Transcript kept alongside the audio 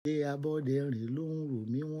Abọ́dẹrìn ló ń rò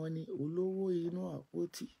mí wọ́n ní olówó inú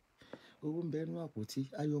àpótí owó ń bẹ inú àpótí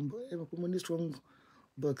ayọ̀ ń bọ̀ ẹ mọ̀ pé mo ní strong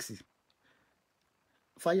box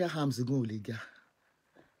firearms gan ò lè ga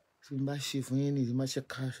tí n bá ṣe fún yín ní tí n bá ṣe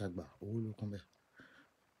cash àgbà owó ló kún bẹ́ẹ̀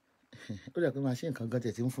ó dà pé máa ṣe nǹkan gan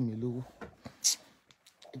tẹ̀ tí ń fún mi lówó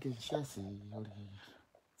ẹ kì í ṣe àṣì orí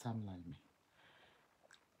timeline mi.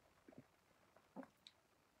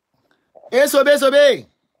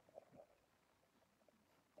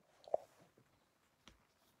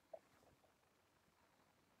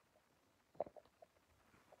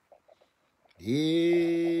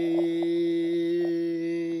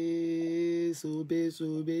 Sobe.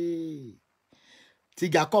 Sobe.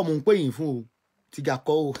 Tìgà kọ́ mo ń pè yín fún o. Tìgà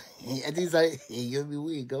kọ́ o. Ẹ ti sáré èyàn mi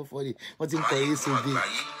wí nǹkan fọ́ọ̀lì. Wọ́n ti ń kọ sobe.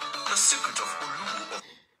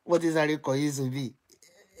 Wọ́n ti sáré kọ sobe.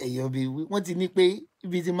 Èyàn mi wí. Wọ́n ti ní pé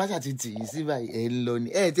ibi tí máṣà ti tì í sí báyìí ẹ̀ ń lọ ni.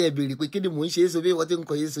 Ẹ ti ẹ béèrè pé kí ni mò ń ṣe sobe wọ́n ti ń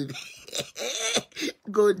kọ sobe.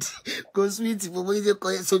 Go sweet gbogbo yín ti kọ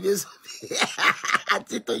sobe.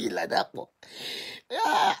 Àti tó yìí ládàpọ̀.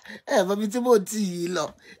 Ẹ mọ̀ bí tí mo tì í lọ.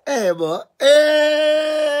 Ẹ mọ̀.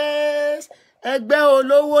 Ẹgbẹ́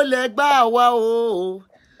olówó lẹgbẹ́ àwa o.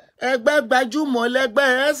 Ẹgbẹ́ gbajúmọ̀ lẹgbẹ́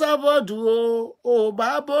Ẹsábọ̀dù o. Ò bá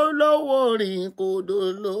bó lówó rìn kò dò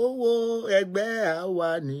lówó. Ẹgbẹ́ àwa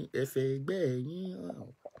ni ẹ̀fẹ̀ ẹgbẹ́ yín hàn.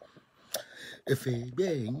 Ẹ̀fẹ̀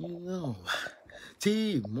ẹgbẹ́ yín hàn wá. Tí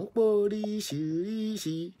ìmúpọ̀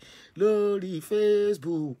oríṣiríṣi lórí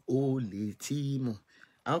Facebook ó lè tí mọ̀.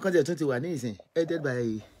 Àwọn kan tẹ̀ tún ti wà ní ìsìn headed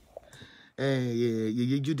by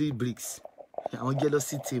Yeye Judy Briggs. Àwọn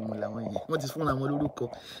jealousy team làwọn yẹn. Wọ́n ti fún àwọn lórúkọ.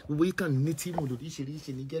 Gbogbo yìí kàn ní tíìmù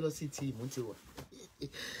lóríṣiríṣi ní jealousy team ti wà.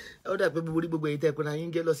 Ó dà pé gbogbo èyí tẹ́ pé náà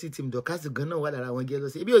yín jealousy team dọ̀kásì gan náà wà lára àwọn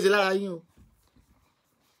jealousy. Ebi ò sí lára yín o.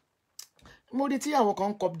 Mo rí tí àwọn kan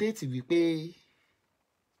ń update wípé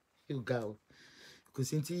yóò ga o. Kò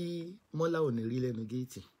sí tí Mọ́lá ò ní rí lẹ́nu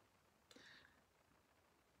géètì.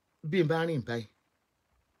 Bí n bá rìn báyìí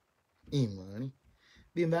ìmọ̀ rìn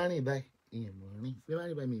bí n bá rìn báyìí ìmọ̀ rìn bí n bá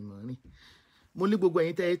rìn báyìí mi ìmọ̀ rìn. Mo ní gbogbo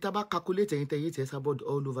ẹ̀yin tẹ́ tá bá calculate ẹ̀yin tẹ́ yé tẹ́ Ẹsábọ̀dù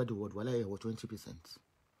all over the world wàhálà ẹ̀wọ̀ 20%.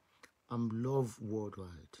 I'm love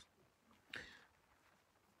worldwide.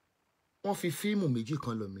 Wọ́n fi fíìmù méjì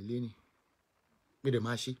kan lọ̀ mí lẹ́ni mi dẹ̀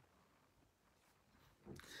máa ṣe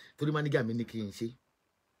torí máníjà mi ní kí n ṣe.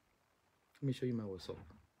 Let me show you my WhatsApp.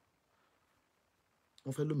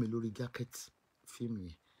 Wọ́n fẹ́ lò mí lórí jacket fíìmù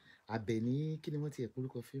yẹn. Àbẹ̀ní kí ni wọ́n ti ẹ̀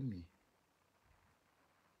porúkọ fíìmù yẹn.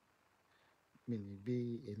 Mi ní gbé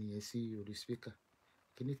ẹni yẹn sí orí speaker.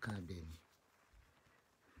 Kí ni kan Àbẹ̀ní.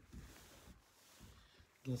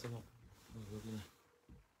 Kí ni sọ́nà lórí náà.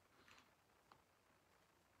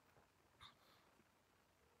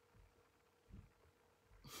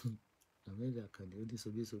 Àwọn ẹ̀dá kan ní ó di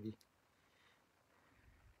sobe.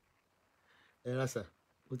 Ẹ rásà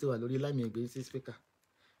ó ti wà lórí láìmì ẹgbẹ́ sí speaker.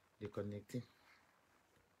 The connecting.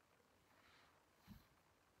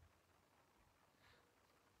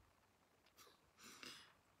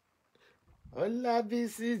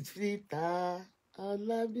 Ọlábísí fìtà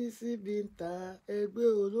Ọlábísí bìntà ẹgbẹ́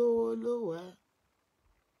olówó ló wà.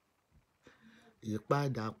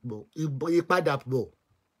 Ìpadàpọ̀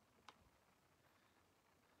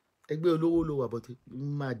ẹgbẹ́ olówó ló wà but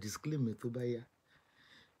máa disclaimer tó bá yá.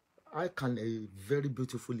 I can a very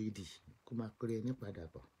beautiful lady kó máa pèrè ní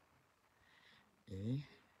padàbọ̀.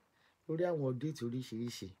 Lórí àwọn update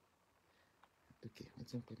oríṣiríṣi. Okay, wọ́n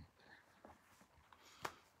ti ń pè mí.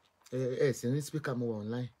 Sì ní speaker mo wà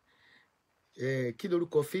online. Kí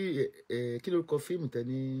lórúkọ fíìmù tẹ́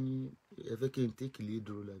ní ẹ fẹ́ kí n take lead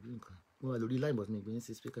role àbí nǹkan. Mo wà lórí line but mi gbé ní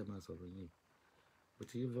sí speaker máa sọ̀rọ̀ yín. Mo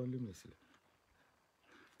ti yí volume sílẹ̀.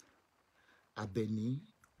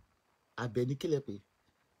 Àbẹ̀ní kí lẹ pé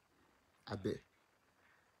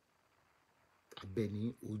Àbẹ̀ní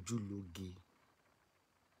ojúlóge.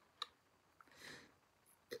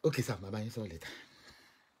 Okay sir, màá bá yín sọ̀rọ̀ later.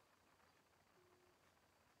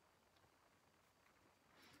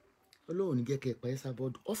 Ọlọ́run ní kẹ́kẹ́ pa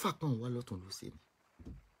Ẹsábọ̀dù ọ́fà kan wà lọ́tún ló ṣe ni.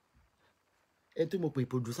 Ẹ tó mo pè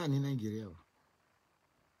producer ní Nàìjíríà o.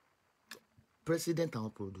 President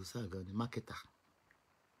àwọn producer gan ni marketer.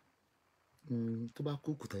 Tó bá kú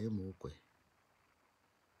kùtà yẹn mọ̀ ọkọ̀ ẹ̀.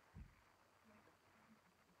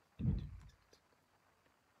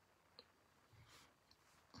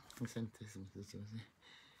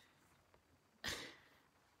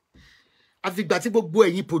 Àfìgbà tí gbogbo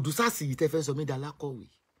ẹ̀yin producers yìí tẹ́ fẹ́ sọ mí dá lákọ̀wé.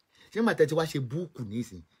 Ṣé màá tẹ́tí wá ṣe búùkù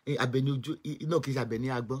nísìn Àbẹ̀ní ojú iná kì í ṣe Àbẹ̀ní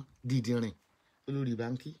agbọ́n dídìrín olórí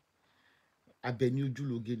báńkì Àbẹ̀ní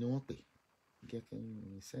ojúlóge ni wọ́n pè. Jẹ́ kí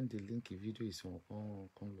n send the link video ìsìn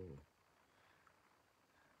kan lọ.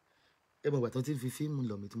 Ẹ mọ̀ ìgbà tó ti fi fíìmù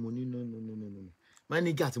lọ mi tí mo ní no.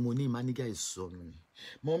 Manager tí mo ní, manager ìsọnù ni.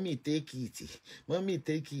 Mommy take it. Mommy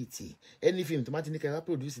take it. Any film tó bá ti ní kẹ́ wá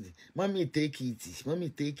produce it. Mommy take it. Mommy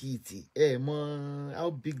take it. Mọ how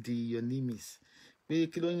big your name is. Pé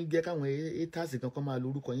kí ló ń jẹ́ káwọn haters kankan máa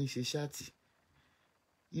lórúkọ yín ṣe ṣáàtì.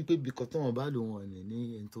 Ipe bìkọ́ tó wọn bá lò wọn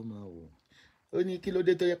ní ẹni tó máa wò. Ó ní kí ló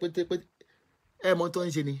dé tó yẹ pé mọ tó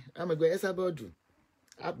ń ṣe ni. Àmọ̀gbẹ́ Esabod.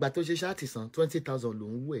 Àgbà tó ṣe ṣáàtì san 20,000 ló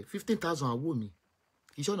ń wò ẹ̀. 15,000 àwò mi.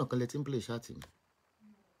 Iṣẹ́ ọ̀nà kan lẹ ti ń play ṣáàtì mi.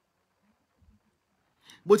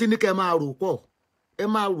 Bó ti ní kẹ́ máa rò pọ̀. Ẹ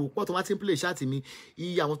máa rò pọ̀ tó wá ti ń play ṣáàtì mi.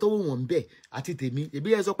 Iye àwọn tó wò wọ́n ń bẹ̀ àti tèmi. Ẹbí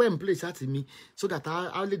ẹ sọ pé ń play ṣáàtì mi so that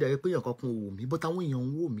a lè dàgbé pé èèyàn kankan wò mí. But àwọn èèyàn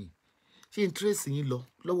ń wò mí. Ṣé n trace yín lọ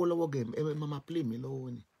lọ́wọ́lọ́wọ́ gẹ̀ ẹ máa play mi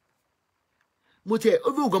lọ́wọ́ ni. Mo tiẹ̀ ó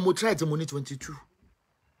bí ògàn mo try tí mo ní 22.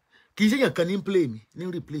 Kì í ṣe èèyàn kan ní play mi ní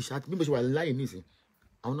replay ṣáàtì bí mo ṣe wà láyé nísìn.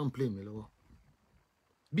 Àwọn náà ń play mi lọ́wọ́.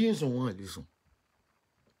 Bí ń sùn wọn lè sùn.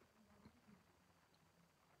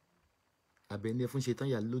 Àbẹ̀ní fún ṣetán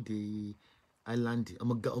yà lóde island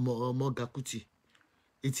ọmọ Gakuti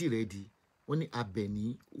etí rẹ̀ di wọ́n ní Àbẹ̀ní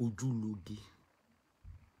ojúlóge.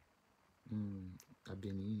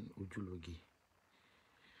 Àbẹ̀ní ojúlóge.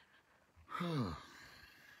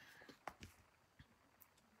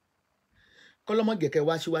 Kọ́lọ́mọ gẹ̀kẹ́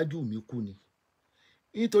wá síwájú mi kú ni.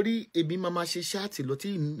 Nítorí èmi máa ṣe ṣáàtì lọ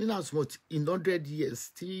tí in as much in 100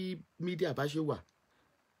 years tí media bá ṣe wà.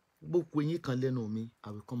 Gbogbo yín kan lẹ́nu mi,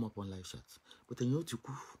 I will come up on live chat. But ẹ̀yin ó ti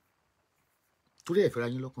kú. Torí ẹ fẹ́ra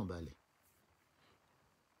yín lọ́kàn balẹ̀.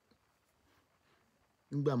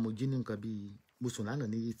 Nígbà mo jí ní nǹkan bí mo sùn lánàá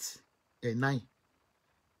ní 9.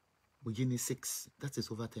 Mo jí ní 6. That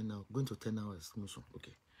is over 10 hours. Going to 10 hours. Mo sùn.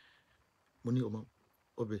 Okay. Mo ní ọmọ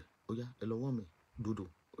ọbẹ̀ ó yá ẹ lọ wọ́n mi dòdò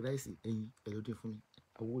ráìsì ẹyin ẹ lọ dín fún mi.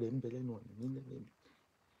 Àwo rẹ̀ ń bẹ lẹ́nu ọ̀nà mi lẹ́nu.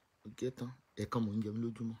 Jẹ́ tán ẹ̀kan mò ń jẹun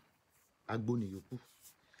lójúmọ́. Agbo ni yòókù.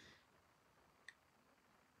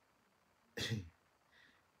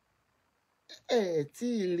 Tí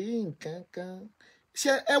rí nǹkan kan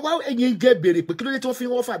ṣé ẹ wá ẹ̀yin jẹ́ béèrè pé kí ló dé tí wọ́n fi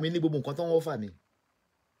ń offer mi ní gbogbo nǹkan tó ń offer mi.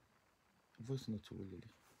 Voice note wo lele.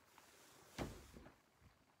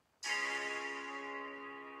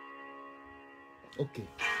 Okay.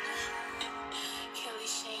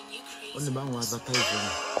 Wọ́n ní báwọn advertise wọn.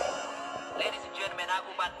 Ladies and gentlemen, I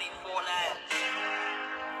go by name 4 Lions.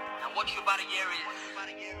 And what you about to hear is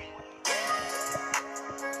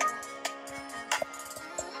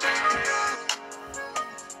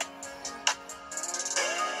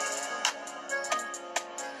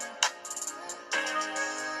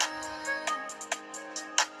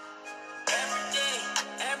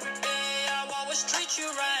every day, I'll always treat you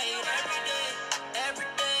right. Every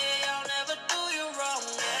day, I'll never do you wrong.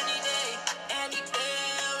 Any day,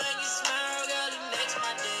 when you smile, girl, it makes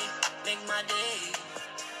my day, make my day.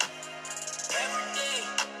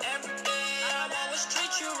 Every day, I'll always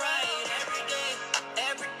treat you right.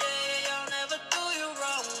 Every day, I'll never do you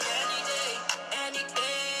wrong. Any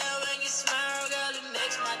day, when you smile, girl, it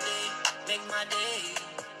makes my day, make my day.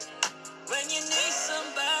 When you need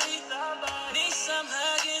somebody, need some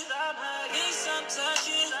hugging, need some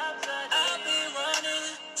touching, I'll be running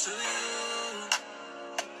to you,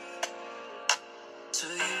 to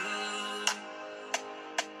you.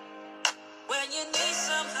 When you need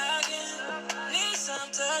some hugging, need some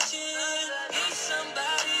touching, need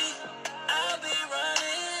somebody, I'll be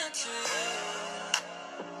running to you.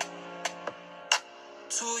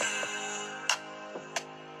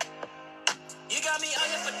 You got me on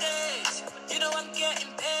you for days, you know I'm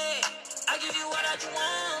getting paid. I give you what you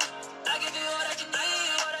want, I give you all that you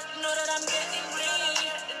need. You know that I'm getting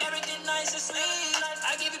green, everything nice and sweet.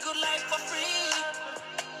 I give you good life for free.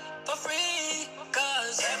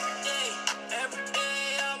 Cause every day,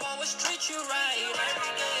 I'll always treat you right.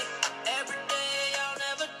 Every day, I'll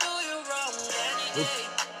never do you wrong.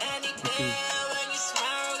 Any day, when you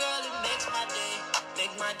smile, girl, it makes my day,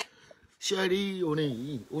 make my day. Ṣé rí orin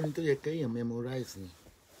yìí, orin tó yẹ kéèyàn memorize ni.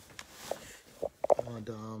 And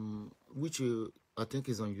which I think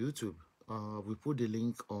is on YouTube. We put the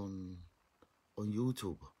link on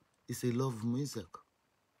YouTube. It's a love music.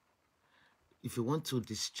 If you want to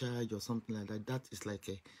discharge or something like that, that is like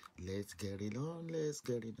a let's get it on, let's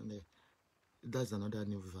get it on. That's another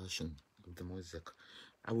new version of the music.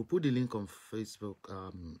 I will put the link on Facebook.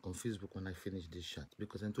 On Facebook when I finish this chat,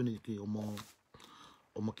 because Anthony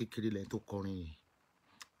ọmọ kékeré lẹ́yìn tó kọrin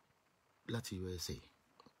láti USA.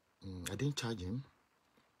 I didn't charge him.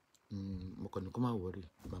 Mo kàn ní kó má worry.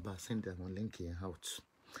 Bàbá send àwọn link yẹn out.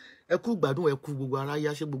 Ẹ kú gbádùn, ẹ kú gbogbo ara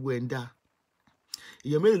yá, ṣé gbogbo ẹ̀ ń dá.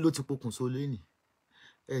 Èèyàn mélòó ló ti pokùnso lónìí?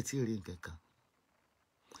 Ẹ tí ì rí nǹkan kan.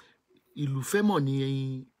 Ìlú fẹ́ mọ̀ ní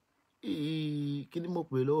kí ni mo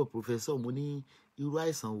pè lọ́wọ́ professor mo ní irú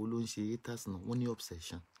àìsàn wo ló ń ṣe haters náà? Wọ́n ní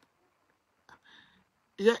obsession.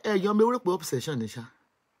 Ẹ̀yàn mi rò pé obsession ni ṣá.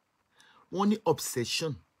 Wọ́n ní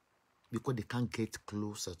obsession because they can't get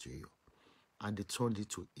closer to you and they turned it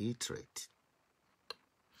to hatred.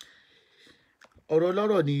 Ọ̀rọ̀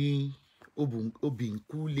lọ́rọ̀ ni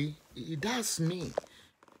Obinkule. That's me.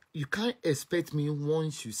 You can't expect me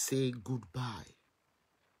once you say goodbye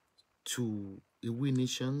to a We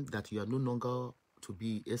Nation that you are no longer to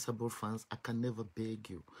be Esabod fans. I can never beg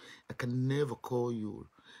you. I can never call you.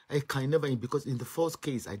 I can never, because in the first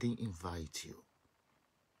case, I didn't invite you.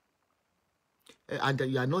 And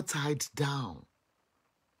you are not tied down.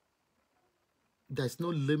 There's no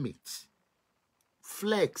limit.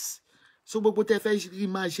 Flex. So,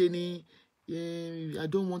 I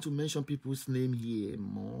don't want to mention people's name here.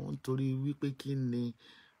 Tori wípé kíni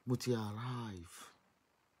mo ti arrive.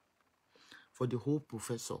 For the whole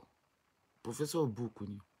professor of book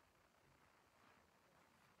ni.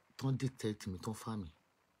 Don't detect me, don't find me.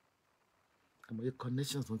 I'm a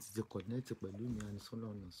connections want to connect pẹ̀lú mi and so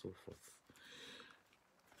on and so forth.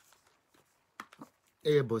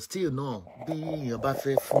 But still no, bí èèyàn bá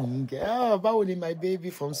fẹ́ fún yín gẹ́, báwo ni my baby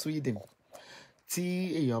from Sweden?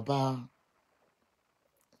 Tí èèyàn bá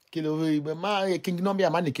kí ló rí máa King Number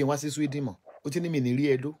máa ní kí n wá sí Sweden mọ́. Ó ti ní mi ní rí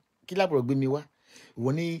Edo. Kí lábọ̀rọ̀ gbé mi wá?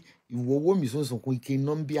 Ìwọ ní ìwọ owó mi sọ̀nsọ̀n kún King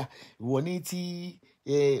Number. Ìwọ ní tí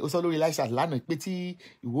ó sọ lórí láìsà lánàá pé tí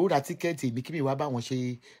ìwọ ra tíkẹ́ẹ̀tì mi kí mi wá bá wọn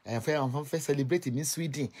ṣe fẹ́ celebrate mi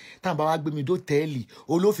Sweden. Táwọn bá wá gbé mi dótẹ́ẹ̀lì,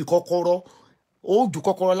 olófin kọ́kọ́rọ́, ó ju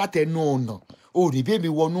kọ́kọ́rọ́ látẹnu ọ̀nà. Ó rí bí èmi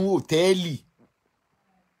wọnú hòtẹ́ẹ̀lì.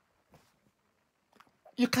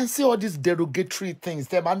 You can see all these derogatory things.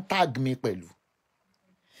 Tẹ́ bá ń tag mi pẹ̀lú.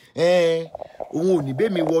 Òun ò ní bẹ́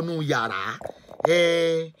mi wọnú yàrá.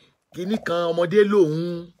 Kíní kan ọmọdé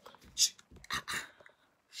lòun.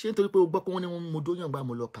 Ṣé nítorí pé o gbọ́ pé wọ́n ní mo dóyàn gbà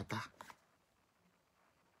mo lọ kàtá.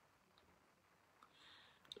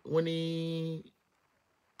 Wọ́n ní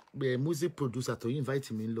music producer tó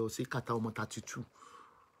invite mi lọ sí kàtá ọmọ 32.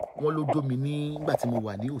 Wọ́n ló dó mi nígbà tí mo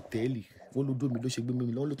wà ní hòtẹ́ẹ̀lì. Wọ́n ló dó mi ló ṣe gbé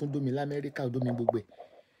mi lọ. Wọ́n ló tún dó mi l'Amẹ́ríkà, ó dó mi gbogbo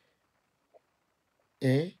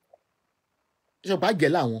ẹ̀. Ṣọ̀pá jẹ́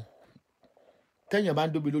láwọn. Tẹ́yàn bá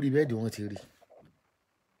ń dó mi lórí bẹ́ẹ̀dì wọ́n ti rí.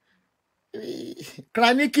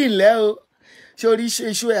 Kraniki ńlẹ́ o. Ṣé orí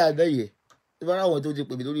iṣu ẹ̀ àdáyẹ̀? Ìbára àwọn tó ti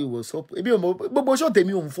pè mí lórí WhatsApp. Ebi mo gbogbo show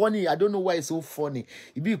tèmi ò ń funny. I don't know why it's so funny.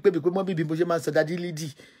 Ibi ìpè bí pé mọ́ bíbí mo ṣe máa ń sọ Daddy Lidi.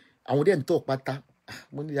 Àwọn dẹ̀ ń tọ̀ pátá.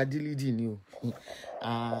 Mo ní Daddy Lidi ni o.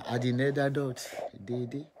 Adineda dot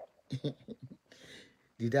dédé.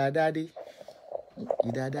 Didadade.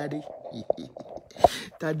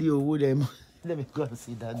 Tadi owó rẹ̀ mọ́. Let me go and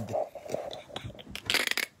see that day.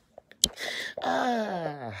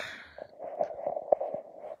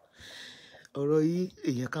 Ọ̀rọ̀ yìí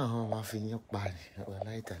èyàn kan àwọn máa fi yín pa ni ọ̀rọ̀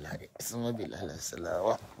láìtàláì súnmọ́ bí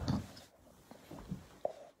lálàsíláwà.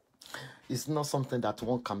 It's not something that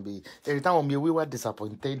one can be. Every time we were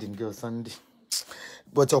disappointed in Girl Sunday.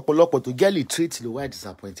 But ọ̀pọ̀lọpọ̀ tó get literate ló wà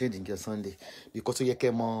disappointed in Girl Sunday because ó yẹ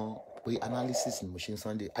kẹ́ mọ̀ pé analysis ni mo ṣe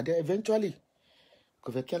Sunday. And then eventually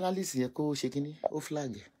kò fẹ́ kí analysis yẹ kó ṣe kíní ó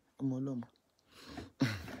flag ọmọ ọlọ́mọ.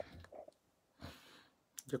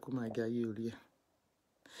 Jẹ́ kó máa ga ayé orí ẹ̀.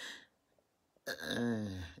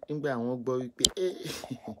 Nígbà àwọn gbọ́ wípé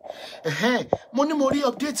mo ní mo rí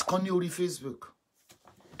updates kan ní orí Facebook.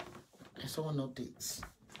 I saw one update.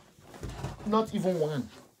 Not even one.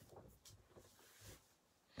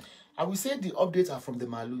 I will say the updates are from the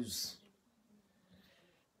Malus.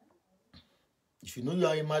 If you know you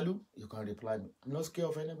are a Malu, you can reply me. I'm not scared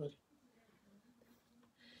of anybody.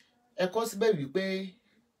 Ẹ kọ síbẹ̀ wípé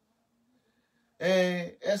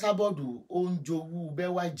Esabod ó ń jowú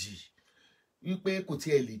Bẹ́wàjì wípé kò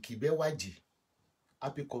tiẹ̀ lè kí Bẹ́wàjì.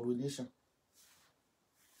 Happy coronation.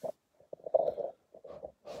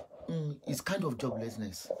 It's kind of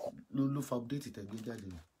joblessness. Ló fa update ìtẹ̀gbé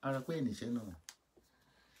jáde. Ara pé ẹnìṣẹ́ náà.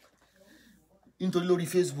 Nítorí lórí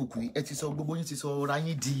Facebook ẹ ti sọ gbogbo yín ti sọ ra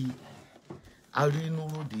yín di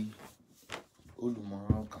arínúròde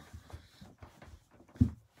olùmọ̀ràn kan.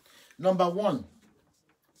 Number one,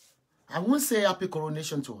 I won't say happy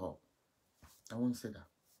coronation to her. I won't say that.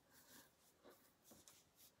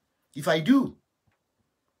 If I do,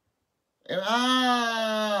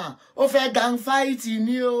 ó fẹ́ gang fight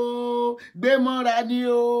ni o, gbé mọ́ra ni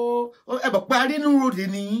o, ẹ bọ̀ pé arínúròde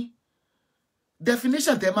ni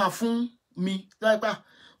definition tẹ́ máa fún mi láìpẹ́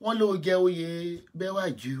wọ́n ló jẹ oyè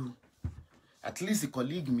Bẹ́wàjì. At least a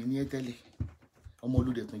colleague mi ní tẹ́lẹ̀ ọmọ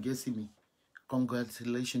olùdẹ tó jẹ́ sí mi.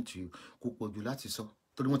 Congratulations to you. Kò pọ̀ jù láti sọ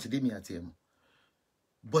torí wọ́n ti dé mi àti ẹ̀ mọ̀.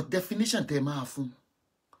 But definition tẹ́ máa fún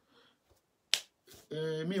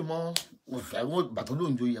mi mọ àwọn bàtọ́ ló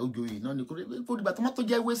ń joyè ojoyè náà ni kò rí bàtọ́ má tó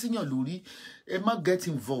jẹ́ ewé síyàn lórí ẹ má get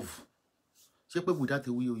involved ṣé pé without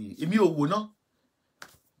ewé oyè èmi ò wò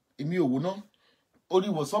náà orí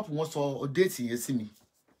WhatsApp wọn sọ déètì yẹn sí mi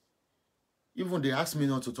even they ask me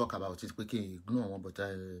not to talk about it pé kí n ignore wọn but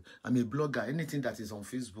I'm a blogger anything that is on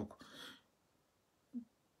Facebook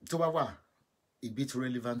tó bá wà a bit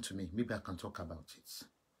relevant to me maybe I can talk about it.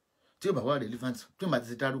 Tí ó bá wà relevant, tí ó bá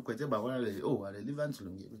ti dárúkọ tí ó bá wà relevant ló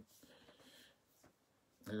ń yẹ bẹ́ẹ̀.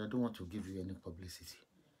 I don't want to give you any publicity.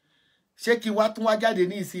 Ṣé kí wá tún wá jáde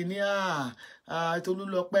ní ìsìn ní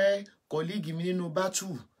Tolúlọpẹ́ colleague mi nínú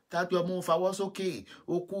battle tàbí ọmọ fawọ́ sókè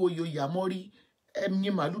okú oyo ìyàmọ́rí ẹ̀mí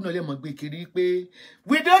màálù náà lè mọ̀ gbé kiri pé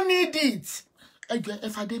we don't need it. Ẹjọ́ ẹ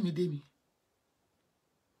fa dé mi.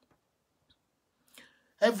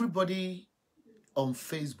 Everybody on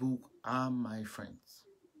Facebook are my friends.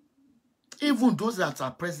 Even those that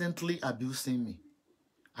are presently abusing me,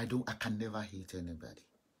 I can never hate anybody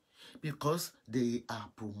because they are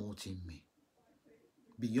promoting me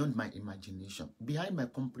beyond my imagination, behind my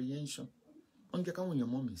comprehension. Mo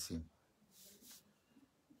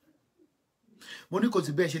ní kò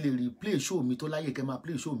sí bẹ́ẹ̀ ṣe lè replay show mi tó láyé kẹ́ máa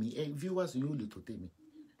play show mi viewers yóò lè tó tèmi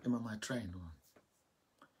ẹ máa try náà.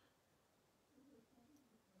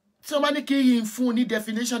 Tí wọ́n bá ní kí n fún ní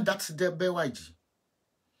definition that's the Bewaji.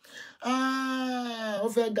 Ó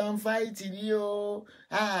fẹ́ gan fight ni o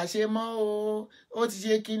ṣe mọ́ o ó ti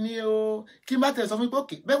ṣe kíní o kí n bá tẹ̀ sọ fún mi pé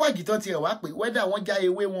òkè Bewaji tó tiẹ̀ wá pé wẹ́dà wọ́n já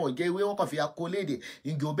ewé wọn ò jẹ́ ewé wọn kàn fi akólédè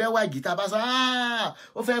ìgò Bewaji tá a bá sọ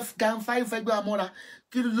ó fẹ́ gan fight fẹ́ gbé amúra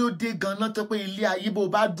kí ló dé gan-an tó pé ilé ayé bó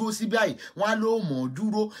bá dúró sí báyìí wọ́n á ló mọ̀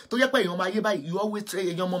dúró tó jẹ́ pé èèyàn ọmọ ayé báyìí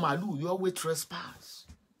èèyàn ọmọ màálù you always trespass.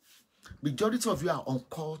 Majority of you are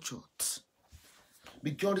uncultured.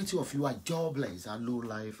 Majority of you are jobless and low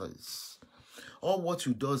lifers. All what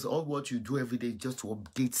you do every day just to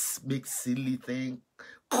update, make silly thing,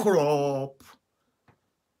 crop.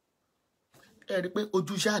 Ẹ rí pé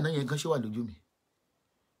ojúṣe àná yẹn gan ṣe wà lójú mi.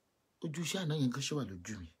 Ojúṣe àná yẹn gan ṣe wà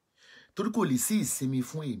lójú mi. Torí kò lè sí ìsinmi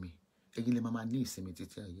fún èmi. Ẹ̀yin lè máa ní ìsinmi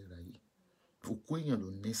títí ayérayé. Òkú èèyàn ló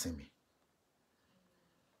ní ìsinmi.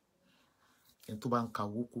 Ẹni tó bá ń ka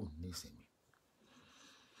owó kò ní ìsinmi.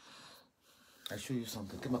 I show you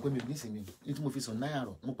something. Kí n máa pé mi ò ní ìsinmi. Ní tí mo fi sọ náírà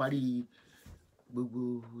rọ̀, mo parí gbogbo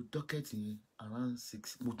dọ́kẹ̀tì around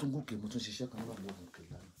 6. Mo tún gòkè, mo tún ṣiṣẹ́ kan lọ́wọ́ òkè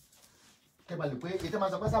lánàá. Kẹ́ bá lè pé ètò máa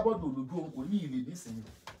sọ pé sábọ́ọ̀dù olójú òun kò ní ilé ní ìsinmi.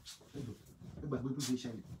 Ẹ gbàgbé tó ṣe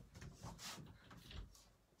ṣẹlẹ̀.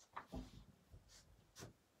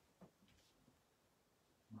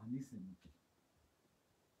 Màá ní ìsinmi kì.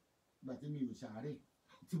 Ìgbà tí mi ò ṣàárẹ̀,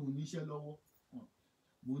 tí mo níṣẹ́ lọ́wọ́,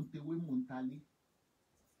 mo ń tewé, mo ń talé.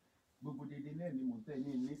 Gbogbo dédé náà ni mo ń tẹ̀ ní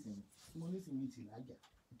ìsinmi. Mo ní ìsinmi tì lájà.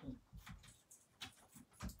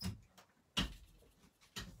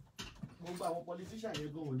 Gbogbo àwọn politician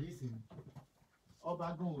yẹn gan ò ní ìsinmi.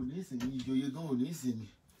 Ọba gan ò ní ìsinmi, ìjòyè gan ò ní ìsinmi.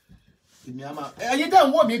 Èmi á máa ẹ̀yin tẹ́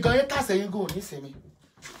ń wò mí gan, ẹ kásẹ̀ yín gan ò ní ìsinmi.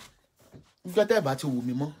 Nígbà tẹ́ ẹ bá ti wò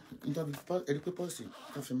mí mọ́, nítorí ẹ̀rí pé pọ́ọ̀sì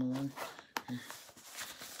tó fi mọ́ wọn.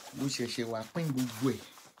 Mo ṣẹ̀ṣẹ̀ wà pín gbogbo ẹ̀.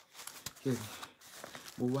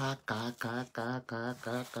 Mo wá kà.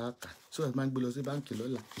 So ẹ máa ń gbé lọ sí báǹkì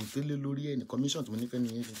lọ́la. Ìfẹ́lẹ́ lórí ẹni commission tí mo nífẹ̀ẹ́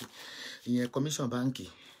nìyẹn ṣe. Ìyẹn commission báǹkì.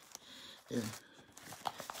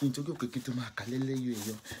 Kí n tó gòkè kí n tó máa kà lẹ́lẹ́yọ̀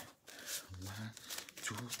ẹ̀yọ. 1,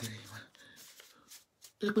 2, 3.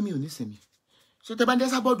 Ẹ pé mi ò ní ìsinmi. So tẹ́ bá ń dẹ́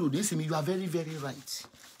sábọ́ọ̀dù ní ìsinmi, you are very very right.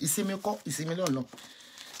 Ìsinmi kọ́, ìsinmi náà lọ.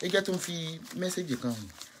 Ẹ jẹ́ tó ń fi mẹ́sẹ̀gì kan hàn.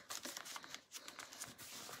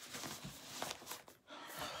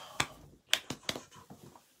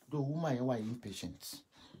 The woman yẹn wà impatient.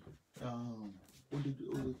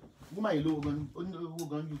 Woman yìí lówó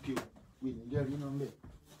gan UK o. Mi ní jẹ́ rí náà mbẹ́.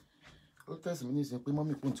 Ó tẹ̀sí mi ní ìsìn pé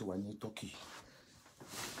mọ́mí kùn ti wà ní Turkey.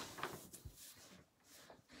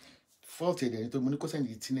 Fault ẹ̀dẹ̀ ni tó mo ní kó send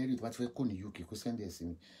itinerary tó bá ti fẹ́ kó ní UK kó send ẹ̀ sí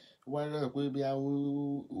mi. Wọ́n rẹ̀ pé bí a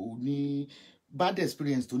ò ní bad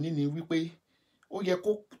experience tó ní ni wípé ó yẹ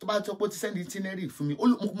kó tó bá tó pé ti send itinerary fún mi.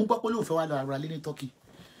 Mo gbọ́ pé ló fẹ́ wá lọ ra lé ní Turkey.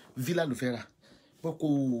 Villa ló fẹ́ rà. But kò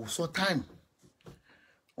sọ time.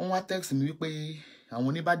 Wọ́n wá text mi wípé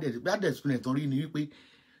àwọn ní bad experience tó rí ni wípé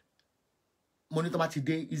mo ní tó bá ti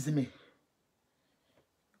dé Izmir.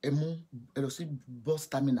 Ẹ lọ sí bus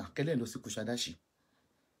terminal kẹ́lẹ́ lọ sí Kushadashi.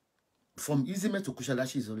 From Izmir to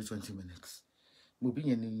Kushadashi is only 20 minutes. Mo bí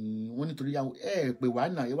yẹn ni wọ́n nítorí yàwó pé wà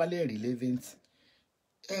náà ẹ wá lẹ́ẹ̀rí 11th.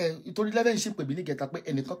 Ìtorí 11th ṣì pè mí ní gẹ̀ta pé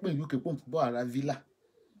ẹnìkan pè ní UK pò ń bọ̀ ara villa.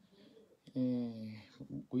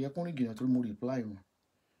 Kò yẹ kó rìn gìnà torí mo reply wọn.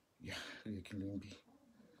 Yẹ kí ló ń bí.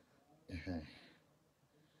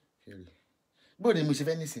 Bó ni mo ṣe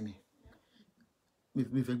fẹ́ ní ìsinmi?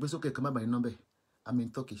 Mi fẹ́ gbé sókè kan má bàa ní nọ́mbẹ̀. I'm in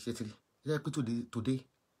Turkey ṣetiri jẹ́ pé today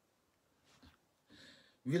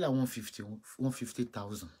villa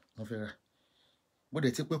 150,000 wọ́n fẹ́ rà bó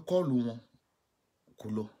dẹ̀ ti pé kọ́ọ̀lù wọn kò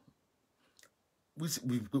lọ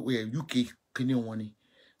UK kíní wọn ni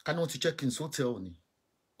ká ní wọ́n ti check in hotel ni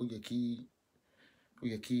ó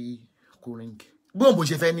yẹ kí kó ring bóun bó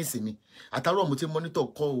ṣe fẹ́ nísìnyí àtàrọ̀ mo ti monitor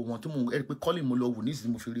call wọn tí mo rí pé calling mo lọ wò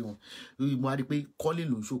nísìnyí mo fi rí wọn mo á rí pé calling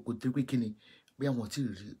ló ń ṣòkò tí pé kíni bí àwọn tí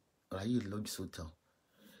rí ráyè lodge hotel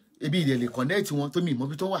ebi ìdẹ̀ lè connect wọn tó mi ìmọ̀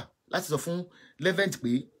bí tó wà láti sọ fún Levent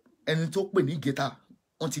pé ẹni tó pè ní geta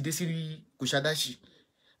wọ́n ti dé sí Kushadashi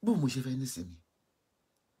bóun mo ṣe fẹ́ nísìnyí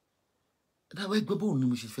dáwọ́ ẹgbẹ́ bóun ni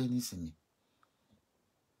mo ṣe fẹ́ nísìnyí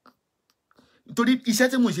nítorí iṣẹ́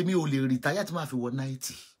tí mo ṣe mi ò lè retire tí máa fi wọ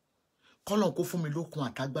 90 kọ́lọ̀ kó fún mi lókun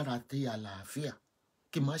àtagbára tẹ àlàáfíà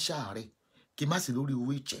kí n má ṣàárẹ̀ kí n má sì lórí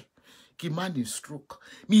wheelchair kí n má ní stroke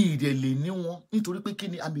mi ìdẹ̀ lè ní wọn nítorí pé kí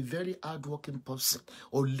ni I'm a very hard working person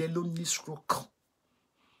ọ̀lẹ ló ní stroke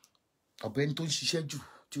ọ̀bẹ́ni tó ń ṣiṣẹ́ jù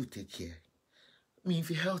tí ò take care mi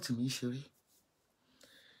fi health mi ṣeré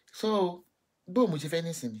so bó mo ṣe fẹ́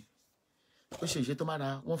nísìnyí ó ṣe ìṣe tó máa ra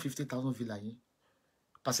 150,000 villa yín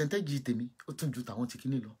percentage tèmi ó tún ju tàwọn ti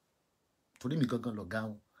kíní lọ torí mi gangan lọ ga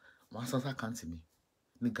wọn wọn sọ àkáǹtì mi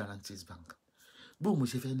ní Guarantees Bank bó mo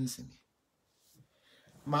ṣe fẹ́ nísìnyí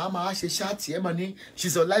màá ṣe ṣáàtì ẹ mà ní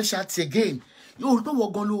she's on live chat again yóò rí pé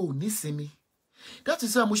wọ́n gan ló ò nísinmi that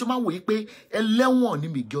is why mo ṣe máa ń wòye pé ẹlẹ́wọ̀n ni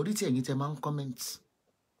majority ẹ̀yin tẹ máa ń comment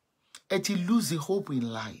ẹ ti lose the hope in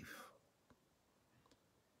life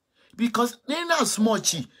because nínú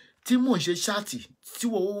àsmọ́ọ̀chì tí mò ń ṣe ṣáàtì tí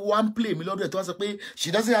wọ́n ń play mi lọ́dọ̀ ẹ̀ tó wá sọ pé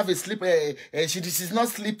she doesn't have a sleep she's not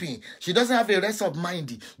sleeping she doesn't have a rest of mind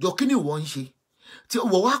jọ kí ni wọ́n ń ṣe tí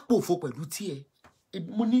wọ́n wá pòfo pẹ̀lú tí ẹ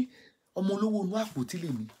mo ní ọmọ olówó inú àpótí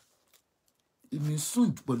lèmi èmi sùn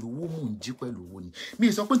pẹ̀lú owó mò ń jí pẹ̀lú owó ni mi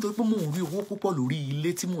sọ pé nítorí pé mò ń rí owó púpọ̀ lórí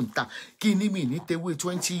ilé tí mò ń tà kí ní mi ní tewé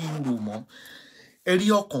 20 euro mọ́ ẹ̀rí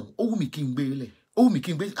ọkàn ó wù mí kí n gbé ilẹ̀ ó wù mí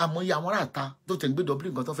kí n gbé àmọ́ iye àwọn aráàta tó tẹ̀ ń gbé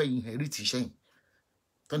Dublin nǹkan tó fẹ́ inherit iṣẹ́ yìí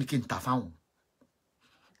tọ́ni kí n ta fáwọn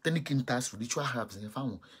tẹ́ni kí n ta spiritual herbs yẹn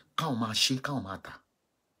fáwọn káwọn máa ṣe káwọn máa ta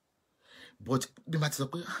but bí ma ti sọ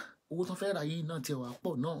pé owó tó fẹ́ ra yìí náà tiẹ̀ wà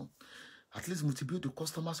pọ̀ náà at least mo ti build the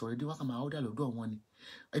customers already wá kà máa order lọ́dọ̀ wọn ni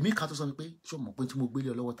èmi kan tó sọ ni pé ṣé o mọ̀ pé tí mo gbélé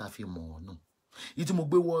ọ lọ́wọ́ ta fi mọ̀ ọ́ nù yìí tí mo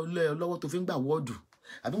gbé wọlé ọ lọ́wọ́ tó fi ń gbà wọ́ọ̀dù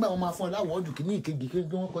àbí gbà wọn máa fún ọ láwọ́ọ̀dù kí ní ìkejì kí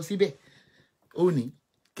wọ́n kọ síbẹ̀ ó ní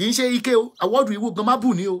kì í ṣe ike o àwọ́ọ̀dù ìwò gan má bù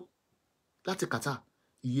ní o láti kàtà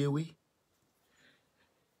iye ewé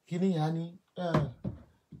kí ni ìyá ni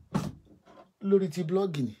lórí ti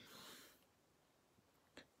blọ́ọ̀gì ni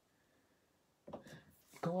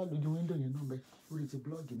kan wá lójú wíńdò yẹn náà bẹ́ẹ̀ lórí ti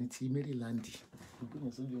blọ́ọ̀gì ní ti Maryland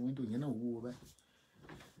ìgbìmọ̀ sójú wíńdò yẹn náà wúwo báyìí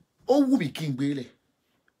ó wù mí kí n gbé lẹ̀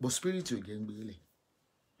but spirit ò jẹ́ ń gbé lẹ̀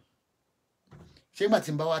ṣé ìgbà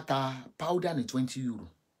tí n bá wá ta powder ní 20 euro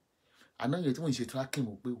àná yẹn tí mo ń ṣe tracking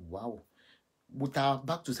mo pé wow mo ta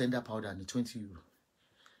back to sender powder ní 20 euro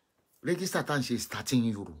register tá à ń ṣe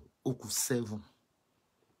 13 euro ó kù 7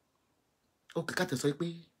 ó kì í kàtẹ́ sọ pé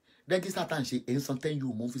register tá à ń ṣe ẹ̀ ń san 10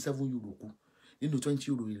 euro mo ń fi 7 euro kù nínú 20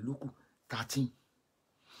 euro yẹn ló kù 13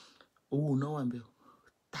 owó náà wà ń bẹ o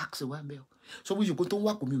tax wà ń bẹ o so bó ṣe kó tó ń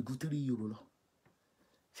wà kó mi ò ju 3 euro lọ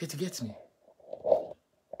ṣé ti get me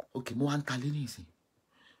ok mo wá ń ta lé ní ìsìn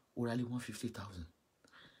ó ra lé 150,000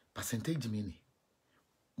 percentage mi ni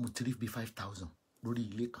mo ti rí bí 5,000 lórí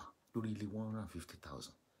ilé kan lórí ilé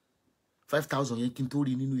 150,000 5,000 yẹn kí n tó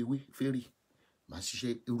rí nínú ewé fẹ́rì màá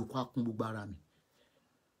ṣiṣẹ́ eruku akún gbogbo ara mi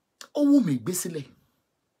ó wù mí gbé sílẹ̀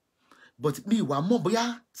but mi ìwà mọ̀ bóyá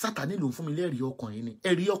Sátánì ló ń fún mi lẹ́rìí ọkàn yìí ni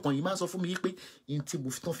ẹ̀rí ọkàn yìí máa ń sọ fún mi pé in tí mo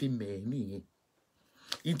fi tán fi mẹ̀ ẹ́ nìyẹn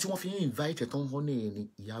in tí wọ́n fi ń invite tó ń hàn ní ẹni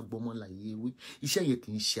ìyá gbọmọlà yìí ewé iṣẹ́ yẹn kì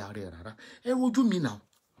í ṣe ara ẹ̀ rárá ẹ rojú mi nà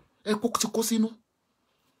ẹ kó ti kó sínú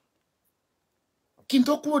kí n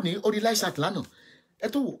tó kúrò ní orí live chat lánàá ẹ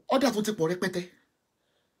tó wò ọ́dà tó ti pọ̀ rẹpẹtẹ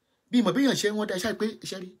bí ìmọ̀ bí èèyàn ṣe ń wọ́dà iṣẹ́ pé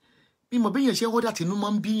iṣẹ́ rí bí ìmọ̀ bí èèyàn ṣe ń wọ́dà tìǹú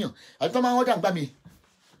máa ń bíyàn àti tó máa ń wọ́dà gbà mí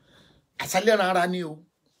àṣálẹ́ ara ni o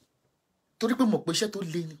torí pé mo pé iṣẹ́ tó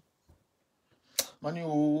le ni màá ní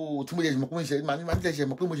o tí mo yẹ mọ̀ pé mo ṣe màá ní tẹ̀sẹ̀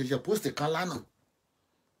mọ̀ pé mo ṣẹ̀ṣẹ̀ post kan lánàá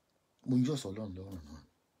mo yọ̀ sọ lọ́run lọ́rùn náà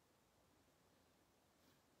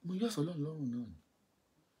mo yọ̀ sọ lọ́run lọ́rùn náà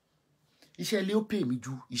iṣẹ́ ilé ó pè mí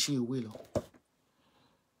ju iṣẹ́ ewé lọ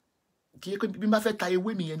kí bí n bá fẹ́ ta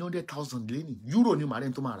ewé mi yẹn ní 100,000 lẹ́nì euro ni màá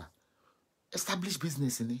rẹ̀ tó máa rà established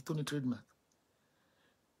business ni tó ní trademark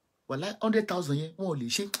wàlá 100,000 yẹn wọn ò lè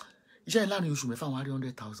ṣe iṣẹ́ yẹn láàrin oṣù mẹ́fà wọn á rí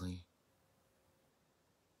 100,000 yẹn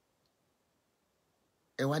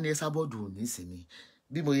ẹ wá ní ẹ sábọ́ọ̀dù ò ní ìsinmi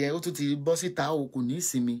bí mo yẹ ó tún ti bọ́ síta o kò ní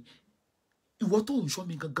ìsinmi ìwọ tó ń ṣọ́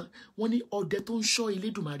mi gangan wọ́n ní ọdẹ tó ń ṣọ́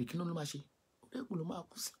Elédùmarè kí ló máa ṣe rẹ́gùn ló máa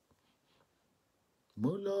kú sí.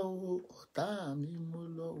 Mo lọ o ọ̀tá mi mo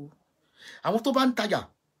lọ o. Àwọn tó bá ń tajà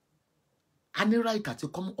a ní right àti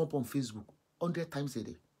come up on Facebook 100 times a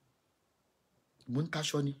day. Mo ń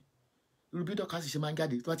taṣọ ni irú bí dọ́kà sì ṣe máa ń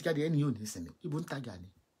jáde tó bá ti jáde ẹni yóò ní ìsinmi ibo ń tajà ni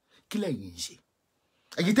kí lẹ́yìn ń ṣe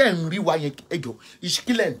èyí tẹ́ ń rí wa yẹn ẹjọ́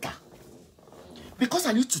ìṣíkílẹ̀ ń ta. Because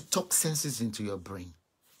I need to talk senses into your brain.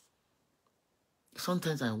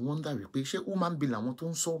 Sometimes I wonder wípé ṣé human being làwọn tó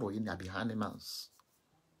ń sọ̀rọ̀ yìí ni àbí animals.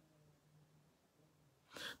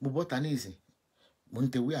 Mo bọ́ ta ní ìsìn mo ń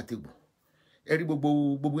tewé àtegbò ẹ rí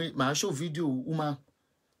gbogbo màá show video human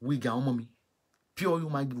wig àwọn ọmọ mi pure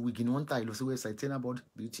human wig ni wọ́n ń ta ìlọ sí website tenabod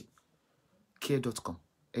beauty care.com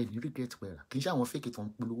ẹni regret pẹ̀lá kì í ṣe àwọn fake tó ń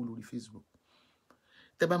polówó lórí Facebook.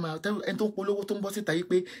 Tẹ bá máa ẹni tó ń polówó tó ń bọ́ síta yìí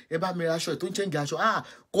pé ẹ bá mi ra aṣọ ẹ tó ń change aṣọ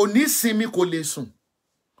kò ní sinmi kò lè sùn.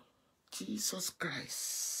 Jesus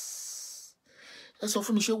Christ. Ẹ sọ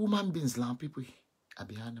fún mi ṣé human beings làwọn people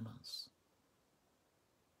àbí animals.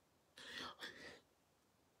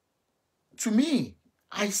 To me,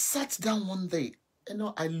 I sat down one day. You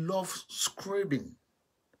know, I love scribbling.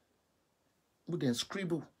 Wouldn't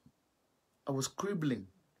scribble. I was scribbling.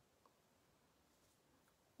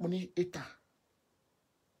 Money eta.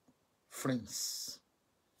 Friends.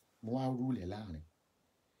 Mo wá rule láàrin.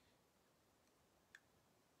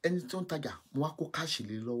 Ẹni tó ń tajà, mo wá kó cash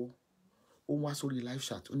lé lọ́wọ́. Ó wá sórí live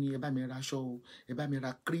chat. Ó ní ẹ bá mi ra aṣọ o, ẹ bá mi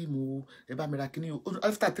ra cream o, ẹ bá mi ra kíní o.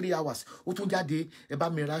 After 3 hours, ó tún jáde, ẹ bá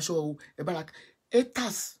mi ra aṣọ o, ẹ bá ra.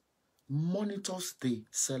 Haters monitors the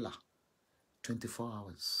seller 24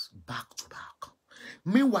 hours back to back.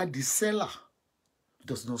 Meanwhile, the seller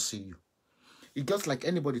does not see you. It's just like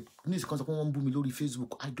anybody needs to contact one boom lórí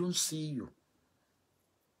Facebook. I don't see you.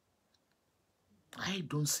 I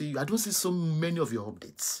don't see you. I don't see so many of your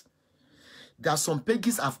updates. There are some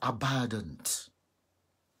pages I've abandoned.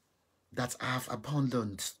 That I've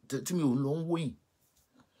abandoned. Tí mi ò lọ wò yín.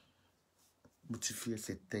 Mo ti fi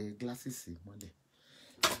ẹsẹ̀ tẹ glasses mọ́lẹ̀.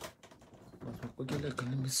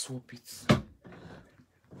 Let me swap it.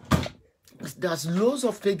 There's loads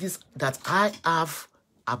of pages that I have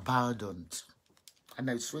abandoned. And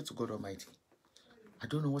I swear to God Almighty, I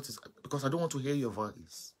don't know what is, because I don't want to hear your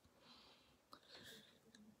voice.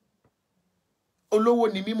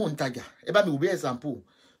 Olówó ni mí mò ń tajà. Ẹ bá mi wò bí example.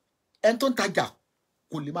 Ẹni tó ń tajà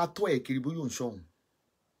kò lè máa tọ́ ẹ̀ kiri bóyá ò ń ṣọ̀hún.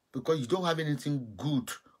 Because you don't have anything good,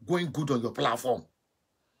 going good on your platform.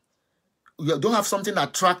 You don't have something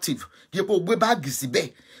attractive. You put way bag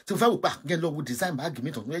síbẹ̀. So if I would back, get low with design bag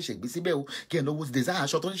me to shake síbẹ̀ o. Get low with design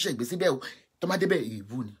aṣọ tó shake síbẹ̀ o. Tó má débẹ̀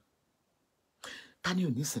ìbú ni. Ta ni ò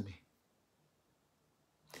ní sinmi.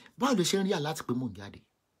 Báwo ló ṣe ń rí àláti pé mò ń jáde?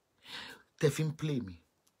 Tẹ́ fi ń play me.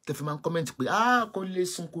 Tẹ́ fi máa ń comment pé kò lè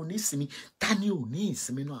sùn kò ní sinmi. Ta ni ò ní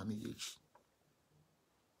ìsinmi náà àmì yéèjì?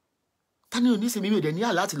 Ta ni ò ní sinmi mi ò dẹ̀ ní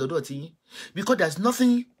àláti lọ́dọ̀ ti yín? Because there's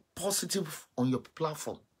nothing positive on your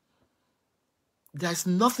platform. There's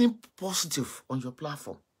nothing positive on your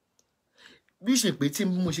platform. Bí ṣe pé tí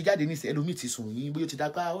mo ṣe jáde ní ìsẹ̀ ẹlòmíì ti sùn yín bóyá ó ti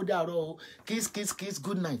dàgbà ó dàárọ̀ o kiss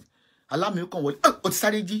good night. Alámi ó kàn wọlé ó ti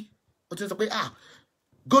sáré jí ó ti sọ pé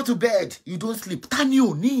go to bed you don't sleep. Ta ni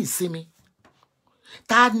ò ní ìsinmi?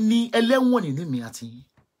 Ta ni ẹlẹ́wọ̀n nínú mi àti yín?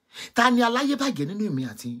 Ta ni aláyébàjẹ́ nínú mi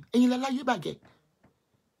àti yín? Ẹ̀yin láláyébàjẹ́.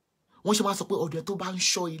 Wọ́n ṣe máa sọ pé ọdẹ tó bá ń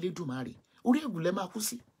ṣọ́ Elédùmarè orí ègùn lẹ máa kú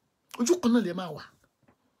sí. Ojú kan náà lẹ máa wà.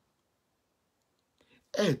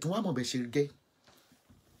 Tún wá mọ̀ bẹ̀ ṣe gẹ́.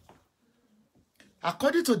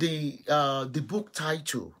 According to the book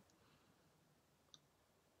title,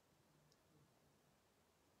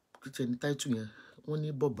 Christian title yẹn, wọ́n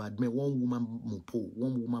ní bombardment, one woman mopo,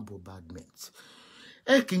 one woman bombardment.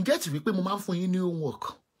 Kì í get wípé mo máa ń fún yín ní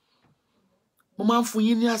homework. Mo máa ń fún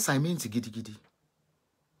yín ní assignment gidigidi.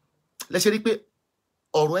 Lẹ ṣe rí pé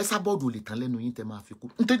ọ̀rọ̀ ẹ sábọ́ọ̀dù lè tán lẹ́nu yín tẹ́ máa fi kú.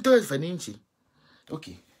 Nítorí tó ẹ̀fẹ̀ ní ń ṣe.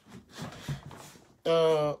 Okay.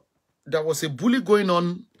 There was a bully going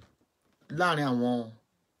on láàrin àwọn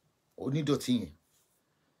onídọ̀tí yẹn.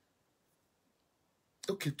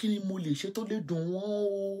 Okay, kí ni mo lè ṣe tó lè dùn wọ́n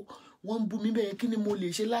o? Wọ́n ń bú mi bẹ́ẹ̀, kí ni mo lè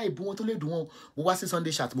ṣe láì bú wọn tó lè dùn wọ́n o? Mo wá sí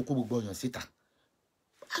Sunday chat mo kó gbogbo ọyàn síta.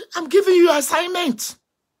 I'm giving you assignment.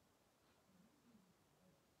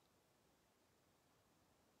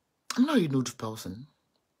 I'm not a nude person.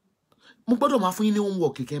 Mo gbọ́dọ̀ máa fún yín ní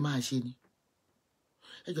homework kẹ́ máa ṣe ni.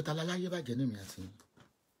 Ẹjọ́ ta láláyé bàjẹ́ ní mi àti yín.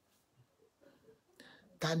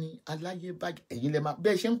 Ta ni aláyé bàjẹ́ ẹ̀yin lẹ máa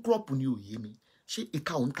bẹ́ẹ̀ ṣe ń crop ni òye mi. Ṣé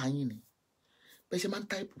ìka òun ta yín ni? Bẹ́ẹ̀ ṣe máa ń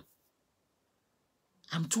type.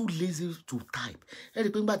 I'm too lazy to type. Ẹ rí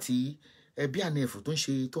pé nígbà tí BNF tó ń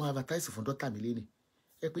ṣe tó ń advertise fún dọ́tà mi léni.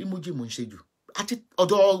 Ẹ pé emoji mo ń ṣe jù. Àti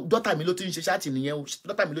ọ̀dọ̀ dọ́tà mi ló ti ń ṣe chat nìyẹn o.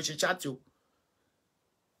 Dọ́tà mi ló ṣe chat o.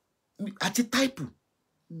 àti type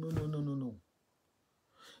no.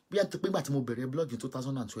 Bí a ti pé nígbà tí mo bẹ̀rẹ̀ blog in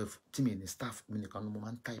 2012 tí mi ní staff mi nìkan mo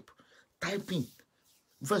máa ń typing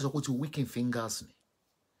mo fẹ́ sọ pé ti weaken fingers ni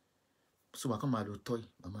so màá kàn máa lo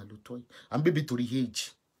toy and baby torí age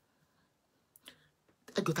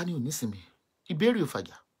ẹjọ́ ta ni ò ní sinmi ìbéèrè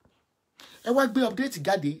òfàjà ẹ wá gbé update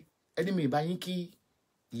jáde ẹni mi ìbá yín kí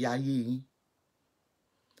ìyá ayé yín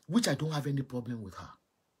which I don't have any problem with her.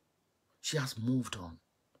 She has moved on.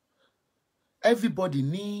 Everybody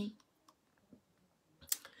ní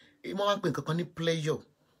mo máa ń pè nǹkan kan ní pleasure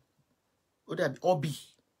ó dàbí hobby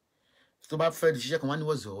tó bá fẹ́ ṣiṣẹ́ kan wá ní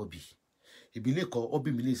what's your hobby ìbílẹ̀ kọ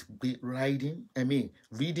hobby mi lè gbé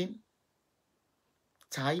reading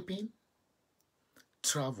typing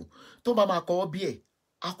travel tó bá máa kọ hobby ẹ̀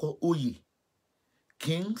á kọ oyè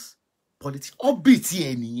kings politics hobby tí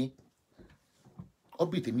ẹ nìyẹn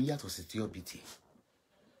hobby tèmi yàtọ̀ sí ti hobby tí ẹ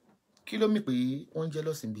kí ló mì pé wọ́n ń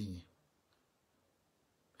jealous bí yẹn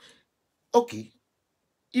okay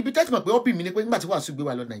ibi tẹ́tí mọ̀ pé hobby mi ni pé nígbà tí Wàsíù gbé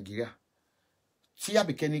wa lọ Nàìjíríà tí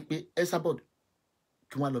Àbíkẹ́ ní pé Esabod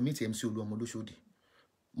kí wọ́n lọ meet MC Olúọmọ lóṣòdì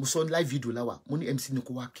mo sọ live video láwà mo ní MC ní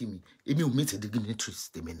kó wá kí mi èmi ò meet dignitaries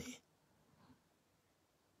tèmi nìyẹn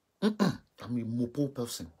I'm a mopo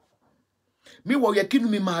person mi wọ̀ yẹ kínú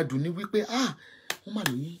mi máa dùn ní wípé wọ́n máa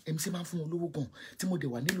lóyún MC máa ń fún wọn lówó gan tí mo dẹ̀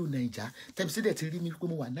wà nílùú Nàìjà tẹ́mísí dẹ̀ ti rí mi pé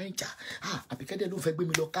mo wà Nàìjà Àbíkẹ́ dẹ̀ ló fẹ́ gbé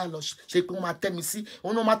mi lọ ká lọ ṣe pé wọ́n máa tẹ́ mi sí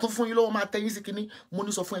wọn náà máa tún fún yín lọ́wọ́ máa tẹ́ yín sí kínní mo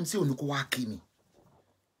ní sọ fún MC òní kó wá kí mi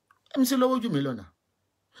MC lówó jù mí lọ́nà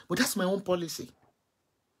but that's my own policy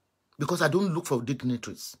because I don't look for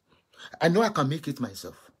dignitaries I know I can make it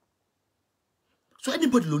myself so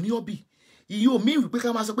anybody ló ní hobby iye omi wípé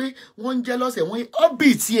ká máa sọ pé wọ́n ń jẹ́ lọ́sẹ̀ wọ́n hobby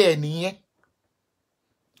tí ẹ̀ nìyẹn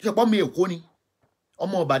ṣọpọ́ mi Èkó ni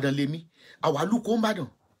ọmọ Ìbàdàn lèmi àwálùkọ Ìbàdàn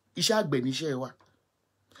iṣẹ́ àgbẹ̀ níṣẹ́ wa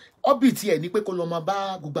hobby tí ẹ̀ ní pé kó lọ máa bá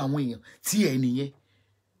gbogbo àwọn èèyàn tí ẹ̀ nìyẹn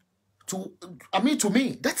to me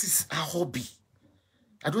that is a hobby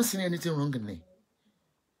I don't see anything wrong in it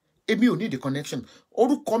èmi ò need the connection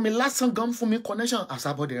orúkọ mi lásán gan fún mi connection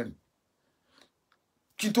Àsabọ́dẹrìn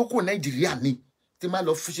kí n tó kó Nàìjíríà ni tí máa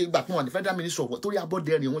lọ fi ṣe gbà fún wọn ní Federal Minister of Works torí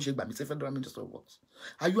Abọ́dẹrìn wọ́n ṣe gbà mí sí Federal Minister of Works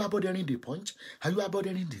are you Abọ́dẹrìn the punch are you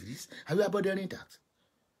Abọ́dẹrìn this are you Abọ́dẹrìn that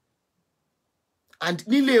and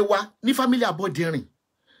nílé wa ní family Abọ́dẹrìn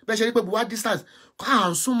bẹ́ẹ̀ ṣe rí pé buwa distance à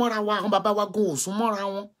ń sún mọ́ra wa àwọn bàbá wa gan ò sún mọ́ra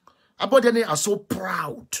wọn Abọ́dẹrìn are so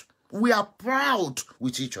proud we are proud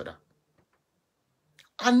with each other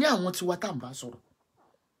a ní àwọn tiwa tá à ń bá sọ̀rọ̀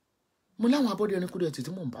mo láwọn Abọ́dẹrìn kúrò ẹ̀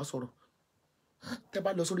tí mò ń bá sọ̀rọ̀ tẹ́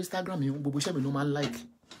bá lọ sórí Instagram yìí gbogbo iṣẹ́ mi ló máa ń like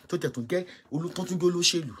tó tẹ̀ tún jẹ́ olótọ́túnjó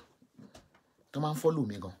olóṣèlú tó máa ń follow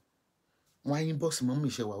mi gan wọ́n á inbox mọ́ mi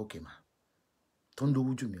iṣẹ́ wa òkè mà tó ń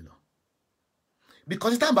lówó jù mí lọ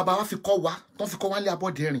because táwọn bàbá wa fi kọ́ wa tó fi kọ́ wa nílé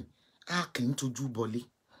Abọ́dẹrìn a kì í tójú bọlé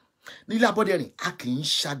nílé Abọ́dẹrìn a kì í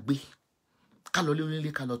ṣàgbé ká lọ lé onílé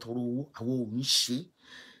ká lọ tọrọ owó àwọn ò ní ṣe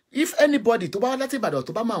if anybody tó bá wá láti Ìbàdàn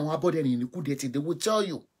tó bá mọ àwọn Abọ́dẹrìn ní kúdẹ tí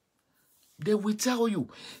they will tell you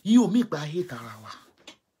yìí ò mí ìgbà ayé tara wa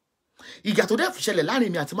ìjà tó dẹ̀ fi ṣẹlẹ̀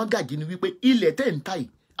láàrin mi àti Mọ́gàjí ni wípé ilẹ̀ tẹ́ ń ta yìí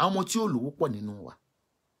àwọn ọmọ tí ó lówó pọ̀ nínú wa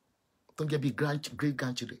tó ń jẹ́ bí great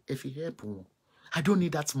grandchildren ẹ fi help wọn I don't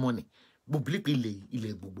need that money gbogbo pé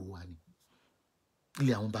ilẹ̀ gbogbo wa ni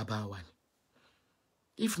ilẹ̀ àwọn bàbá wa ni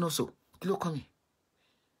if not so kí ló kàn mí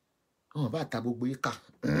wọn bá ta gbogbo yìí ká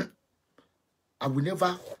I will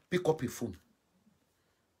never pick up a phone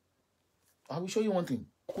I will show you one thing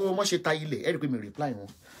kó o mọ̀ ṣe ta ilẹ̀ ẹ rí pé mi reply wọn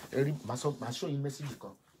ẹ rí màá show yín message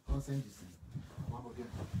kan wọ́n send this àwọn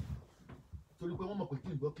Abọ́dẹrìn torí pé wọ́n mọ̀ pé kí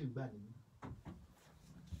n gbọ́ kí n gbà nínú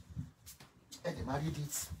ẹ dẹ̀ máa rí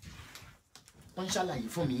date wọ́n ń ṣàlàyé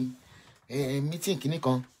fún mi meeting kìíní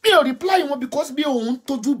kan mi ò reply wọn because bí òun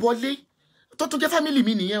tójú bọlé tó jẹ́ family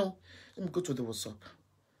mi nìyẹn o let me go to the WhatsApp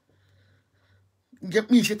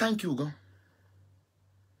mi ṣe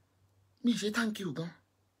thank you gan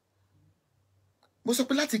mo sọ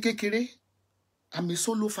pé láti kékeré I'm a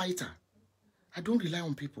solo fighter I don't rely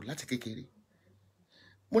on people láti kékeré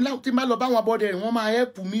mo láwọn tí máa lọ bá wọn Abọ́dẹrìn wọ́n máa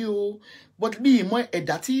help mi o but bí ìmọ̀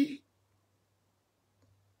ẹ̀dá tí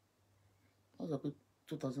wọ́n sọ pé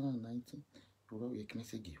 2019 ìrọ̀ yẹ kí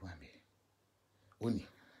mẹ́sẹ̀gì wà mí ó ní.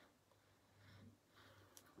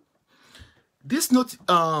 This note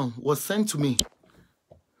was sent to me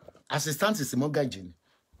assistant is Mọ́gàjí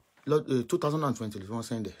 2020 wọ́n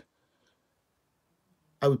send it.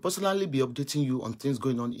 I will personally be updating you on things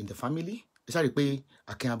going on in the family. Sorry, pé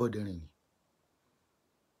Akin Abọ́dẹrìn.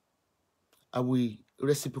 I will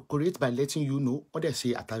reciprocate by letting you know what they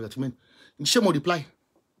say at advertisement. Ṣé mo reply?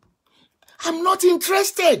 I'm not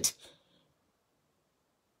interested.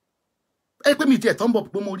 Ẹ pé mi tiẹ̀ thumb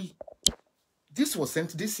up pé mo rí. This was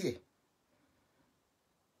sent this year.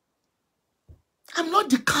 I'm not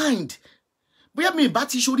the kind. Bóyá mi bá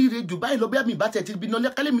ti ṣoríire Dubai lọ, bóyá mi bá tẹ̀ ti bí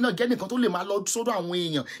náà kálẹ̀ mi náà jẹ́ nìkan tó lè máa lọ sọ́dọ̀ àwọn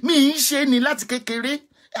èèyàn. Mi ń ṣe ni láti kékeré.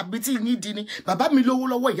 Àbí tí ní di ni. Bàbá mi lówó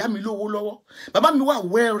lọ́wọ́, ìyá mi lówó lọ́wọ́. Bàbá mi wà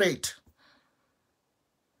well read.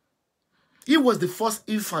 He was the first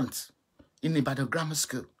infant in Ibadan Grammar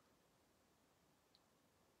School.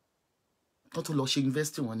 Wọ́n tó lọ ṣe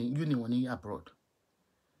university wọn ní uni wọn ní abroad.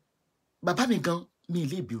 Bàbá mi gan mi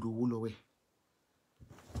lè bèrè owó lọ́wọ́ ẹ̀.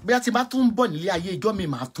 Bí a ti bá tún bọ̀ nílé ayé ìjọ mi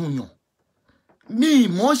máa tún yàn. Mi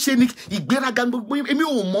mọ̀ ṣe ni ìgbéraga gbogbo èmi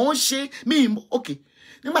ò mọ̀ ṣe okay.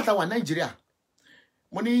 Nígbà tá wà Nàìjíríà,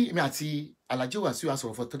 mo ní mi àti Alhaji Wasiu a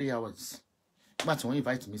sọ̀rọ̀ for 3 hours. Nígbà tí wọ́n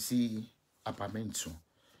invite me sí apartment too.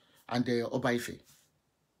 And Oba Ife,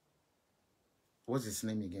 what's his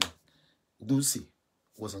name again? Dunsi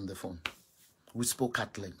was on the phone. We spoke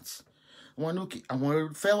at length. One okay, I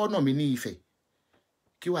want fair or no mini Ife.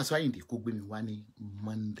 Kí Wasiu Ayinde kó gbé mi wá ní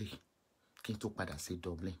Monday. Kí n tó padà sí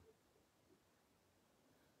Dublin.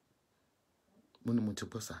 Mo ní mo ti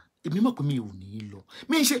pọ̀ sá. Èmi mọ̀ pé mi ò ní lọ.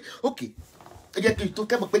 Mi ṣe okay. Ẹ jẹ́ kí n tó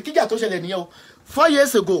kẹ́mọ̀ pé kíjà tó ṣẹlẹ̀ nìyẹn o. 4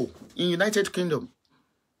 years ago in United Kingdom,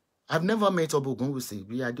 I've never met Obogun Wuse,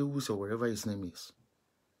 Biadewus or whatever his name is.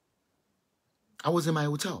 I was in my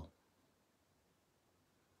hotel.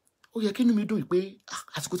 Oh, yeah, can you me do it?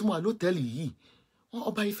 As go to my hotel, ye. Oh,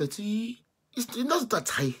 Oba Ife, it's not that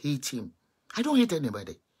I hate him. I don't hate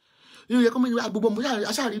anybody. You know, come in,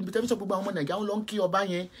 I shall read the Oba Money, I long key Oba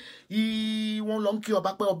yen. He won't long key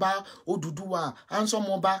Oba, Oduduwa, handsome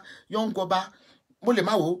Oba, young Oba,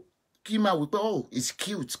 Molemao, Kima with oh, it's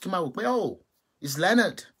cute, Kima with oh, it's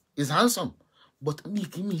Leonard. Is handsome, but me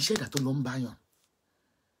kì í ṣe that tó lọ ń bá yàn.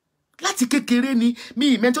 Láti kékeré ni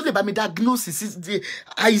mi men tó lè bá mi diagnosis di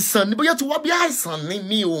àìsàn ni bóyá tó wá bí àìsàn ni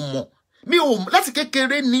mi ò mọ̀. Mi ò mọ̀ láti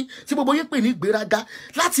kékeré ni tí gbogbo yín pè ní ìgbéraga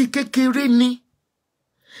láti kékeré ni.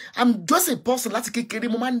 I'm just a person láti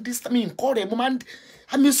kékeré mo man this me nko re mo man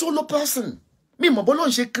I'm a solo person. Mi mọ̀ bó ló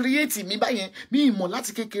ń ṣe create mi báyẹn mi mọ̀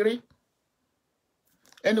láti kékeré.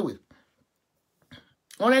 Anyway,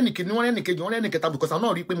 wọ́n rẹ́ni kejì wọ́n rẹ́ni kẹta because àwọn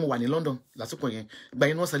náà rí pé mo wà ní London lásìkò yẹn ìgbà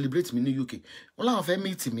yẹn wọ́n celebrate mi ní UK wọ́n láwọn fẹ́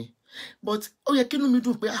meet mi but ó yẹ kí inú mi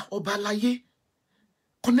dùn pé ọba aláyé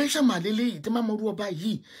connection mà lélẹ́yìí tí máa mọ orú ọba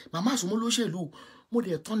yìí màmá àsomọ́ lóṣèlú mo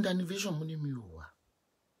dẹ̀ turn down invasion mo ní mi ò wá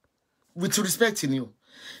with respect ni o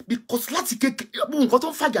because láti kékeré nǹkan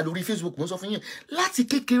tó ń fàjà lórí Facebook mo sọ fún yín láti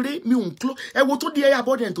kékeré mi ò ń klo ẹ wo tó di ẹyà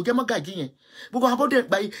abọ́dẹ̀ tó jẹ́ mọ́gàjí yẹn gbogbo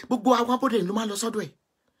àwọn abọ́dẹ̀ ló máa lọ sọ́dọ̀ ẹ̀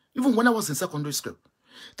even when I was in secondary school.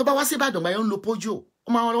 To ba wá sí Ìbàdàn gba yon lo pojo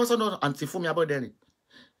o ma wọ́n lọ́wọ́ àǹtí fún mi abọ́dẹ̀rìn.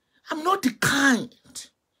 I'm not the kind.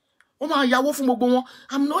 O ma yàwó fún gbogbo wọn.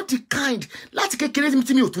 I'm not the kind. Láti kékeré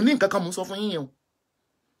tí mi ò tún ní nǹkan kan mo sọ fún yín o.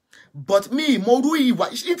 But mi mo ru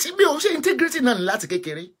ìwà mi ò ṣe integrity náà láti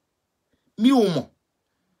kékeré. Mi ò mọ̀.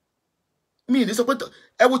 Mi ní sọ pé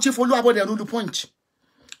ẹ wo chief Olú abọ́dẹ̀rìn lu punch.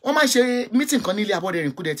 Wọ́n máa ṣe meeting kan ní ilé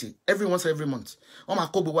abọ́dẹ̀rìn Kúdẹ̀tì every month. Wọ́n máa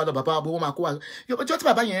kó gbogbo wa lọ bàbá wa wọ́n máa kó wa. Yo tí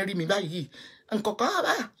bàbá yẹn rí mi báyìí.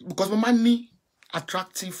 Because my man ní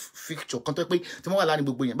attractive picture kan tó pé tí mo wà láàrin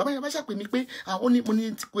gbogbo yẹn bàbá yẹn bá ṣàpè mí pé àwọn ní mo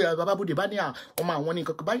ní pé bàbá Bódè bá ní ọmọ àwọn ní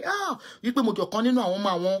nǹkan kan báyìí wí pé mo jọ kan nínú àwọn ọmọ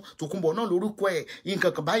àwọn Tòkunbọ̀ náà lórúkọ ẹ̀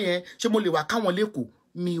nǹkan kan báyẹn ṣé mo lè wá káwọn lẹ́kọ̀ọ́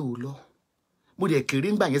mi ò lọ mo dẹ̀ kéré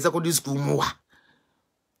ńgbà yẹn secondary school mo wà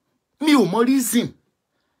mi ò mọ reason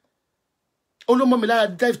olómọ mi lára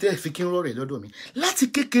drive tẹ́ fi kí n rọ rẹ̀ lọ́dọ̀ mi láti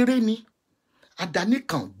kékeré ni àdáni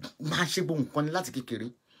kan máa ṣe gbogbo nǹkan ni láti kékeré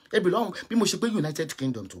ebi lọ́hùn bí mo ṣe pé United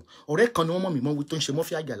Kingdom tó ọ̀rẹ́ kan ni wọ́n mọ̀ mí mọ́ tó ń ṣe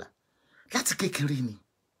mọ́fí àjàlá láti kékeré ni.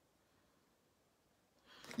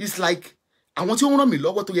 It's like àwọn tí ó ń ràn mí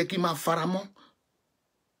lọ́wọ́ tó yẹ kí n máa fara mọ́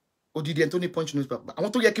odidi ẹni tó ní Punch newspaper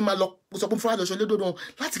àwọn tó yẹ kí n máa lọ sọ pé fúnra lọ́sọ lédòdó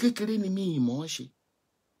láti kékeré ni mi ìmọ̀ ọ́n ṣe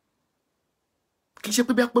kì í ṣe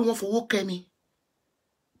pé bí wọ́n fowó kẹ́ mi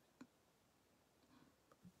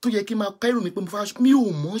tó yẹ kí n máa kẹ́rù mi pé mo fẹ́ mi ò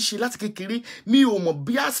mọ̀ ṣe láti kékeré mi ò mọ̀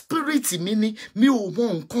bí a spirit mi ni mi ò mọ̀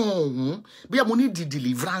nǹkan ọ̀hún bí a mo ní di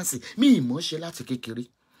deliverance mi ì mọ̀ ṣe láti kékeré.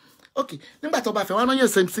 Ok nígbà tó bá fẹ́ wọ́n rán yẹn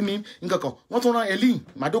sí mi nǹkan kan wọ́n tún rán Elin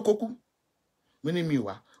Madokoku mo ní mi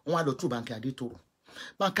wá wọ́n á lọ tú Bánkì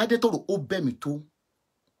Adétòrò ó bẹ́ mi tó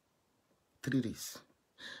 3 days.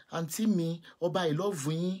 Àǹtí mi ọba ìlọ́ọ̀fù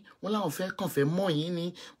yín wọ́n láwọn fẹ́ kàn fẹ́ mọ̀ yín ni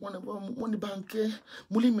wọ́n ní Bánkì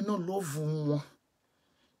mo lé mi náà lọ́ọ̀fù wọn.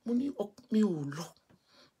 Mo ní mi ò lọ.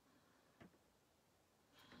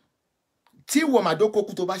 Tí wọ́n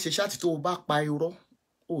Madokoku tó bá ṣe ṣáàtì tó bá pa irọ́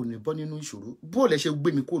ò ní bọ́ nínú ìṣòro bó lẹ ṣe gbé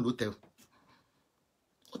mi kó lótẹ́ẹ̀lì.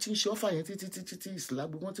 Ó ti ń ṣe ọ́fà yẹn títí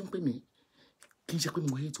ìsìlágbó wọ́n ti ń pè mí kì í ṣe pé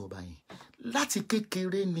mo hate ọba yẹn láti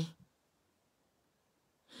kékeré ni.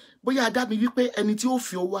 Bóyá adá mi wípé ẹni tí ó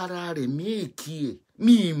fi ọwọ́ ara rẹ̀ mí èkì ẹ̀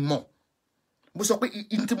mi mọ̀ mo sọ pé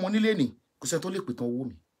in tí mo nílé ni kò sẹ́ni tó lè pè tán owó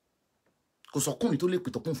mi, kò sọkùnrin tó lè pè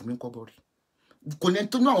tán kún fún mi kọ́bọ̀ rí, kò ní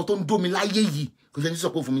tó ní àwọn tó ń dó mi láyé yìí kò sẹ́ni tó sọ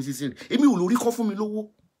pé fún mi sísè rí, èmi ò lórí kọ́ fún mi lówó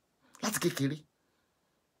láti kékeré.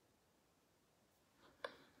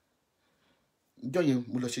 Ìjọ yẹn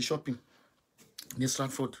mo lọ ṣe shopping ní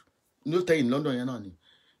Stratford ní hòtẹ́ẹ̀lì London yẹn náà ni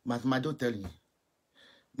mathematical hotel yẹn,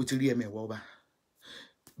 mo ti rí ẹ̀mẹ̀wọ̀ ọba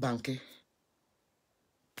Bánkẹ́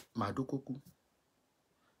Màdókókú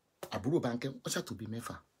àbúrò Bánkẹ́ wọ́n ṣàtòbí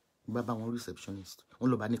mẹ́fà bá bá wọn receptionist wọ́n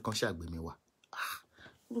lọ bá ní kan ṣàgbé mi wá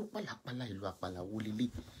ló pàlàpàlà ìlú àpàlà wo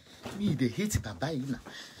lélẹ̀ mi ì dé hate bàbá yìí nà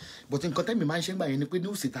but nǹkan tẹ́mi máa ń ṣe ń gbà yẹn ni pé ní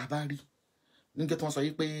òsì tá a bá rí nígbà tí wọ́n sọ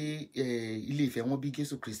yìí pé ilé Ifẹ̀ wọn bí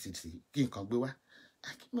Jésù Kristi sí kí nǹkan gbé wá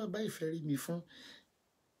kí bàbá ìfẹ́ rí mi fún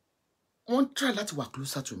wọ́n try láti wà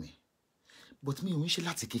closer to me but mi ò ń ṣe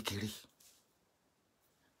láti kékeré.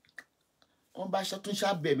 Wọ́n bá tún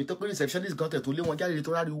ṣàbẹ̀ mi tó pé receptionist gan tẹ̀ tó lé wọn jáde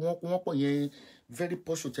tó rárí wọ́n pọ̀ yẹn very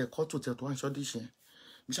posh hotel court hotel tó wà ní ṣọ́díṣì yẹn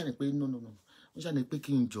mo ṣàní pé no mo ṣàní pé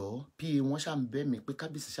kí n jọ pa wọ́n ṣàǹbẹ̀ mi pé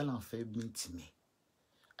kábíyèsí ṣàlà ń fẹ́ meet mi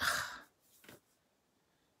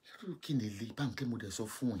irú kí ni ilé Bánkẹ́ mo dẹ̀ sọ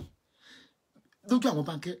fún ẹ lójú àwọn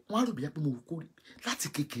Bánkẹ́ wọ́n á rò bí i pé mo kó láti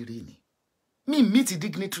kékeré ni mi meet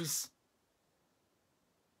dignitaries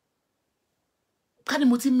ká ní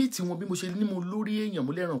mo ti meet wọn bí mo ṣe ní mo lórí èèyàn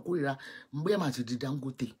mo lẹ́ràn kórìíra bóyá màá ti di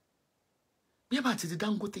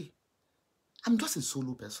Dangote I'm just a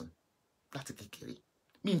solo person láti kékeré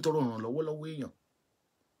mi ń tọrọ ìrànlọ́wọ́ lọ́wọ́ èèyàn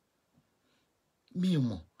mi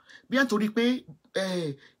mọ̀ bí a torí pé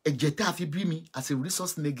ẹ̀jẹ̀ tá a fi bí mi as a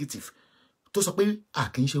resource negative tó sọ pé a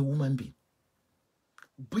kì í ṣe woman being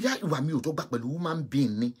bóyá ìwà mi ò tó gbà pẹ̀lú woman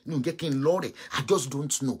being ni ní ò jẹ́ kí n lọ rẹ̀ I just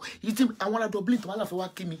don't know ìdí àwọn ará Dublin tó wà láfẹ́ wá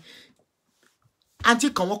kí mi àǹtí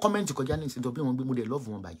kan wọ́n kọ́mẹ́ǹtì kọjá ní ìsìn Dublin wọn gbé mo dẹ̀ love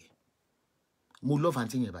wọn bàjẹ́ mo love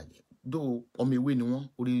àǹtí yẹn bàjẹ́ dó ọmọ ewé ni wọ́n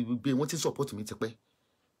orí gbé wọ́n ti support mi ti pẹ́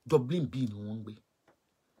Dublin bíi ni wọ́n ń gbé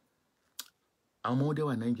àwọn ọmọ wọn dẹ̀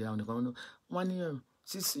wà Nàìjíríà nìkan wọ́n ní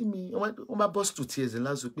sísí mi wọ́n bá burst to tears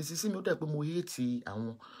ńlá sọ pé sísí mi ó dà pé mo hate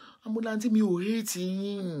àwọn amúláńtí mi ò hate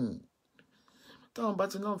yín táwọn bá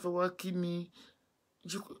ti náà fẹ́ wá kí mi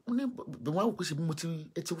wọ́n á wò pé ṣe bí mo ti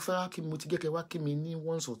ẹtí fẹ́ wá kí mi mo ti gẹ́kẹ́ wá kí mi ní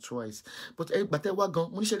once or twice but gbàtẹ́ wá gan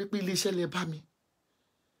mo níṣẹ́ rí pé ilé iṣẹ́ lẹ bá mi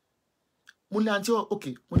mo ní àǹtí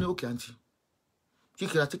okay mo ní okay àǹtí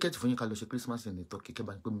kíkẹ́ra tíkẹ́ẹ̀tì fún yín ká lọ ṣe Christmas ní Turkey kẹ́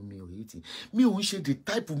bá ní pé mi ò hate mi ò ń ṣe the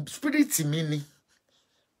type of spirit mi ni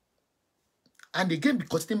and again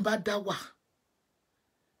because tí n bá dá wà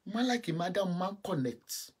má like má dá mo máa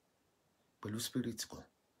connect pẹ̀lú spirit kan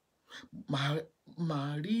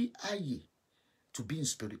máa rí àyè to be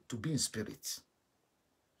in spirit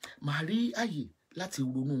máa rí àyè láti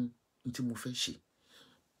ronú ní tí mo fẹ́ ṣe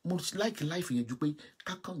mo like life yẹn ju pé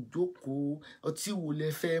kákan jókòó ọtí wo lẹ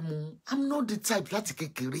fẹ́ mu I'm not the type láti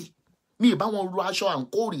kékeré mi ì bá wọn ro aṣọ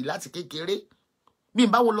àǹkórì láti kékeré mi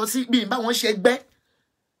ì bá wọn lọ sí mi ì bá wọn ṣe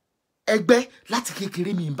ẹgbẹ́ láti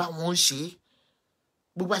kékeré mi ì bá wọn ṣe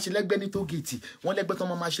gbogbo àṣẹ lẹ́gbẹ́ ní tó gèètì wọ́n lẹ́gbẹ́ tó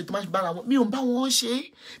máa ṣe tó máa bára wọn mi ò bá wọn ṣe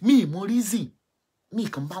mi ì mọ reason mi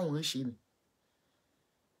kàn bá wọn ṣe ni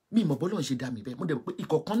mi mọ̀ bọ́lọ́run ṣe dá mi bẹ́ẹ̀ mo dẹ̀ pé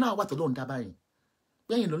ìkọ̀kan náà wà tọ́lọ́run dá báyìí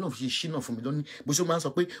bẹ́ẹ̀ lọ́nà fi ṣe ṣínà fún mi lọ́ní bó ṣe máa ń sọ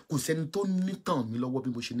pé kò sẹ́ni tó nítàn mi lọ́wọ́ bí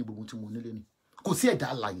mo ṣe ní gbogbo tí mo nílé ni kò sí ẹ̀dá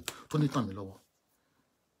alààyè tó nítàn mi lọ́wọ́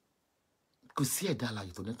kò sí ẹ̀dá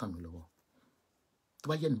alààyè tó nítàn mi lọ́wọ́ tó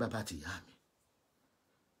bá yẹ ní bàbá àti ìyá mi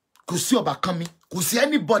kò sí ọba kan mi kò sí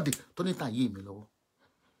anybody tó nítàn ayé mi lọ́wọ́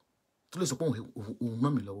tó lè sọ pé òun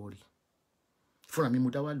ràn mí lọ́wọ́ rí fúnra mi mo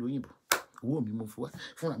dá wá lóyìnbó owó mi mo fún wa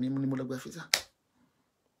fúnra mi ni mo lọ gba físà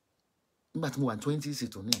nígbà tí mo wà 20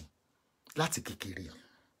 tó ní láti kékeré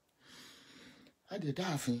àdè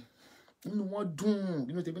dáàfin inú wọn dùn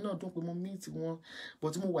inú tèmi náà dùn pé mo meet wọn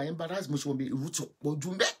but mo wà embarrassed mo ṣe wọn bí irú ti pọ̀ jù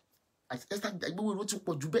bẹ́ẹ̀ àgbẹ̀wò irú ti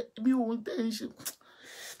pọ̀ jù bẹ́ẹ̀ bí òun tẹ́ ń ṣe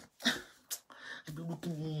àgbẹ̀wò kí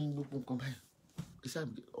ni gbogbo nǹkan báyìí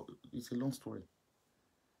it's a long story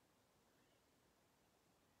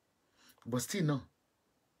but still náà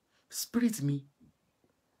spirit mi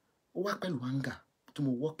ó wá pẹ̀lú anger tí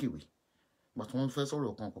mo walk away but wọ́n fẹ́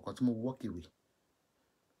sọ̀rọ̀ kan tí mo walk away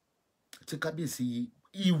tí kábíyèsí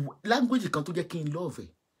language kan tó jẹ́ kí n love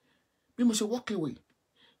bí mo ṣe walk away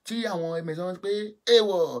tí àwọn ẹ̀mẹ̀sán pé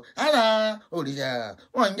èèwọ̀ ara òrìṣà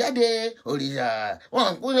wọn ń jáde òrìṣà wọn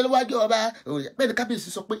ń kúnlẹ̀ níwájú ọba òrìṣà bẹ́ẹ̀ ni kábíyèsí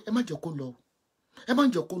sọ pé ẹ má jẹ́ kó lọ ẹ má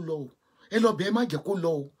jẹ́ kó lọ ẹ lọ bẹ́ẹ̀ ẹ má jẹ́ kó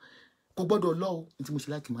lọ kò gbọ́dọ̀ lọ ní tí mo ṣe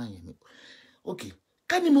láti máa yẹn ni ok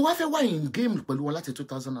ká ní mo wá fẹ́ wá in game pẹ̀lú wọn láti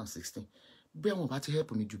 2016 bẹ́ẹ̀ wọn bá ti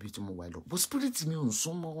help mi ju bí tí mo wà lọ but spirit mi ò ń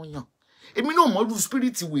súnmọ́ yàn èmi náà mọ̀ lu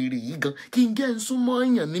spirit wèrè yìí gan kí n jẹ́ ń súnmọ́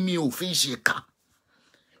yàn ní mi ò fi ṣe ká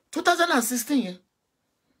 2016 yẹn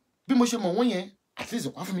bí mo ṣe mọ̀ wọ́n yẹn at least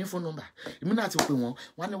wọ́n fún mi phone number èmi náà ti pè wọ́n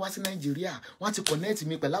wọ́n ní wá sí Nàìjíríà wọ́n ti connect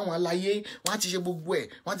mi pẹ̀lú àwọn aláyé wọ́n ti ṣe gbogbo ẹ̀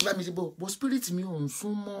wọ́n ti bá mi ṣe gbogbo spirit mi ò ń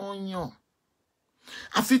sún mọ́ yàn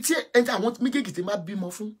àfi tí ẹja àwọn méjèèjì tí máa bímọ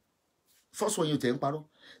fún first one yóò tẹ̀ ń parọ́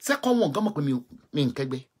second one gan mọ̀ pé mi ń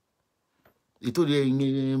kẹ́gbẹ́ ètò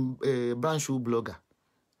ìyẹn branch blogger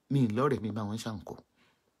mi lọ́rẹ̀ mi bá wọn ṣàǹkọ́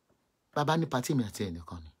bàbá ní pàtí mi àti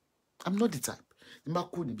ẹnìkan ni I'm not the type ní bá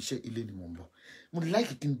kú níbi iṣẹ́ ilé ni mo ń bọ̀ mo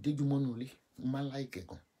láìkì kí n déjú mọ́nú ilé mo máa láìkì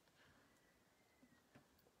gan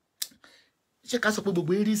ṣé ká sọ pé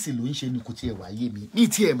gbogbo eréṣì ló ń ṣe ni kò tiẹ̀ wáyé mi ní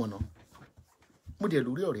tiẹ̀ mọ̀nà mo dẹ̀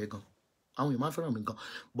lórí ọ̀rẹ́ gan àwọn èèyàn máa fẹ́ràn mi gan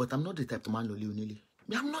but I'm not the type tó máa ń lọ lé onílé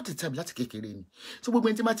I'm not the type láti kékeré ni so gbogbo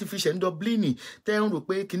ẹni tí máa ti fi ṣẹ̀ ń Dublin tẹ́ ń rò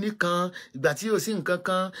pé kinní kan ìgbà tí yóò sí nǹkan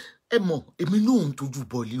kan ẹ mọ̀ èmi náà ń tójú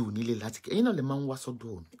bọ́ọ̀lì onílé láti kékeré ẹ̀yin náà lè máa ń wá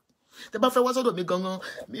sọ́dọ̀ mi tẹ́ bá fẹ́ wá sọ́dọ̀ mi gangan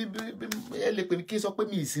ẹ lè pè mí kí n sọ pé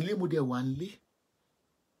mi ìsínlé mo dẹ̀ wà nílé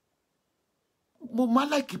mo máa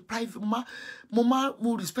like private mo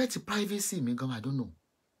respect privacy mi gan I don't know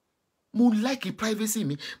mo like privacy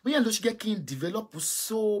mi bóyá ló ṣe jẹ́ kí n develop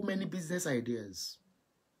so many business ideas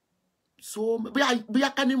so bóyá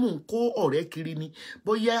ká ní mò ń kó ọ̀rẹ́ kiri ni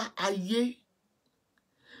bóyá ayé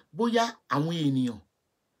bóyá àwọn ènìyàn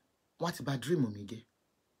wọ́n ti bà dream mi jẹ́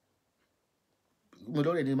mo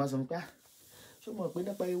lọ́rẹ̀ ni máa sọ pé ṣé mo mọ̀ pé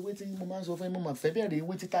nípa ewé tí mo máa ń sọ fún ẹ mo máa fẹ́ bẹ̀rẹ̀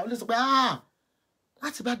ewé títa ó lè sọ pé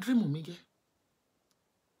wọ́n ti bà dream mi jẹ́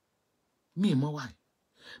mi mọ̀ wá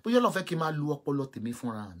bóyá Ọlọ́run fẹ́ kí n máa lu ọpọlọ tèmi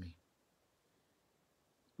fúnra mi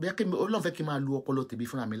bóyá Ọlọ́run fẹ́ kí n máa lu ọpọlọ tèmi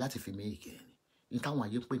fúnra mi láti fi mí ìkẹ́ ni táwọn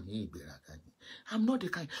ayé ń pè ní ìgbéraga ni I'm not the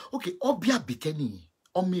kind okay ọbí àbíkẹ́ nìyẹn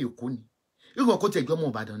ọmọ Èkó ni ìgbọ̀n kó tẹ̀jọ́ ọmọ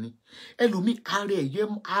Ìbàdàn ni ẹlòmíì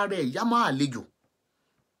ààrẹ ìyá máa àlejò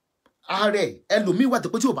ààrẹ ẹlòmíì wà tó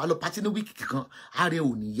pé tí ò bá lọ pátí ní wíìkì kan ààrẹ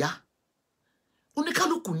ò ní yá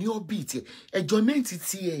oníkálukú ní ọbí tiẹ̀ enjoyment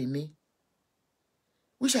tiẹ̀ ni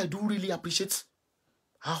which I do really appreciate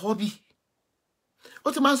her hobby ó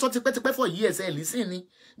ti máa ń sọ tipẹ́tipẹ́ for years ẹ̀ lísìn ni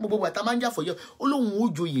gbogbo bàtà máa ń jà for years ó lóun ó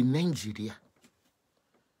joyè Nàìjíríà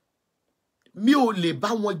mi ò lè bá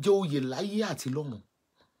wọn jẹ oyè láyé àti lọ́run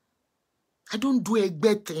I don't do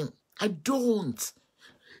ẹgbẹ́ thing I don't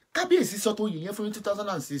kábíyèsí sọ tó yè yẹn fún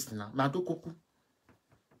 2006 náà màá tó kókú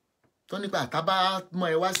tó nípa àtàbá mọ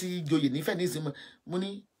ẹ wá sí joyè nífẹ̀ẹ́ ní ìsinmi mo ní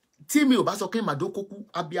tí mi ò bá sọ pé màá tó kókú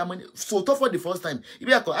abiyamọ ni sòótọ́ for the first time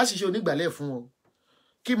ibi ẹ̀kọ́ àṣìṣe onígbàlẹ̀ fún wọn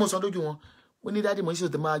kí mo sọ lójú wọn mo ní dáàdì mo ń ṣe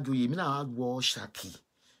òtẹ́ máa joyè mí náà wọ ṣàkì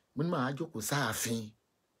mo ní màá jókòó sáàfin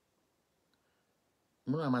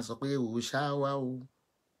mo náà máa sọ pé ò ṣá wá o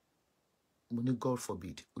mo ní God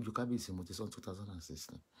forbid ojú kábíyèsí mo ti sọ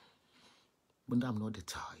 2016 mo ní I'm not the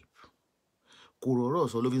type kò rọ̀rọ̀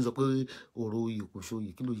sọ ló fi ń sọ pé ọ̀rọ̀ oyè kò ṣòye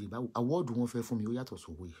kí ló yẹ báwo awọ́ọ̀dù wọn fẹ́ fún mi ó yàtọ̀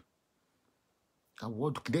sówó yìí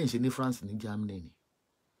awọ́ọ̀dù kì dẹ́yìn ṣe ní France ní Germany ni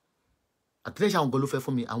àtìlẹ́yìn àwọn gan ló fẹ́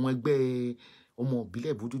fún mi àwọn ẹgbẹ́ ọmọ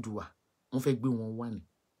ìbílẹ̀ Bódùduwà wọ́n fẹ́ gbé wọn wá ní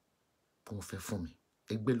wọ́n fẹ́ fún mi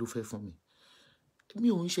ẹgbẹ́ ló fẹ́ fún mi mi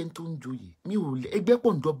ò ń ṣe tó ń joyè mi ò lè ẹgbẹ́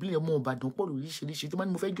pọ̀ ń Dublin ọmọ Ìbàdàn pọ̀ lóríṣiríṣi tí wọ́n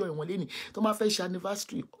ní mo fẹ́ jọ ìwọ̀n lẹ́nìí tó máa fẹ́ ṣe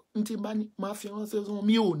anniversary ní tí bá ní máa fi ránṣẹ́ sọ́wọ́n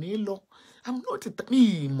mi ò ní lọ mi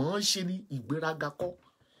ìmọ̀ ṣe ní ìgbéraga kọ́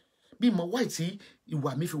bí ìmọ̀ wáì tí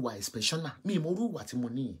ìwà mi fi wà exceptional mi ìmọ̀ orú ìwà tí mo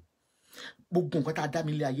ní gbogbo nǹkan tá a dá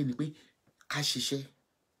mi lé ayé ni pé ká ṣiṣẹ́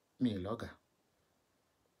mi ì lọ́gà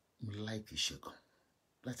mo like iṣẹ́ gan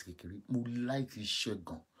láti kékeré mo like iṣẹ́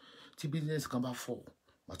gan tí business kan bá fọ́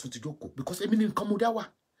tún ti jókòó because èmi ní nǹkan mo dá wà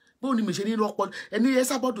bóun ni mi ṣe ní ọpọlọ ẹni ẹ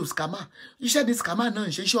sábọdù scammer iṣẹ́ ní scammer náà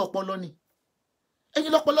ń ṣe iṣẹ́ ọpọlọ ni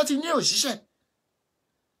ẹ̀yin lọpọlọ ti ní òṣìṣẹ́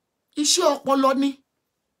iṣẹ́ ọpọlọ ni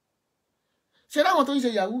ṣe láwọn tó ń ṣe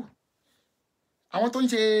yahoo àwọn tó ń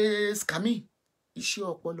ṣe scamming iṣẹ́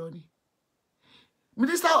ọpọlọ ni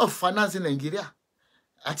Minister of Finance in Nigeria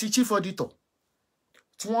àti chief auditor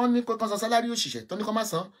tí wọ́n ní kó san salary òṣìṣẹ́ tó ní kó má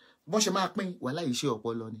san bó ṣe máa pín wàhálà iṣẹ́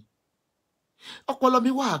ọpọlọ ni ọpọlọ mi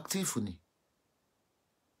wà active ni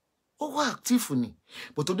ó wà active ni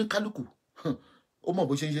bó tó ní kálukú ó mọ̀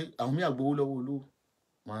bó ṣe ń ṣe àwọn mí àgbowó lọ́wọ́ olówó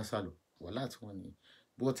wọn á sálọ wàhálà tí wọ́n ní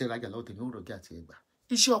bó tẹ rajà lọ́wọ́ tèmi ó rọ̀gí àti ẹgbà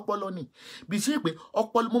iṣẹ́ ọpọlọ ni bí sí pé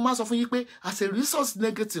ọpọlọ mo máa sọ fún yín pé as a resource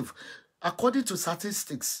negative according to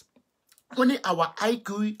statistics wọ́n ní our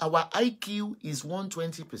IQ is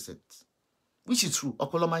 120%, which is true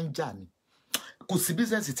ọpọlọ máa ń jà ni kò sí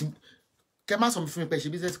business tí kẹ má sọ fún mi pé ṣe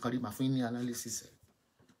business kan rí màá fún yín ní analysis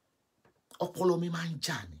ọpọlọ mi máa ń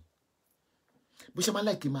jà ni bó ṣe máa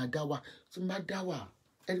láì kí máa dá wà tó máa dá wà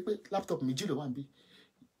ẹ rí pé laptop méjì ló wà níbí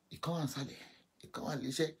ìkan wà nísàlẹ̀ ìkan wà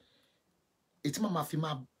léṣẹ́ ètí máa fi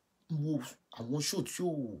máa wo àwọn show tí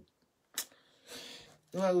ó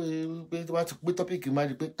pé tó bá ti pé topic máa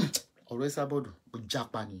rí pé ọ̀rọ̀ ẹ sábọ̀dù ó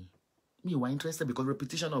jápa ni Me were interested because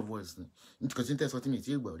repetition of words. Because interest what me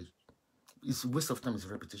about it. It's waste of time. It's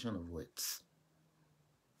repetition of words.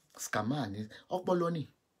 Scammer ni ọpọlọ ni.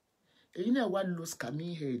 Èyí náà wá lo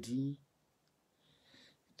scamming head yín.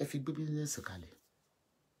 Ẹ fi gbé business kalẹ̀.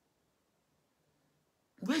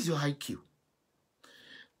 Where's your IQ?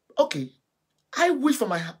 Okay, I wish for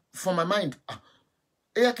my mind.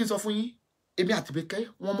 Eya kí n sọ fún yín. Èmi àti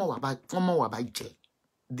Bẹ́kẹ́ wọ́n mọ̀ wà bá jẹ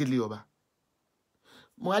délé ọba.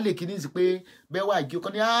 Mo wá lè kíní sí pé bẹ́ẹ̀ wá ìjọ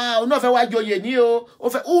kan ní ó náà fẹ́ wá joyè ní o. Ó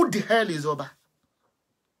fẹ́ who the hell is ọba?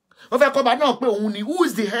 Ó fẹ́ kọ́ba náà pé òun ni who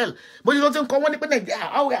is the hell? Bó ṣe tó ti ń kọ́ wọ́n ní pé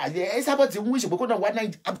Nàìjíríà àwọn ẹ̀ sábà ti ń wíṣì pé kó náà wá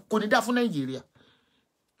Nàìjíríà kò ní dá fún Nàìjíríà.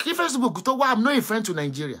 Kí Facebook tó wá I'm not a friend to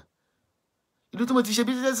Nigeria. Ìlú tí mo ti ṣe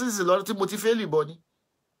businesses lọ́rọ̀ tí mo ti fail bọ̀ ni.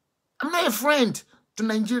 I'm not a friend to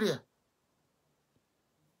Nigeria.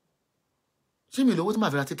 Ṣé mi lówó tí màá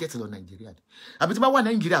fi ra tíkẹ́ẹ̀tì lọ Nàìjíríà ni? Àbí tí bá wà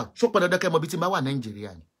Nàìjíríà ṣó pọn dandan kẹ́ mọ̀ bí tí bá wà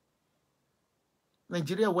Nàìjíríà ni?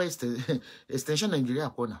 Nigeria West extension Nigeria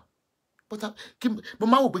kọ́ náà. But mo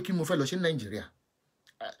máa wò pé kí mo fẹ́ lọ ṣe Nigeria.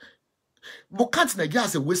 But can't Nigeria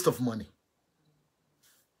as a waste of money?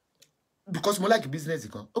 Because mo like business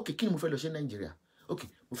kan. Okay, kí ni mo fẹ́ lọ ṣe Nigeria? Okay,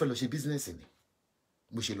 mo fẹ́ lọ ṣe business ni.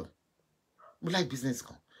 Mo ṣe lọ. Mo like business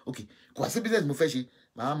kan. Okay, kò wá sí business mo fẹ́ ṣe.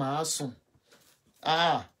 Màá sùn.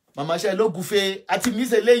 Màmá ṣe lógúnfẹ́ àti mi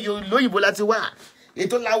ṣe léyìí lóyìnbó láti wá.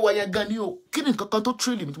 Ètò láwọ̀ yẹn gan ni o. Kí ni nǹkan kan tó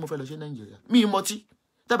trail mi tí mo fẹ́ lọ ṣe Nigeria? Mi mọtí.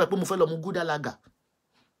 Tàbí pé mo fẹ́ lọ mu gúdà lága.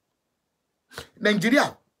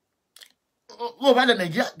 Nigeria. Mo bá lọ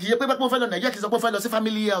Nigeria. Kì í ṣe pé mo fẹ́ lọ Nigeria kì í sọ pé mo fẹ́ lọ sí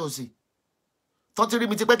family house. Tọ́tí rí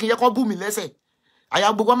mi ti pẹ́ kí n yẹ kó bú mi lẹ́sẹ̀.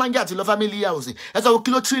 Àyà gbogbo máa ń jà ti lọ family house. Ẹ sọ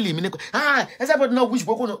kí ló trail mi ní. Ẹ sọ pé no wish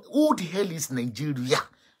gbogbo no. Who the hell is Nigeria?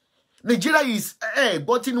 Nigeria is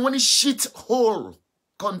but in one shit hole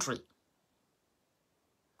country.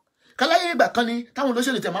 Kalaye ìgbà kan ni táwọn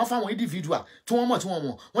olóṣèlú tẹ̀ máa ń fáwọn individual tí wọ́n mọ̀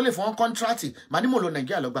wọ́n lè fún wọn contract màá ní mo lọ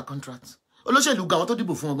Nàìjíríà lọ gba contract. Olóṣèlú gan àwọn tó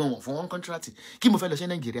dìbò fún wọn gan wọn fún wọn contract. Kí mo fẹ́ lọ ṣe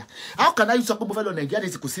Nàìjíríà? How can I sọ pé mo fẹ́ lọ Nàìjíríà ní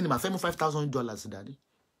kò sí ni màá fẹ́ mú $5,000 dání.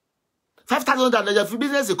 $5,000 fi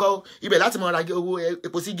business kọ́ ibẹ̀ láti mọ ra owó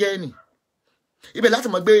epo sí gẹ́ẹ̀nì. Ibẹ̀ láti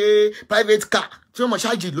mọ gbé private car tí wọ́n mọ̀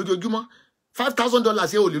ṣáàjì lójoojúmọ́.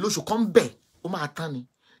 $5,000 yẹn ò lè lóṣù kan bẹ̀ ó máa tán ni.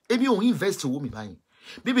 Èmi ò invest owó mi báyìí.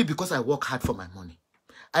 Maybe because I work hard for my money.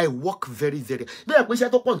 I work very, very. Bẹ́ẹ̀ pé iṣẹ́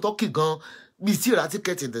tó pọ̀ ní Turkey gan bí tí ra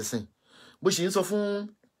tíkẹ́ẹ̀tì dẹ̀sìn. Bó ṣe ń sọ fún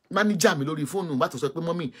manager mi lórí fóònù bá tó sọ pé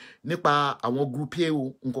mọ́mì nípa àwọn group A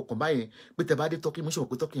o nǹkan kan báyẹn pé tẹ bá dé Turkey mo ṣe mọ̀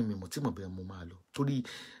pé Turkey mi mọ̀ tí mo bẹ̀rẹ̀ mo máa lọ. Torí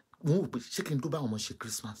mo wò pé ṣé kí n tó bá àwọn ọmọ ṣe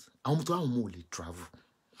Christmas. Àwọn ọmọ tó àwọn ọmọ ò lè travel.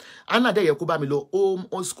 Anna dẹ̀ yẹ kó bá mi lọ ó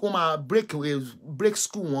máa break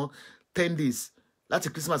school wọn 10 days. Láti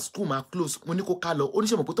Christmas school máa close mo ní kó ká lọ ó ní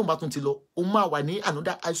ṣe mọ̀ pé tó ń bá tún ti lọ ó máa wà ní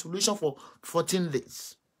another isolation for 14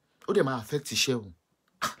 days ó dẹ̀ máa affect iṣẹ́ o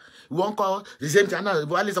ìwọ ń kọ́ the same thing náà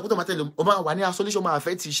wà lè sọ pé tó máa tẹ̀lé ó máa wà ní isolation máa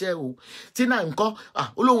affect iṣẹ́ o tí náà nǹkan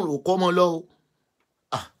olóhùn ò kọ́ ọmọ lọ o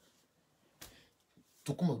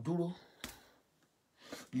Tòkunbọ̀ dúró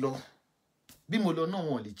lọ bí mo lọ náà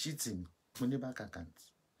wọn lè cheat mi mo ní bank account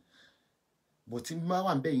but tí mo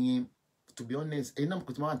wà ń bẹ̀ yẹn to be honest ẹ̀yin náà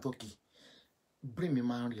kò tí mo wà ní Turkey brain mi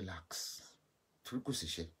máa ń relax torí kò sì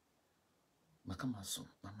ṣe màkà máa sùn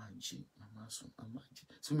màmá jí màmá sùn màmá jí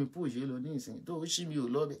tí mi pò yé lọ ní ìsìn tó ṣí mi ò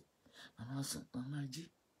lọ́bẹ̀ màmá sùn màmá jí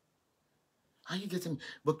are you getting me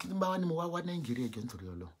but kí n bá wá ní mo wá Nàìjíríà ẹjọ́ nítorí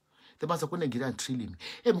ọlọ tẹ bá sọ pé Nàìjíríà ń tírìlì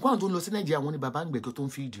mi mo kọ́ àwọn tó ń lọ sí Nàìjíríà wọn ní bàbá ń gbẹ̀kọ́ tó ń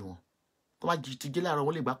fíìdì wọn tó bá ti gé láàárọ̀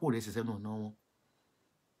wọn lè gbápò rẹ̀ ṣiṣẹ́ náà ná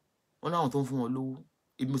wọn láwọn tó ń fún wọn lówó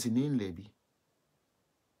ebi mo sì ní ilẹ̀ bí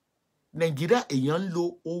Nàìjíríà èèyàn ń lo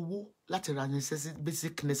owó láti ra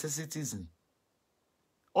basic necessities ni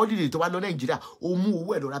holiday tó wá lọ Nàìjíríà ó mú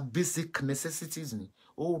owó ẹ̀ lọ ra basic necessities ni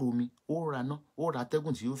ó romi ó ra ná ó ra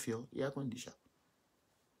atẹ́gùn tí yóò fi ọ air condition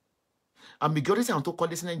and majority àwọn tó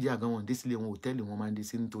kọ́lé sí Nàìjíríà gan wọn dé sílé wọn hòtẹ́ẹ̀lì wọn máa ń dé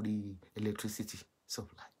sí nítorí electricity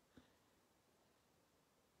supply.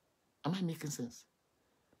 Am I making sense?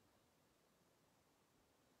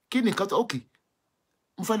 Kí ni nǹkan tó okay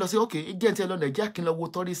mo fẹ́ lọ sí okay jẹ́ ti ẹ lọ Nàìjíríà kí n lọ wo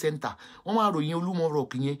tourist center wọ́n máa ròyìn Olúmọ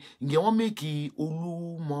rock yẹn ǹjẹ́ wọ́n make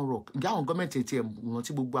Olúmọ rock ǹjẹ́ àwọn gọ́ọ̀mẹ̀ntì ti ẹ̀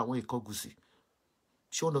rántí gbogbo àwọn ìkọ́gùsì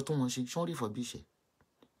ṣé wọ́n lọ tó wọn ṣe ṣé wọ́n rí ìfọ̀bí ṣe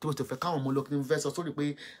tí mo ti fẹ́ káwọn ọmọ lọ kí n fẹ́ sọ sórí pé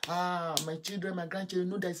my children my grandchildren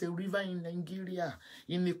know there is a river in Nigeria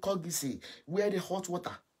in the Kogisi where the hot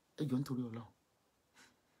water ẹjọ́ nítorí Ọlọ́run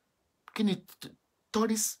kí ni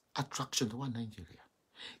tourist attraction tó wà Nigeria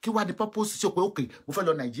kí wá ní purpose ṣe pé okay mo fẹ́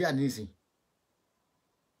lọ Nigeria ní ìsìn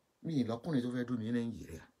mi lọkùnrin tó fẹ́ dùn ní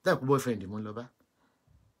Nàìjíríà dáàpọ̀ boyfriend mo ń lọ bá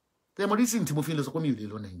tẹ́ mo rí sí tí mo fi ń lọ sọ pé mi ò lè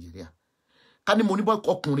lọ Nàìjíríà ká ní mo ní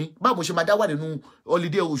ọkùnrin báwo mo ṣe máa dá wà nínú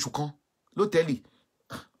holiday oṣù kan lọ́tẹ́ẹ̀lì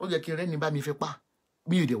ó yẹ kí n rẹ́ni bá mi fẹ́ pa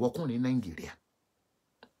mi ò dẹ̀ wọkùnrin ní Nàìjíríà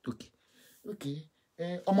okay okay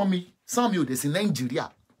ọmọ mi sàn mi ò dé sí Nàìjíríà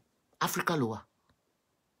Áfíríkà ló wà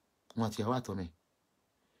wọn àti ìyàwó àtọmọ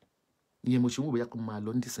ìyẹn mo ṣe wò bóyá kó máa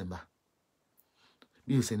lọ ní December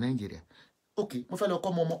mi ò sí Nàìjíríà okay mo fẹ́ lọ kọ́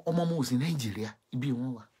ọmọ mo ò sí Nàìjíríà ibi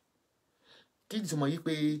wọn wà kí n túmọ̀ yìí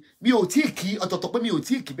pé mi ò tí ì kí ọ̀tọ̀ọ̀tọ̀ pé mi ò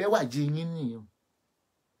tí ì kí bẹ́ẹ̀ wà jí yín nìyẹn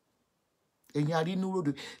ẹ̀yin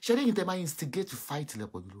arínúròdò ṣe lẹ́yìn tẹ́ máa instigate to fight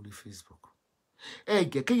lẹ́pọ̀ jù lórí Facebook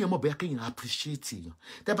gẹ̀ kéèyàn mọ̀ bóyá kéèyàn appreciate èèyàn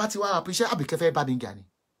tẹ́ bá ti wá appreciate àbíkẹ́ fẹ́ bá mi jà ni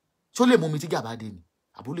ṣó lè mú mi tí jà bá dé ni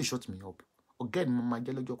àbó lè shut me up ọ̀gá ni mo máa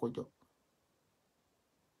jẹ́ lọ́jọ́ kọjọ́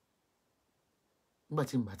nígbà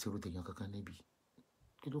tí n bá ti ro tèèyàn kankan níbi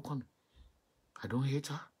kí ló kàn mí I don't hate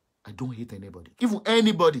her I don't hate anybody even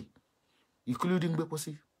anybody including gbé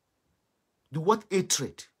pósí the word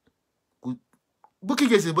hatred bó kí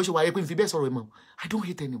jẹ́sìn bó ṣe wáyé pé n fi bẹ́ẹ̀ sọ̀rọ̀ ẹ̀ mọ́ I don't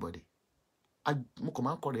hate anybody mo kàn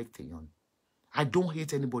máa ń correct èèyàn I don't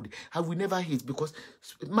hate anybody I will never hate because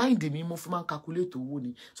mind mi mo fi máa ń calculate owó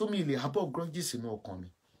ni so mi lè abọ́ grudges sínú ọkàn mi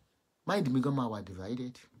mind mi gan máa wà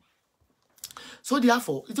divided so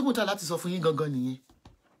therefore ìtí mo ta láti sọ fún yín gangan nìyẹn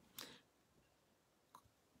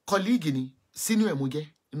colleague ni sínú ẹ̀ mo jẹ́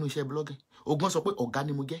inú iṣẹ́ blogging ogun sọ pé ọ̀gá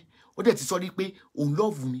ni mo jẹ́ ó dẹ̀ ti sọ rí pé òun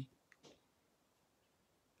love mi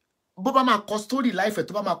bó bá máa kọ story life ẹ̀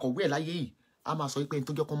tó bá máa kọ̀wé ẹ̀ láyé yìí a máa sọ pé ẹni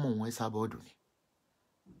tó jẹ́ kó mọ̀ wọ́n ẹ̀ sábọ́ọ̀dù ni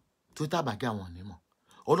tó tàbàgẹ́ àwọn onímọ̀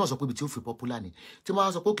ọlọ́run sọ pé ibi tí ó fi popular ni tí wọ́n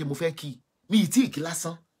á sọ pé òkè mo fẹ́ kí mi ì tí ì kí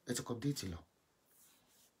lásán ẹ ti update lọ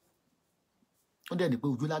ó dẹ̀ ní pé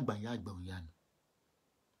ojú lágbà ìyá àgbà òyà ni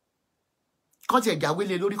kọ́ ti ẹ̀jà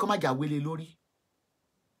wélé lórí kọ́ má jà wélé lórí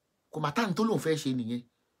kò má táà ní tó lòun fẹ́ ṣe nìyẹn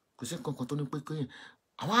kò sí nǹkan kan tó ní pé kéèyàn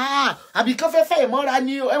àwọn àbí kan fẹ́ fẹ́ ìmọ́ra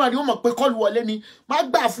ni ẹ mà ní wọ́n mọ̀ pé kọ́ọ̀lù wọlé ni má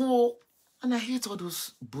gbà fún o and I hate all those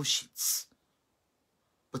bullshits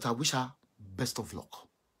but I wish her best of luck.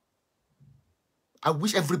 I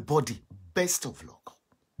wish everybody best of luck.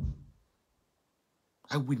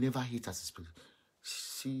 I will never hate as a spirit.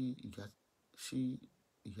 She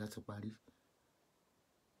got to party.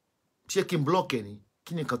 She can block any.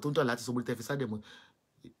 Kini kan tó ń tọ́ láti sọ borí tẹ́ fi sáré mo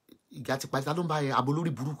ìgbà ti parí ta ló ń bá abo lórí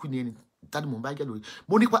burúkú ni ẹni tani mo ń bá jẹ́ lórí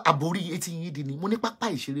mo nípa àbórí etí yín di ni mo ní pápá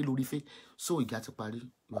ìṣeré lórí fẹ́ so ìgbà ti parí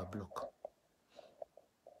you are block.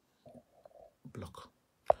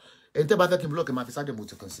 Ẹni tẹ́ bá fẹ́ kí n block ẹ máa fi sáré mo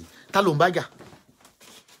ti kàn sí ta ló ń bá jà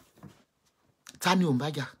ta ni ò ń bá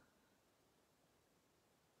jà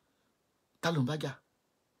ta ló ń bá jà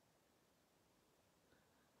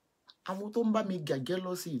àwọn tó ń bá mi jà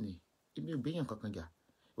jealousy ni èmi ò béèyàn kankan jà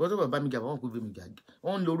ìwọ́n tó bá mi jà wọ́n kò gbé mi jà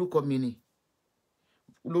wọ́n ń lo orúkọ mi ni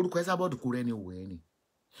lórúkọ ẹ sábọ́ọ̀dù kò rẹ́ni òwò ẹ ni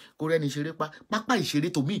kò rẹ́ni ṣeré pápá ìṣeré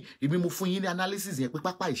tòmí èmi mo fún yín ní analysis yẹn pé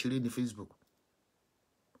pápá ìṣeré ní Facebook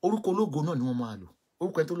orúkọ ológo náà ni wọ́n máa lò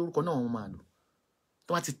orúkọ ẹni tó lórúkọ náà wọ́n máa lò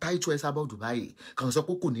tó wá ti táìtù ẹ sábọ́ọ̀dù báyìí kàn sọ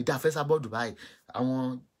pé kò ní dá fẹ́ sábọ́ọ̀dù báyìí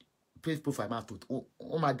àwọn page profile máa tó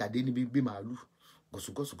wọ́n máa dàdé níbi bí màálù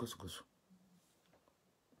gọ̀sùgọ̀sùgọ̀sùgọ̀sù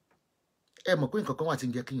ẹ mọ̀ pé nǹkan kan wà tí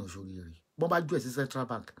ń jẹ́ kíyàn sórí rẹ̀ bọ́n bá jú ẹ̀ sí Central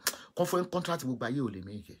Bank kan fún contract gbogbo ayé ò lè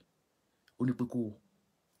méjì ó ní pé kó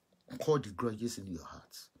call the grudges in your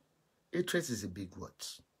heart. Hatred is a big word.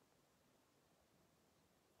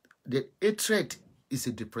 The hatred is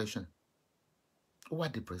a depression.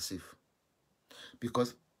 What depressive?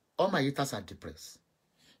 Because all my haters are depressed.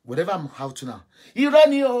 Whatever I'm out to now. Irọ́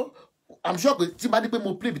ni o. I'm sure pé tí bá dé pé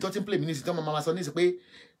mo play bí tó ti ń play mi ní sí tí ọmọ mama sọ ní sí pé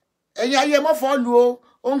ẹ̀yin ayé mọ́ fọ́ọ̀lù o.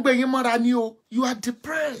 Ó ń gbé yín mọ́ra ni o. You are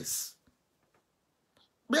depressed.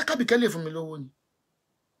 Bóyá kábìkẹ́ lè fún mi lówó ni.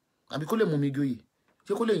 Àbí kó lè mú mi gòyè.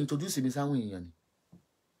 Ṣé kó lè introduce mi sáwọn èèyàn ni.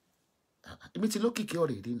 Èmi ti lókìkí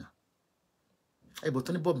ọ̀rẹ́ ìdínà. Ẹ̀bọ̀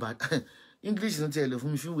tó ní bọ́ọ̀bà English ló ti ẹ̀ lọ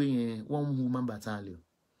fún mi fíwé yẹn one woman battalion.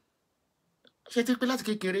 Ṣé ti pé láti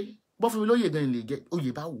kékeré bọ́ fún mi lóye gan lè jẹ́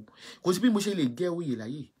oyè báwo kò sí bí mo ṣe lè jẹ́ oyè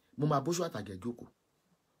láyé mo máa bóṣù àtàgẹ̀ jókòó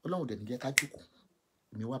Ọlọ́run dẹ̀ ní jẹ́ ká jókòó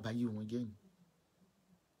èmi wá báyé wọn jẹ́ ni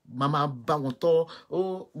màmá bá wọn tọ́ ó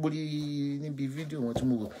borí níbi fídíò wọn tí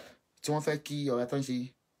mo wò tí wọ́n fẹ́ kí ọ̀rẹ́ tó ń ṣe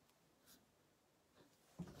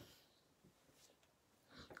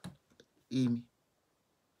èmi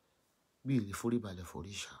bí ilé forí balẹ̀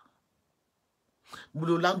forí ṣá mo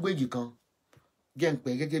lo language kan jẹ́ ń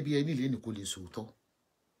pẹ́ gẹ́gẹ́ bí ẹni lẹ́nu kò lè sòótọ́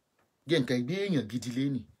jẹ́ nǹkan ìgbé èèyàn gidi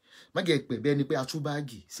lẹ́nì má jẹ́ pẹ̀ bẹ́ẹ̀ ni pé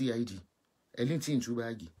atúbáàgì CID ẹ̀lí tí ń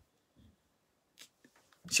túbáàgì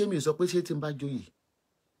ṣé mi sọ pé ṣé tí ń bá jóyè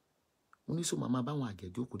mo ní sọ màmá báwọn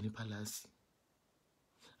àgẹ̀jókòó ní pálásì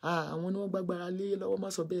àwọn ni wọ́n gbàgbára lé lọ́wọ́ má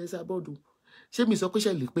sọ bẹ́ẹ̀ sábọ́ọ̀dù ṣé mi sọ pé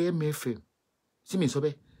ṣe lè pé MFM ṣé mi sọ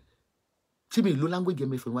bẹ́ẹ̀ ṣé mi lo language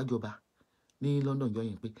MFM wájú ọba ní London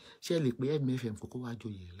jọyìn pé ṣe lè pé MFM kókó wá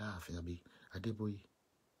joyè láàfin àbí Adébóyè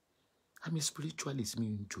I'm a spiritualist mi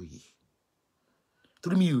ń joyè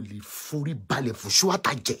torí mi ò lè forí balẹ̀ fún ṣó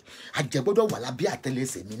àtàjẹ àjẹ gbọ́dọ̀ wà lábẹ́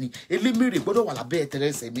àtẹ́lẹsẹ̀ mi ni elémèrè gbọ́dọ̀ wà lábẹ́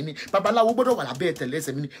àtẹ́lẹsẹ̀ mi ni babaláwo gbọ́dọ̀ wà lábẹ́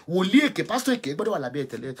àtẹ́lẹsẹ̀ mi ni wòlíì èké pásítọ̀ èké gbọ́dọ̀ wà lábẹ́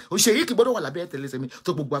àtẹ́lẹsẹ̀ òṣèré èké gbọ́dọ̀ wà lábẹ́ àtẹ́lẹsẹ̀ mi tó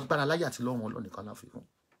gbogbo agbára láyé àti lọ́run Ọlọ́run nìkan la fi fún.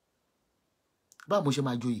 Báwo mo ṣe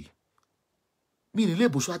máa joyè mi ní ilé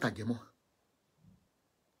ìbòsó àtàjẹ mọ́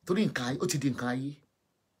torí nǹkan ó ti di nǹkan ayé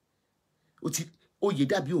oyè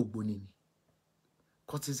dàbí ògbóni ni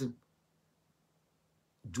courtesan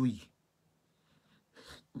joyè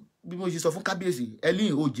bí mo ṣe sọ fún kábíyèsí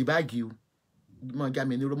ẹlín òjì báàgì o mọ ọjà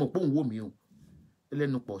mi ní rọmọ pé òun wò mí o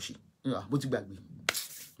ẹlẹ́nu pọ̀ sí bó ti gbàgbé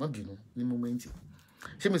wọ́n bínú ní mọ́mẹ́ǹtì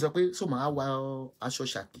ṣé mi sọ pé sọ máa wá aṣọ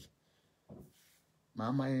ṣàkì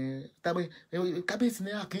màá máa tábí kábíyèsí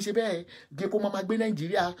ní kì í ṣe bẹ́ẹ̀ gbé kó máa gbé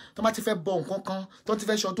Nàìjíríà tó máa ti fẹ́ bọ nǹkan kan tó ti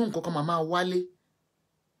fẹ́ ṣọdún nǹkan kan máa wálé.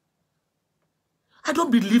 I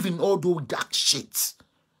don't believe in all those dark shit.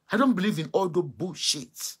 I don't believe in all those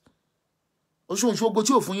bullshit. Ọ̀ṣun Òṣogbo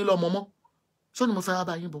tí ò fún yín lọ́mọ mọ́ ṣó ni mo fẹ́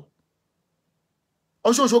bá yín bọ̀.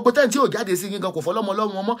 Ọ̀ṣun Òṣogbo tẹ́ni tí ò jáde sí yín gan kò fọ́ lọ́mọ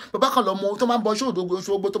lọ́mọ mọ́ bàbá kan lọ́mọ tó máa ń bọ Ọ̀ṣun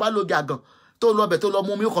Òṣogbo tó bá lóge àgàn tó lọ bẹ̀ tó lọ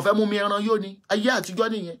mú mi ó kàn fẹ́ mú mi ẹran yóò ní ayé àtijọ́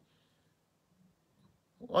nìyẹn.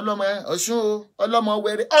 Ọlọ́mọ Ọ̀ṣun o ọlọ́mọ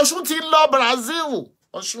wẹrẹ Ọ̀ṣun ti lọ Brazil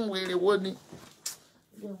Ọ̀ṣun wẹrẹ wo ni.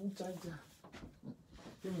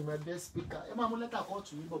 Ẹ máa mú lẹ́tà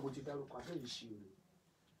kóòtù yìí bọ̀ bó ti dárúkọ abẹ́ yìí ṣe rẹ̀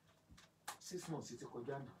 6 months ti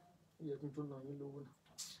kọjá náà ó yẹ kí n tó ná yín lówó náà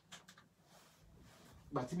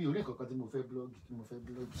gbà tí mi ò rí nǹkan kan tí mo fẹ́ blọ́ọ̀gì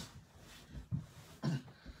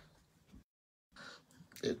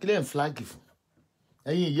kí lẹ́yìn fúláàgì fún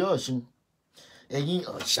ẹ̀yin ìyá Ọ̀ṣun ẹ̀yin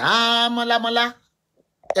ọ̀ṣà mọ́lámọ́lá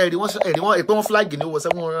ẹ̀rí wọ́n èpè wọ́n fúláàgì ní owó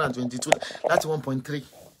 722 láti 1.3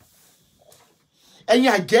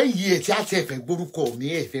 ẹ̀yin àjẹ́ yìí ẹ̀ tí a ti ẹ̀fẹ̀ gbórúkọ mi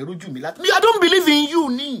ẹ̀fẹ̀ rójú mi láti I don't believe in you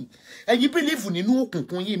ni ẹ̀yin believe nínú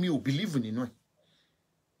òkùnkùn yìí mi ò believe nínú ẹ̀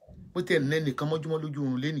bó tẹ̀ nẹ́nìkan mọ́júmọ́ lójú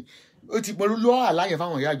oorun lẹ́nì ó ti pẹ̀lú lọ́ọ́ àláyẹ̀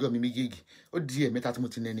fáwọn ìyá àjọ mi méjèèjì ó di ẹ̀mẹ́ta tí mo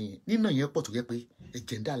ti nẹ́ni yẹn nínà yẹn pọ̀ tó yẹ pé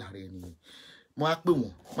ẹ̀jẹ̀ ń dà lára ẹni yẹn mo á pè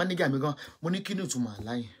wọ́n máníjà mi gan mo ní kí ni ìtumọ̀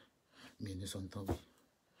àláyẹ̀ mi ní sọ̀tàn wí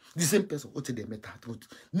the same person ó ti dẹ̀ mẹ́ta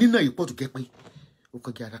nínà yìí pọ̀ tó yẹ pé ó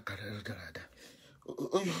kọjá ara kàrà dáradára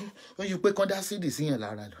ó yí pé kọ́ńdá sídì síyàn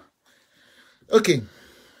lára lọ ok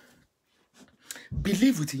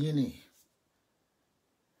believe ti yín ni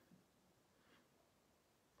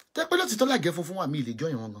tẹ́pẹ́ lọ́tí tó lágẹ̀ fún wa mi lè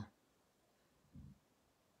jọyìn wọn gan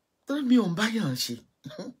torí mi ò ń báyàn ṣe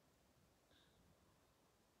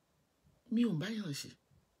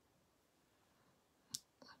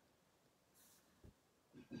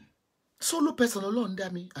solo person Ọlọ́run dá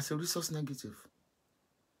mi as a resource negative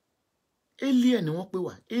alien ni wọ́n pè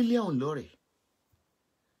wá alien lọ́rẹ̀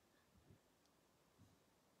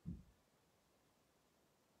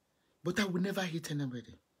but I will never hate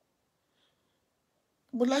anybody.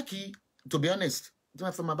 But like, to be honest, tí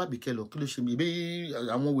wọ́n fẹ́ máa bá bìkẹ́ lọ kí ló ṣe mi bí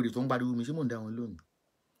àwọn wèrè tó ń pariwo mi ṣé mò ń dá wọn lónìí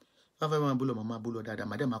wọ́n fẹ́ máa bú lọ màmá bú lọ dáadáa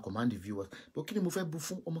màdé máa command the viewers but kí ni mo fẹ́ bú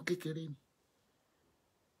fún ọmọ kékeré ni.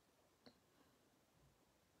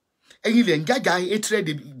 ẹ̀yin lè ń jàjà hatred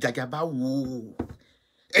jàjà bá wò ó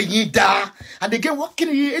ẹ̀yin dá and again wọ́n kí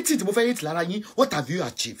ni etí tí mo fẹ́ hate lára yín what have you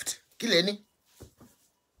achieved kí lẹ ní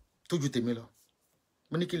tójú tèmi lọ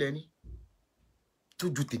mo ní kí lẹ ní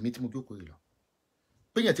tójú tèmi tí mo jókòó yìí lọ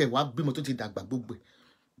péyàn tẹ wàá bímọ tó ti dàgbà gbogbo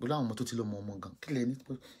bó láwọn ọmọ tó ti lọ mọ ọmọ gan kí lẹ ní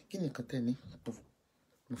kí ni nǹkan tẹ ní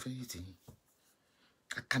mo fẹ́ hate yín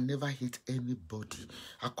I can never hate anybody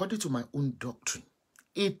according to my own doctrine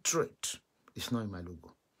hatred is not in my logo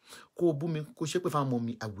kó o bú mi kó o ṣépè fáwọn ọmọ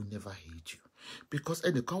mi I will never hate you because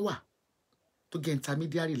ẹnìkan wà tó jẹ́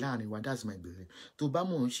intermediary láàrin wa that's my belief tó bá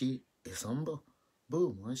mọ̀ ń ṣe ẹ̀san ń bọ̀ bó o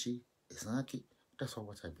mọ̀ ń ṣe ẹ̀san á ké that's all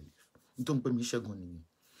what I believe nítorí pé mi ṣẹ́gun nìyẹn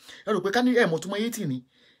ẹ rò pé ká ní ẹ̀mọ́ tó mọ 18 ni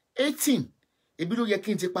 18 ebi ló yẹ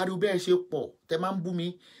kí n ti pariwo bẹ́ẹ̀ ṣe pọ̀ tẹ máa ń bú mi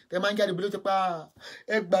tẹ máa ń jáde bí ló ti pa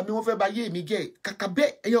Ẹgbàmí wọ́n fẹ́ bá yé mi jẹ́ kàkà bẹ́ẹ̀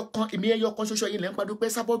ẹyọ kan ṣoṣo yìí lẹ́ ń pariwo pé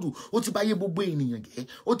Sábọ̀dù ó ti bá yé gbogbo ènìyàn jẹ́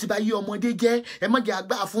ó ti bá yé ọmọdé jẹ́ ẹ má jẹ́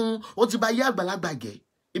àgbà fún ó ti bá yé àgbàlagbà jẹ́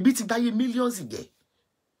ebi ti bá yé millions jẹ́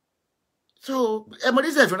so ẹmọdé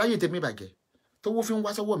sẹ̀fẹ̀ ráyè tèmi bàjẹ́ tówó fi ń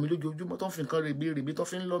wá sọ́wọ́ mi lójoojúmọ́ tó ń fi nǹkan rèébí tó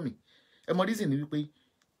fi ń lọ́ mi ẹmọdé sì ní wípé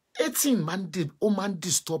 18 man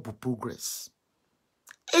disturb progress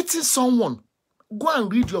 18 someone go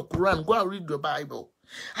and read your Quran go and read your Bible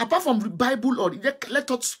apart from the Bible or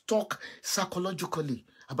let us talk psychologically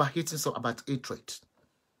about hating some about hatred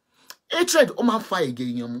ó máa ń fa ẹ̀gẹ̀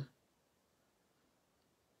èèyàn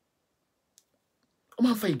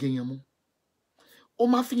mú ó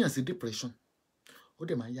máa ń fìyàn sí depression ó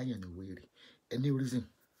dẹ̀ máa ń yáyàn ní wéèrè any reason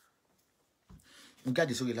mo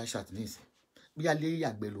jáde sórí láṣà ní ìsìn bí alẹ́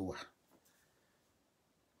yàgbẹ́ ló wà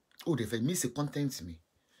ó dẹ̀ fẹ́ miss content mi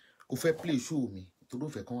kò fẹ́ play show mi tó ló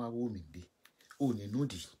fẹ́ kán wá wó mi dé ò ní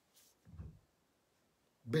núdì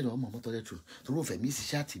bẹ́ẹ̀ náà mọ̀ mọ́tọ́ lẹ́tù tó ló fẹ́ mí sí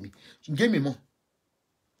ṣáàtì mi ǹjẹ́ mi mọ̀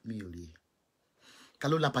mi ò rí ká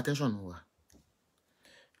ló la hypertension wa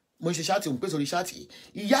mo ṣe ṣáàtì òun pé sórí ṣáàtì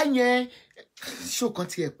ìyá yẹn ṣòkan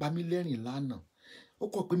tiẹ̀ pa mí lẹ́rìn lánàá ó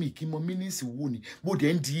kọ̀ pé mi kì í mọ mínísì wò ni mo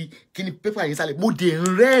dẹ̀ ń di kíni pépà yẹn sálẹ̀ mo dẹ̀ ń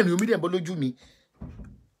rẹ́rìn omi dẹ̀ ń bọ́ lójú mi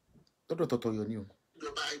tọ́dọ̀ tọ̀tọ̀ yọ ni o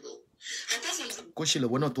kó ṣe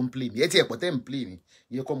lọ́wọ́ náà tó ń play mi ẹ ti ẹ̀pọ̀ tẹ́ ń play mi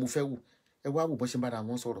ìyẹn kọ́ mo fẹ́ wò ẹ wá wò bọ́n ṣe ń bára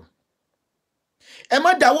wọn sọ̀rọ̀ ẹ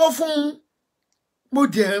má dáwọ́ fún mo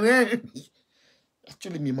dẹ̀ rẹ́rìn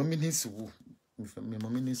actually mi mọ mínísì wò mi mọ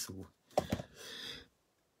mínísì wò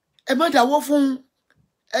ẹ má dáwọ́ fún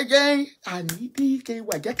ẹjẹ ànídí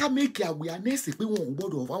kẹwàá jẹ́ ká make awareness pé wọn ò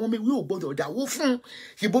gbọ́dọ̀ àwọn ọmọ ìwé ò gbọ́dọ̀ dáwọ́ fún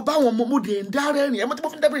ìbò báwọn ọmọ mọdé ń dárẹ rìn ẹ mọ tí mo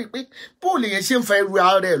fi ń dábìrì pé bóòlù yẹn ṣe ń fa ẹrù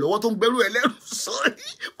ara ẹ lọ́wọ́ tó ń gbẹrù ẹ lẹ́rù sọrí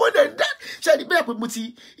mọdé ń dá ṣáàdì bẹ́ẹ̀ pé mo ti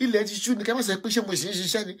ilẹ̀ ti ṣú ni kẹ má sọ pé ṣé mo ṣe ń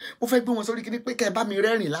ṣiṣẹ́ ni mo fẹ́ gbé wọn sórí kíní pé kẹ bá mi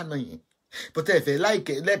rẹ́rìn lánàá yẹn bọ́tẹ́ ẹ̀fẹ́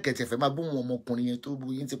lẹ́ẹ̀kẹ̀tẹ̀ ẹ̀fẹ́ máa gbóhùn ọmọkùnrin yẹn tó bu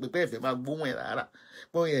yín ti pé pé ẹ̀fẹ́ máa gbóhùn ẹ̀ rárá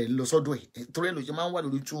bọ́ ẹ̀ lọ sọ́dọ̀ ẹ̀ torí ẹ̀ ló ṣe máa ń wà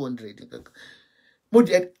lórí 200 kankan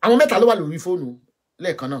àwọn mẹ́ta ló wà lórí fóònù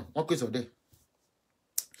lẹ́ẹ̀kan náà wọ́n pèsè ọ̀dẹ́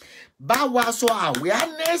bá wa sọ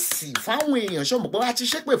awareness fáwọn èèyàn ṣọmọ pé wá ti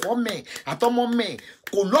ṣépè fọ́mẹ̀ àtọmọmẹ̀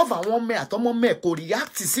kò love àwọn ọmọ àtọmọmẹ̀ kò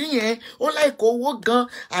react sí yẹn ó láìkó owó gan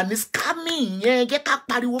àní scamming yẹn jẹ́ ká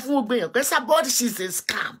pariwo fún gbogbo èèyàn pé Esabod she's a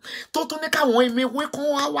scam tó tún ní káwọn emewé kan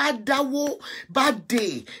wá dáwó bá dé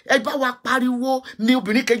ẹ bá wa pariwo ni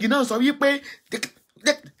obìnrin kejì náà sọ wípé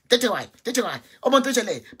tẹ́tẹ́ wáì ọmọ tó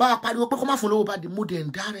ṣẹlẹ̀ bá wa pariwo pé kó má fún lówó bá dé mo dẹ̀ ń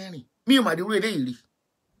dá rẹ́rìn mi ò mà rí irú eléyìí rí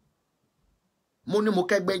mo ní mo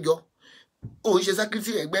kẹ́gbẹ́ jọ ó ń ṣe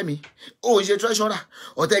sákìtì ẹgbẹ́ mi ó ń ṣe treasurer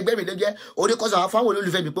ọ̀tẹ̀ ẹgbẹ́ mi ló jẹ́ orí kọ́sà fáwọn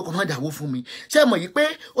olólùfẹ́ mi pé kó má dáwó fún mi ṣé mọ̀ yìí pé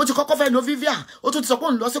ó ti kọ́kọ́ fẹ́ lo vivia ó tún ti sọ pé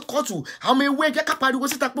òun lọ sí kóòtù àwọn ọmọ ewé jẹ́ ká pariwo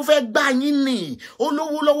síta pé ó fẹ́ gbà yín nì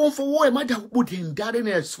olówó lọ́wọ́ ń fowó ẹ̀ má dáwó mo dẹ̀ ń darí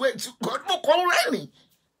ní ẹ̀sùn mo kọ́ rẹ́rìn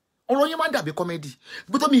ọ̀rọ̀ yẹn má dàbí kọ́mẹ́dì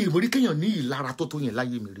gbọ́dọ̀ mi ìmọ̀rí kéèyàn ní ìlara tó yẹn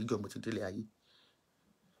láyé mi rí jọ mo ti délé ayé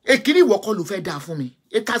èkìrí ìwọ kọ́ ló fẹ́ dáa fún mi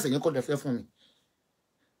ètà àṣẹyìn kọ́ ló fẹ́ fún mi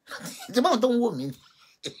ìjọba àwọn tó ń wò mí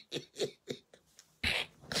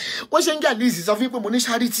wọ́n ṣe ń jà líìsì sọ fún pé mo ní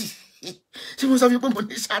charity ṣé mo sọ fún pé mo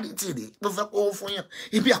ní charity rè mo fẹ́ kó fún yàn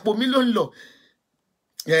ibi àpò mi ló ń lọ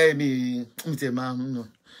mi tẹ̀ máa ń nà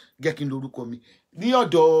jẹ́ kí n lórúkọ mi ní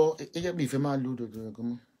ọ̀dọ̀ ẹ̀yẹ́ mi ìfẹ́ máa lo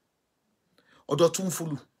ọ̀dọ̀ tún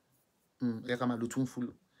fúlù ẹ̀ ká máa lo tún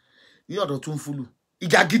fúlù ní ọ̀dọ̀ tún fúlù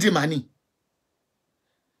ìjà gidi mà ní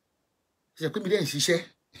ṣe pé mi dẹ́ ń ṣiṣẹ́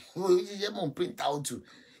mọ̀ ń print out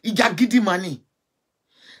ìjà gidi mà ní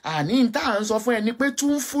àní tá à ń sọ fún ẹni pé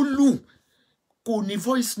tún fúlù kò ní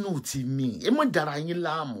voice note mi ẹ mọ̀ dára yín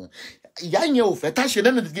láàmú ìyá yẹn ò fẹ́ tá ṣe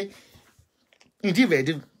lẹ́nu dídí ìdí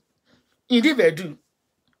ìfẹ́ dùn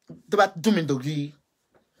tó bá dùn mí dògì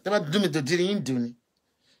yín dùn ni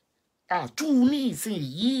àtú ní ìsìn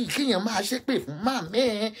yìí kéèyàn máa ṣépè fún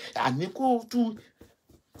màmẹ́ àní kó tú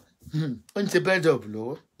ó ń ṣe bread-up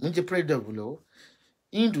lọ́wọ́ ń ṣe bread-up lọ́wọ́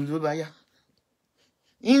ìndù ló bá yá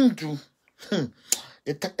ìndù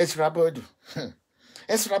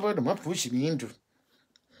Esabod má push ní ìndù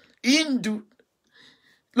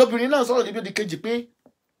lóbìnrin náà sọ̀rọ̀ níbi òdì kejì pé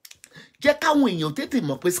jẹ́ káwọn èèyàn tètè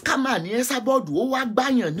mọ̀ pé scammer ní Esabod ó wá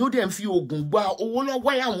gbáyàn ní ó dẹ̀ ń fi oògùn gba owó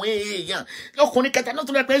lọ́wọ́ àwọn èèyàn ọkùnrin kẹta náà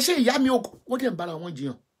tó lẹ́ pẹ́ ṣé ìyá mi ó dẹ̀ ń bára wọn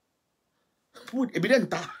jiyàn èbí dẹ̀ ń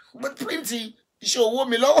ta píríǹtì iṣẹ́ owó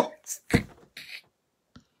mi lọ́wọ́.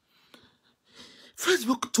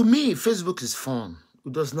 To me, Facebook is fun.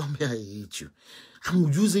 It does not mean I hate you.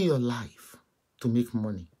 I'm using your life to make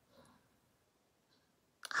money.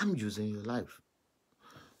 I'm using your life.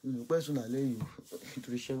 Personally,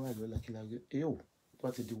 to share what I like. Yo,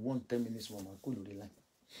 what is the 10 minutes one? I could do the line.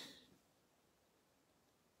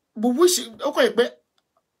 But but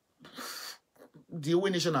the Owe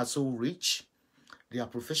Nation are so rich. They are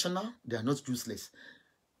professional. They are not useless.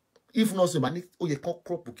 If not, so man, you can't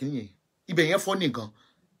crop booking. Ibẹ̀ yẹn funny gan.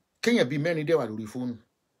 Kéèyàn bí mẹ́rin dé wà lórí fóònù.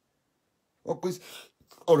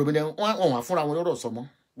 Ọ̀rọ̀ mi wọ́n wà fúnra wọn lọ́rọ̀ sọmọ́.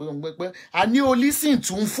 Pé a ní o listen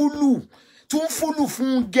tún fúlù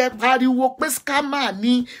fún jẹ́ pariwo pé scammer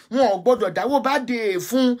ni wọn ò gbọ́dọ̀ dáwó bá dé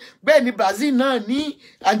fún bẹ́ẹ̀ ni Brazil náà ní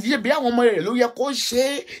àdìyẹ bí àwọn ọmọ rẹ̀ ló yẹ kó ṣe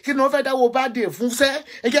é kí ni wọ́n fẹ́ dáwó bá dé fún sẹ́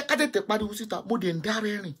ẹ jẹ́ ká tètè pariwo síta mo dé ń dá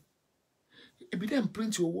rẹ́rìn. Ebi dẹ́ ń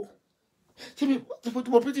print owó. Ṣé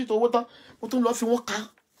mo print owó tán mo tún lọ fi wọ́n ka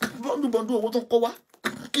bọ́ndù owó tó ń kọ́ wá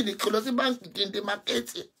kí ni kò lọ sí báńkì kí n dé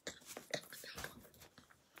mákẹ́ẹ̀tì.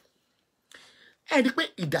 Ẹ rí pé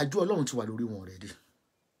ìdájọ́ Ọlọ́run ti wà lórí wọn rẹ̀ dé.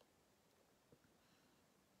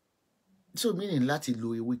 So mi ní láti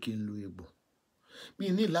lo ewé kí n lo egbò. Mi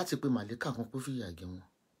ní láti pe màlíkà kan kó fìyà jẹ wọn.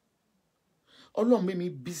 Ọlọ́run mi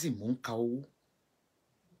busy mò ń ka owó.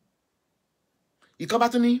 Ìkan bá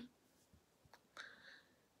tún ní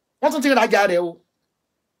wọ́n tún ti rajà rẹ̀ o.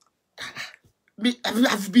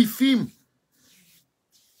 Àfi bí fíìmù.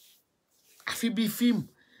 Àfi bí fíìmù.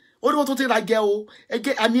 Ó ní wọ́n tún ti rajà o.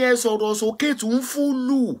 Ẹgẹ́ àní ẹ sọ̀rọ̀ sókè tún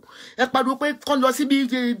fúlù. Ẹ pariwo pé kán lọ síbi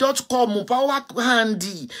 .com power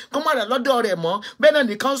handy. Kán má rà lọ́dọ̀ rẹ̀ mọ́. Bẹ́ẹ̀ náà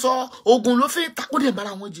nìkan sọ ogun ló fi ta. Ó dẹ̀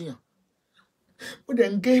bára wọn jiyàn. Ó dẹ̀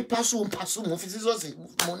ń gé pásù mo fi sísọ́ọ̀sì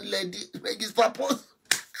mo ń lẹ́dí register post.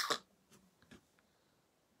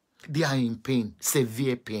 They are in pain,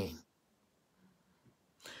 severe pain.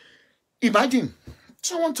 Imagine,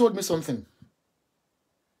 someone told me something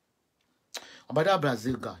about that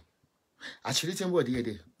Brazil guy. Actually, tí ń bọ̀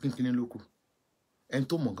díẹ̀ kínkínní ló kù. Ẹni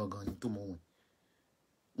tó mọ̀ gangan ni tó mọ̀ wọn.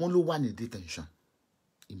 Wọ́n ló wà ní detention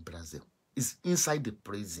in Brazil. It's inside the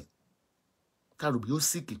prison. Karubi ó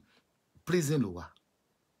sick. Prison ló wà.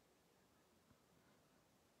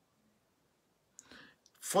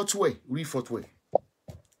 Fortway, rí Fortway.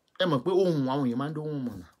 Ẹ mọ̀ pé ohun àwọn èèyàn máa ń dóhùn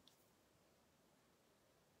mọ̀nà.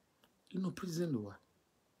 Inú prison ló wà.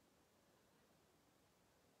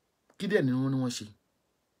 Kí dẹ̀ ni wọ́n ṣe?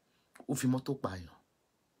 Ó fi mọ́tò pààyàn.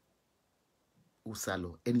 Ó sá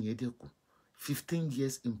lọ. Ẹni yẹn dẹ̀ kú. 15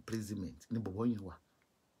 years imprisonment ní bọ̀bọ̀ yẹn wà.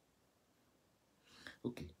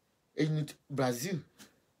 Okay. Ẹni Brazil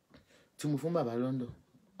tí mo fún bàbá London,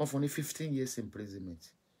 wọ́n fún ní 15 years imprisonment.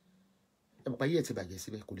 Ẹ bàbá yẹ̀ ti bàjẹ́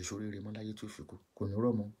síbẹ̀ kò lè ṣoríire mọ́ láyé tí ó fi kú. Kò ní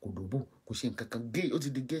rọ́mọ, kò dòbò, kò ṣe nǹkan kan gé, ó ti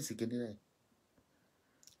di gẹ́ẹ̀sì kéde náà.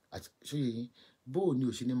 Ṣóyè yín, báwo ni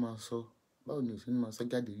òṣì ní máa sọ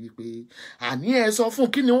jáde wípé àní ẹ sọ fún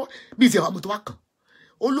kí ni wọ́n bí ìṣe àwọn ọmọ tó wá kàn.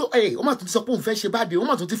 Ó mà tún ti sọ pé òun fẹ́ ṣe báde, ó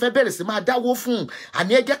mà tún ti fẹ́ bẹ̀rẹ̀ sí máa dáwó fún un.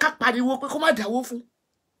 Àní ẹ jẹ́ ká pariwo pé kó má dáwó fún.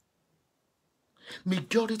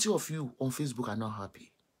 Majority of you on Facebook are not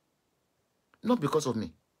happy. Not because of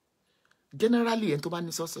me. Generally, ẹni tó bá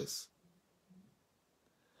ní success.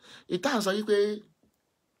 Ìta sọ yí pé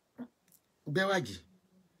Bẹ́wàjì,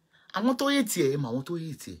 àwọn tó yé tiẹ̀ mà àwọn tó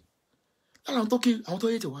yé tiẹ̀. Lára àwọn tó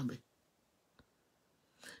yé tiẹ̀ wà ń bẹ̀.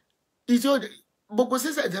 Gbogbo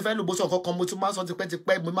sísẹ̀ ìtẹ́fẹ́ ló bó sọ kankan mo ti máa sọ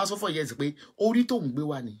tipẹ́tipẹ́ mo máa sọ fọ́ yẹn sí pé orí tó ń gbé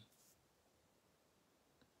wá ni.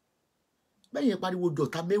 Bẹ́yẹn pariwo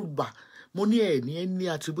dọ̀tà mẹ́wàá mo ní ẹ̀ ní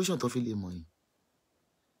attribution tó fi lè mọ̀ yìí.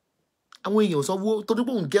 Àwọn èèyàn sọ wo torí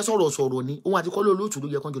pé òun gẹ́ sọ̀rọ̀ ni òun àti Kọ́lé Olóòtú ló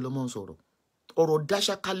yẹ kán jọ lọ mọ́ sọ̀rọ̀. Ọ̀rọ̀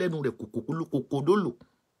dáṣáká lẹ́nu rẹ̀ kòkòdó lò.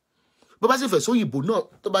 Bó bá sì fẹ́ sóyìnbó náà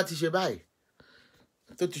tó bá ti ṣe báyìí.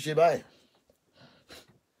 Tó ti ṣe báyìí.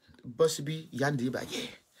 Bọ́ síbí yáǹdé ìbàjẹ́.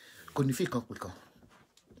 Kò ní fi kan pè kan.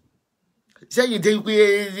 Sẹ́yìn dé pé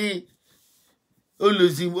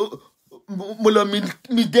olùsí mo lọ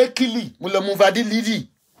mi dé kílì mo lọ mú vadí lídì.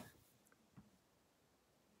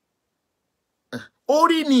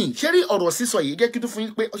 Orí ni ṣé rí ọ̀rọ̀ sísọ yìí jẹ́ kí tó fún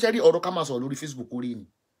yín pé ṣé rí ọ̀rọ̀ ká máa sọ lórí Facebook orí ni.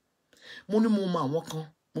 Mo ní mo mọ àwọn kan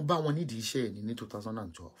mo bá wọn nídìí iṣẹ́ ẹ̀ ní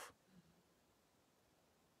 2012.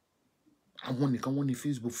 Àwọn nìkan wọ́n ní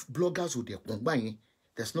Facebook bloggers ò dẹ̀ pọ̀ gbà yẹn.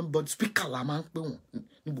 There's nobody speaker la máa ń pè wọ́n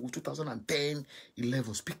ní gbogbo 2010,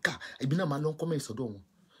 11 speaker. Ibi náà máa lọ comment sọ́dọ̀ wọn.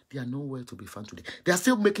 They are nowhere to be found today. They are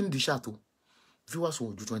still making the chat o. Viewers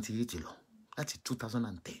wọn ju 28 lọ láti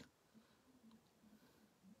 2010.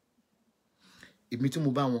 Èmi tí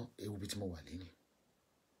mo bá wọn ewu bí tí mo wà lẹ́yìn.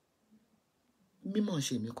 Mímọ̀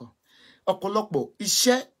ṣe mi kọ́. Ọ̀pọ̀lọpọ̀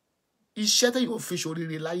iṣẹ́ tẹ́ yóò fi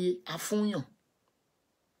ṣoríire láyé afúnyàn.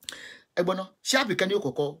 Ẹgbọ́n náà ṣé Àbíkẹ́ ni ó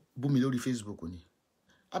kọ́kọ́ bú mi lórí Facebook ni.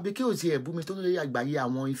 Àbíkẹ́ ò tiẹ̀ bú mi tó lórí àgbáyé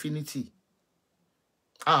àwọn Infinity.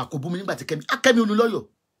 Kò bú mi nígbà tí Kẹ́mi Olúnlọ́yọ̀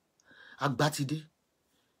àgbà ti dé.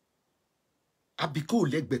 Àbíkẹ́ ò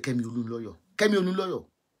lẹ́gbẹ̀ẹ́ Kẹ́mi Olúnlọ́yọ̀. Kẹ́mi Olúnlọ́yọ̀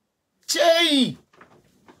ṣéyìn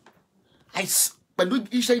pẹ̀lú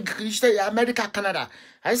iṣẹ́ America, Canada.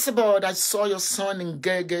 I saw your son in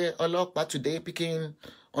Gẹ́gẹ́ ọlọ́pàá today picking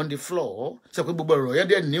on the floor. Ṣé pé gbogbo ọ̀rọ̀ yẹn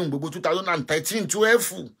dẹ̀ ní gbogbo 2013,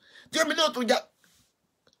 12. Díẹ̀ mi ní òtún já.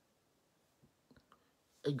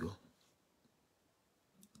 Ẹjọ́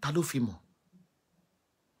ta ló fi mọ̀?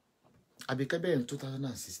 Àbíkẹ́ bẹ̀rẹ̀ ní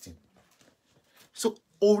 2016. So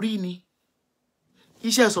orí ni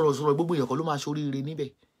iṣẹ́ sọ̀rọ̀sọ̀rọ̀ gbogbo èèyàn kan ló máa ṣoríire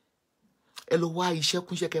níbẹ̀. Ẹ lọ wá iṣẹ́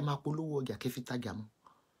kúnṣẹ́ kẹ́ máa polówó ọjà kẹ́ fi tajà mọ́.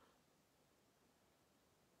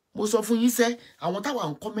 Mo sọ fún yín sẹ́ àwọn táwa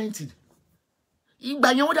ń kọ́mẹ́ǹtì. Ìgbà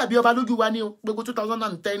yẹn wọ́n dàbí ọba lójú wa ní gbogbo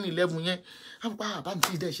 2010, 11 yẹn. Àbá mi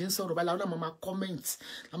ti dẹ̀ ṣe ń sọ̀rọ̀ báyìí láwọn náà máa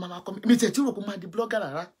kọ́mẹ́ǹtì. Mi tẹ̀ tí rò pé máa di blogger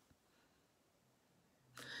rárá.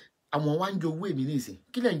 Àwọn wá ń jẹ owó èmi ní ìsìn.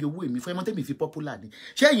 Kí lẹ̀ ń jẹ owó èmi fún ẹmọ tẹ́mi fi popular ni.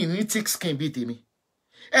 Ṣé ẹ̀yin ní thick skin bíi tèmi?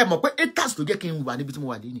 Ẹ mọ̀ pé haters ló jẹ́ kí n wà níbi tí mo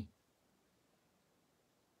wà lẹ́nìí.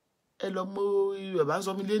 ẹ lọ mọ bàbá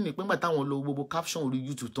sọ mí lẹ́nu pé nígbà táwọn lo gbogbo caption orí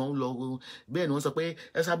YouTube tán lọ bẹ́ẹ̀ ni wọ́n sọ pé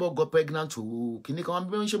Esabod got pregnant o kìnnì kan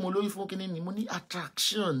bí wọ́n ṣe mo lóyún fún kìnnì ni mo ní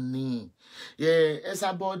attraction ni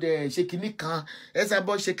Esabod ṣe kìnnì kan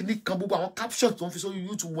Esabod ṣe kìnnì kan gbogbo àwọn caption tó ń fi sórí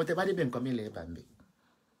YouTube wọn tẹ bá débẹ̀ nǹkan mi lẹ̀ bá mi.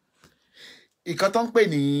 ìkan tó ń pè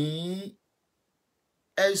ní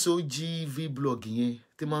SOGV blog yẹn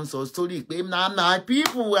tí wọ́n ń sọ story pé na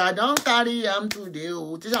people I don carry am today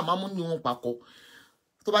o tí sàmá mú ní wọn papọ̀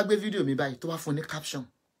tó bá gbé fídíò mi báyìí tó bá fún ní caption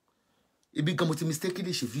ibi gan mo ti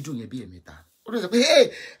mistakenly ṣe fídíò yẹn bí ẹ̀mẹ́ta ó lè sọ pé hey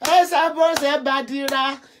Esabod ṣe bá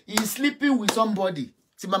dira he sleeping with somebody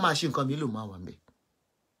tí bá máa ṣe nǹkan mi ló máa wà mẹ́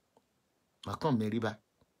màá kàn mẹ́rí bá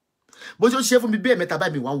bó ṣe ó ṣe fún mi bí ẹ̀mẹ́ta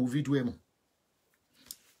báyìí mi wá wo fídíò ẹ̀ mọ̀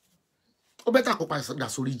ó bẹ́tà kó padà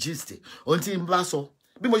sórí gist ohun tí n bá sọ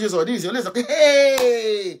bí mo ṣe sọ̀rọ̀ ní ìsìn ó lè sọ pé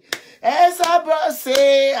hey Esabod ṣe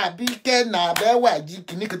Àbíkẹ́ nà bẹ́wà jí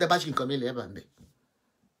kìíní kan tẹ́ bá ṣe nǹkan mi lẹ́ẹ̀bà ń bẹ̀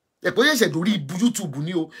ẹ̀pọ̀ yẹn ṣẹ̀dọ̀ rí YouTube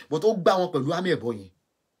ní o bọ̀ tó gbá wọn pẹ̀lú àmì ẹ̀bọ yẹn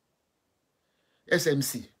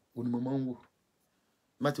SMC òní mo máa ń wò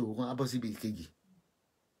má ti wò kán abọ́ síbi ìkejì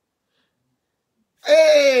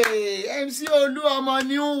MC Olúọmọ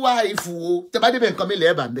new wife o tẹ́ bá débẹ̀ nǹkan mi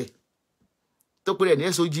lẹ́ẹ̀bà ń bẹ̀ tó pé rẹ̀ ní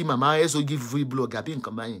SOG màmá SOG free blog àbí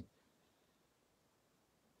nǹkan báyìí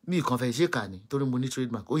mi kàn fẹ́ ṣe kà ní torí mo ní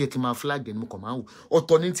trademark ó yẹ kí n máa flag ẹ̀ ní mo kàn máa wò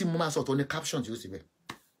ọ̀tọ̀ ní tí mo máa sọ ọ̀tọ̀ ní caption tí ó sì bẹ̀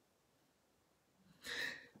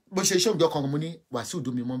bó ṣe iṣẹ́ òjò kan mo ní Wàsíù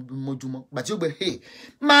domi mọ́júmọ́ gbà tí ó gbé hey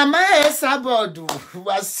mama Esabod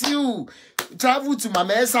Wàsíù travel to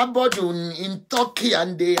mama Esabod in Turkey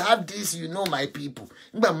and they have this you know my people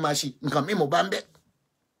nígbà mo máa ṣe nǹkan mi mo bá ń bẹ́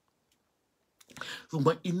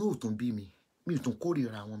ṣùgbọ́n inú ò tún bí mi ò tún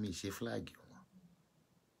kórìíra àwọn mi ṣe flag wọn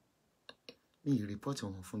mi ì rìpọ́tì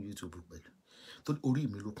wọn fún YouTube pẹ̀lú tó orí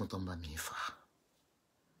mi ló kún tó ń bá mi fà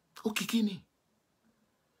ó kíkí ni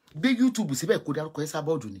gbé YouTube síbẹ̀ kó dárúkọ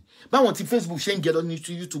Esabod ni báwọn ti Facebook ṣe ń gẹ lọ ní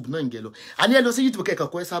YouTube náà ń gẹ lọ àní ẹ lọ sí YouTube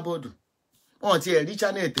kẹ́kọ̀ọ́ kọ Esabod wọn ti ẹ̀ rí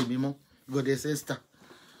channel tèmi mọ́ Goddess Esther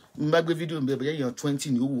n bá gbé fídíò mi bẹ̀rẹ̀ èèyàn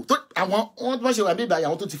 20 ní owó tó àwọn wọn tó ṣe wà bí ìbáyà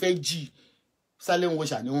àwọn tó ti fẹ́ jí Salem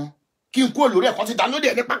wọṣà ni wọn kí n kú olórí ẹ̀kọ́ ti download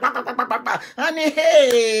ẹ̀ ní pápápápápá wọn ni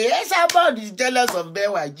hey Esabod is jealous of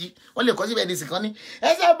Bewaji wọn lè kọ́ síbẹ̀ ní sìkan ní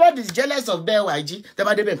Esabod is jealous of Bewaji tẹ́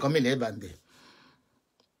bá débẹ̀ nǹkan mi lẹ́ẹ̀ bá ń bẹ̀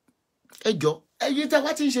ẹ jọ ẹyin tẹ́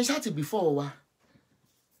wá ti ń ṣe ṣáàtì before wa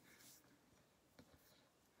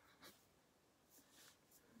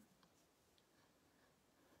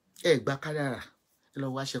ẹ gba kárára ẹ lọ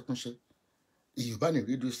wá ṣẹkúnṣẹ Yorùbá ní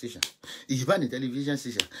radio station Yorùbá ní television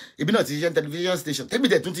station ibi náà ti ṣiṣẹ́ television station tẹ́bí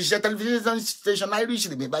tẹ̀ tún ti ṣiṣẹ́ television station Irish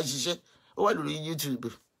lèmi bá ṣiṣẹ́ ó wà lórí YouTube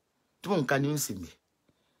tí mò ń ka ní ó sì mi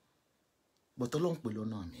bọ̀tọ́ Ọlọ́run pè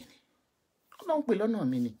lọ́nà mi ni Ọlọ́run pè lọ́nà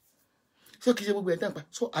mi ni ṣé kìí ṣe gbogbo ẹ̀ tẹ́ ń pa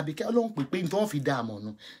so Àbíkẹ́ Ọlọ́run pè pé ní tí wọ́n fi dá àmọ̀ nu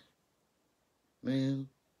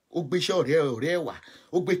ó gbé iṣẹ́ ọ̀rẹ́ wà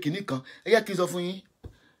ó gbé kinní kan ẹ yẹ kí n sọ fún yín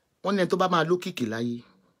wọ́n ní ẹni tó bá máa lókìkì láyé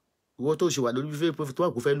ìwọ tó ṣe wà lórí fífẹ́ profit tó wà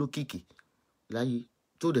kó fẹ́ lókìkì láyé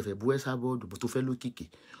tó dẹ̀ fẹ́ bú Esabod bó tó fẹ́ lókìkì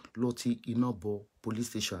lọ ti iná bọ police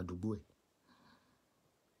station àdúgbò ẹ̀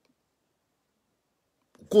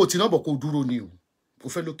kó o ti náà bọ̀ kó o dúró ni o kó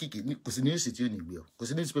fẹ́ lókìkì kò sí news tí ó ní gbé ọ kò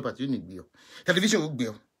sí newspaper tí ó ní gbé ọ television ó gbé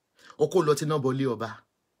ọ ọkọ lọ ti náà bọ lé ọba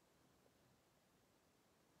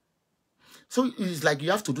so it's like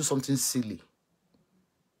you have to do something silly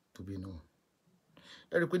to be known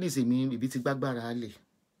ẹ rí i pé ní ìsèmi ibi tí gbágbára lè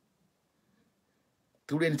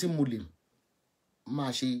torí ẹni tí mo lè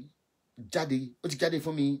máa ṣe jáde ó ti jáde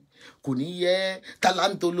fún mi kò ní yẹ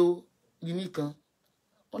talantolo yìí kan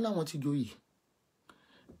wọn láwọn ti joyè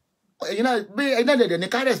ẹ̀yin náà dẹ̀dẹ̀ ní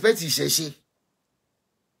ká respect ìṣẹ̀ṣe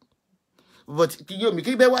but kí yóò mi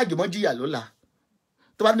kí bẹ́ẹ̀ wá jùmọ́ jìyà lọ́la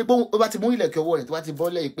tó bá ní pé ó bá ti mú ilẹ̀kẹ̀ ọwọ́ rẹ̀ tó bá ti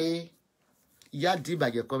bọ́lẹ̀ pé ìyá àdí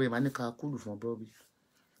ìbàjẹ́ kọ́ bẹ́ẹ̀ máa ní ká kúrò fún bọ́ọ̀bì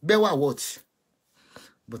bẹ́ẹ̀ wà what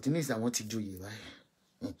but ní ìsìn àwọn ti joyè báyìí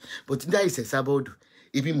but ní àìsẹ̀ Esabod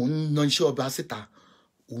ibi mò ń ná iṣẹ́ ọba síta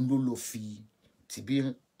òun ló lọ fi tìbí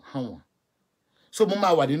hàn wọ́n so mo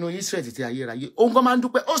máa wà nínú Israel títí ayérayé òun kan máa ń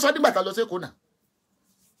dúpẹ́ ó sọ nígbà tá a lọ sí Èkó náà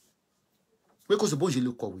pé kò sí bó ṣe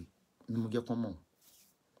lè kọ̀wé ni mo jẹ́ kán mọ̀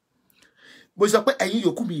mo sọ pé ẹ̀yin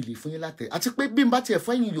yòókù mi lè fún yín látẹ̀ àti pé bí n bá tiẹ̀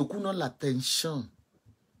fún ẹ̀yin yòókù náà látẹ̀ńṣọ̀n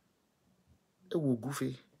ẹ wò gúfe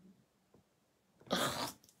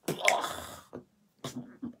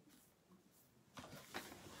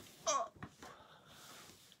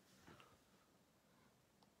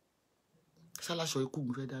ṣáláṣọ ikú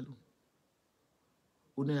mi fẹ́ dá lóhùn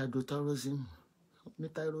oníyàdó terrorism ní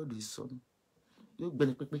thyroid ìsọnù yóò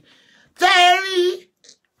gbẹni pépé tẹ́rí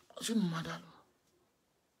ṣé mo máa dá lọ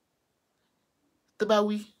tó bá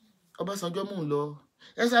wí Ọbásanjọ́ mò ń lọ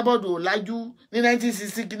Esabod ò lájú ní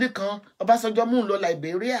 1960 kìíní kan Ọbásanjọ́ mú un lọ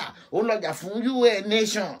Liberia òun lọjà fún UN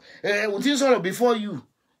nation òun ti ń sọ̀rọ̀ before you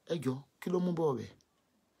ẹjọ́ kí ló mú bọ̀ bẹ̀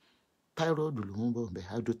thyroid ló mú bọ̀ bẹ̀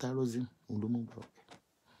hydrothyroidism òun ló mú bọ̀ bẹ̀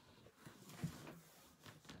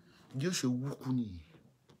yóò ṣe wúkú nìyí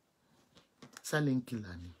silent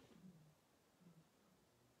killer ni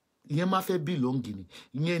ìyẹn máa fẹ́ bí lọ́ngì ni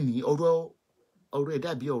ìyẹn ní ọ̀rọ̀ ẹ̀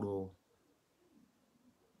dàbí ọ̀rọ̀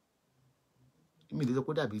mi lè sọ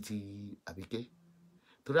pé dàbí ti Àbíkẹ́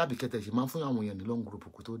torí Àbíkẹ́ tẹ̀ ṣe máa ń fún àwọn èèyàn ní long group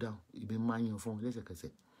kó tó dáhùn ibi máa ń yan fún wọn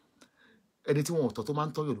lẹ́sẹ̀kẹsẹ̀ ẹni tí wọn ọ̀tọ̀ tó máa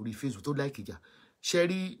ń tọ́yọ̀ lórí Facebook tó láìkì ìjà ṣe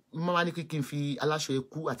rí máa ní kí n fi aláṣọ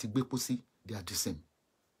ikú àti gbé pósí they are the same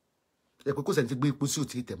ẹ pé kó sẹ́ni ti gbé pósí ò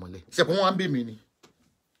tí ì tẹ̀ mọ́lẹ̀ ṣe pé wọ́n á ń bè mí ni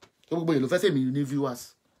gbogbo èèyàn ló fẹ́ sèmi ní viewers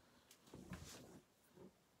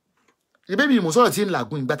ìbẹ́ mi mò sọ̀rọ̀ tí ń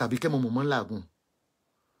làágùn ìgbà tàbí kẹ́mọ̀ mọ̀ ń làágùn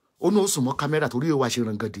ó ní ó sùn mọ́ kámẹ́rà torí ó wá ṣe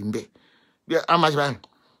rangandì ń bẹ̀ bí a máa ṣe báyìí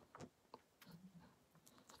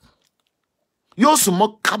yóò sùn mọ́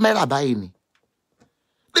kámẹ́rà báyìí ni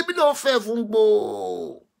débi náà fẹ́ fún gbòó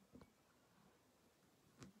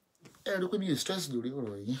ẹ rí i pé mi ò stress lórí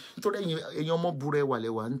ọ̀rọ̀ yìí nítorí ẹ̀yin ọmọ burú wà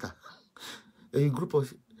lẹ́wà ń tà ẹ̀yin group of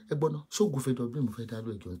ẹgbọ́n náà ṣóògùn fẹ́ dọ̀bí mo fẹ́ dá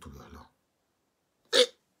lóò ẹjọ́ nítorí ọ̀lọ́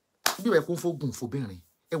bí wàá kún fógùn fóbìnrin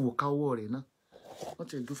ẹ wò ká ọwọ́ rẹ̀ náà wọ́n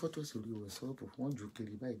ti gbé fọ́tò sí orí wọ̀sọ́ọ̀pù wọ́n jù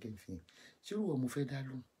kiri báyìí kẹ́fìn ṣé ìwọ mo fẹ́ dá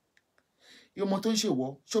lóhùn yóò mọ tó ń ṣèwọ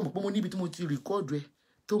ṣé o mọ̀ pé mo níbi tí mo ti rìkọ́ọ̀dù ẹ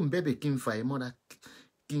tó ń bẹ̀bẹ̀ kí n fà ẹ́ mọ́ra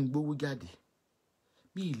kí n gbówó jáde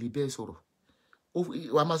mi ì lè bẹ́ẹ̀ sọ̀rọ̀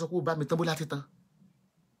wàá máa sọ pé ó bá mi tán bó láti tán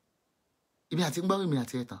èmi àti ń gbọ́ èmi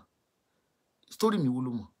àti ẹ̀ tán sítórì mi wo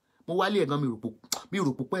ló mọ̀ mo wálé ẹ̀gán mi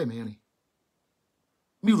rò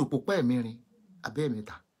púpọ̀ ẹ̀mẹ́rin abẹ́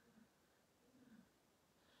ẹ̀mẹ́ta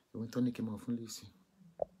òun tán ní kí n máa fún lèsì.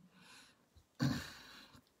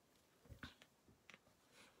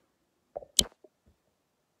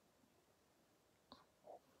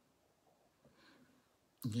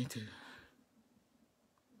 ìyẹn tẹ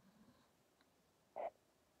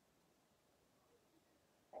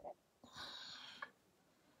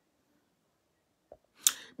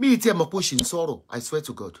mi tí ẹ mọ̀ pé ó ṣì ń sọ̀rọ̀ I swear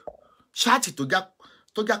to God ṣáàtì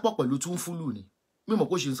tó jápọ̀ pẹ̀lú tún fúlù ni mi mọ̀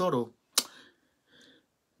pé ó ṣì ń sọ̀rọ̀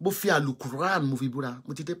mo fi àlùkùrán mo fi búra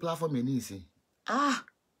mo ti dé platform ẹ̀ ní ìsìn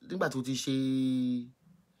nígbà tó ti ṣe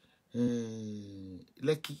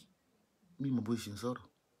Lẹ́kì mi mọ̀ bó ṣì ń sọ̀rọ̀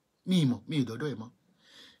mi ìdọ́dọ̀ ẹ̀ mọ́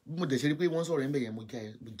mo dẹ̀ ṣe rí pé wọ́n sọ̀rọ̀ ẹ̀ ń bẹ̀ yẹn mo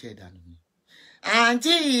jẹ́ ìdánù mi.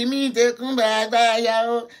 àǹtí mi tẹkùn bàgbà ya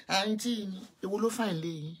o àǹtí mi èwo ló fà ń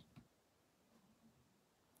lé yín.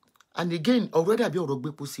 And again ọ̀rọ̀ dàbí ọ̀rọ̀ gbé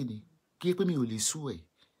pósí ni kí ẹ pé mi ò lè sú ẹ̀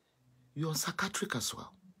you are psychiatric as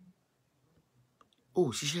well. ó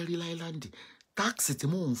ṣiṣẹ́ rí láìláńdì táàkì tí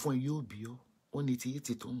mò ń fún ẹ yóò bí ọ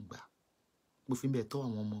 188 tó ń gbà mo fi ń bẹ̀ tọ́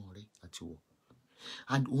àwọn ọmọ rẹ àti wọ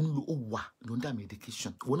and òun lo ó wà lóńdà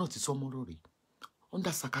medication ìwọ náà ti sọ mọ́rọ̀ rẹ̀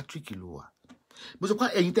under psychiatric ló wà mo sọ pé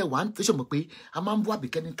ẹ̀yin tẹ́ wà ń tẹ́sọ̀ mọ̀ pé a máa ń bú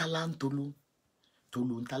Àbíkẹ́ ní tálá ń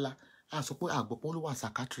tolo ń tálá a sọ pé àgbọ̀pọ̀ ló wà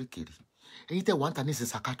psychiatric rí ẹ̀yin tẹ́ wà ń ta ní ìsìn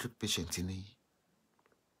psychiatric patient ní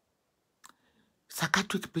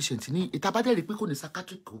psychiatric patient ní ìtabádẹ́rì pé kò ní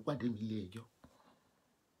psychiatric kò pàdé mi ilé ẹjọ́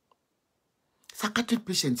psychiatric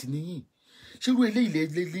patient ní yìí ṣírú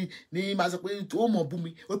eléyìí ní máa sọ pé ó mọ̀ bú mi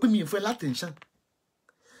ó pé mi ì fẹ́ látẹ̀ńṣán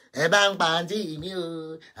ẹ bá ń pa àǹtí mi o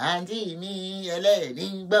àǹtí mi ẹlẹ́ẹ̀ní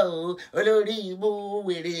gbọ́ o olórí ibú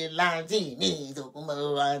wèrè láǹtí mi tòkùnbọ̀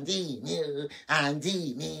àǹtí mi o àǹtí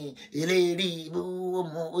mi ìlérí ibú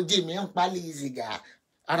ọmọ ojú mi ń pálí sìgá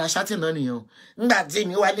ara ṣáàtì náà nìyẹn ńgbà tí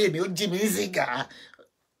mi wálé mi ó jí mi sìgá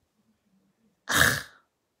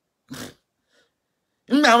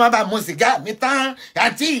ńgbà wọn bá mu sìgá mi tán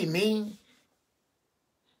àǹtí mi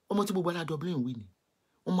ọmọ tí gbogbo ara Dublin wí ni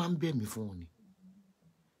wọn máa ń bẹ̀ mí fún wọn ni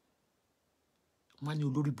wọ́n ní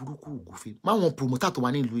olórí burúkú ògúnfe máwọn promoter tó wà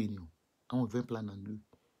ní ìlú yìí ni o àwọn event planner ìlú yìí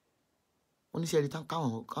wọ́n ní sẹ́ẹ̀rí tán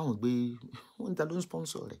káwọn gbé wọ́n ní ta ló ń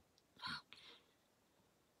sponsor rẹ̀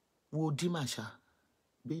wo dí màṣá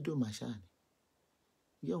gbédò màṣá ni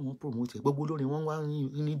yẹ wọ́n promote ẹ̀ gbogbo olórin wọ́n wá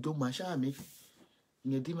ní dó màṣá mi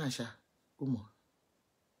ìyẹn dí màṣá ó mọ̀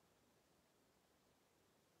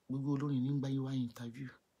gbogbo olórin ní gbáyé wá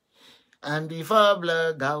interview and before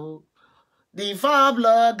blogger o. The four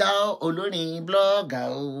blogger olórin blogger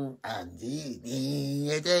o àǹtí mi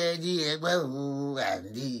ẹjẹ́ jí ẹgbẹ́ o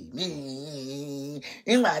àǹtí mi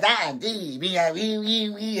nígbà tá àǹtí mi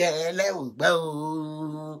àwíwíwí ẹlẹ́wùgbẹ́ o.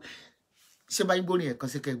 ṣé báyìí gbórin ẹ̀kan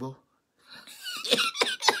sí kẹgbọ́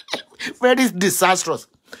very disastrous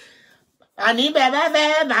àní bẹ́ẹ̀ fẹ́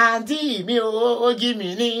màǹtí mi ó jí mi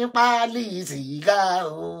ní pálí sìgá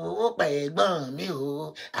ó pẹ̀gbọ́n mi ó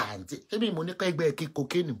àǹtí ẹbí mo ní pẹ́gbẹ́ kí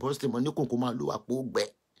kokéènì bọ́sítì mo ní kòkó máa lo àpò gbẹ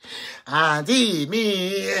àǹtí mi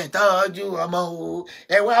ẹ tọ́jú ọmọ o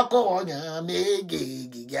ẹ wá kó ọyàn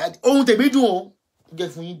méjèèjì jáde ohun tèmi dùn o jẹ́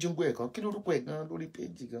fún yín jíngó ẹ̀ kan kí lórúkọ ẹ̀ gan lórí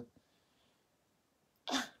péjì gan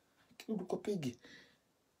kí lórúkọ péjì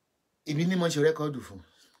èmi ní mo ṣe rẹ́kọ́ọ̀dù fún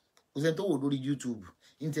kò sẹ́ni tó wò lórí YouTube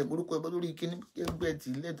ní tẹ̀ orúkọ ẹgbẹ́ lórí kíní ẹgbẹ́ tí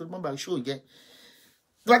ilé tó mọ́ bá ṣó jẹ́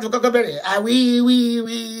tó bá ti kọ́kọ́ bẹ̀rẹ̀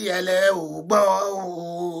àwíwíwí ẹlẹ́ ò gbọ́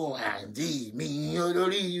o àǹtí mi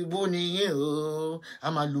olórí ibú nìyí o a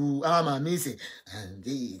máa mí sè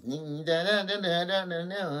àǹtí ní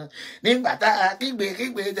dáadáa nígbà tá a kígbe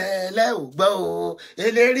tẹ́lẹ̀ ò gbọ́ o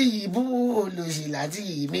eléri ibú olùsì láti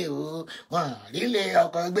mi o wọn líle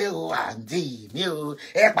ọkọ gbé o àǹtí mi o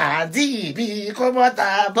ẹ pa àǹtí mi kó mọ́ta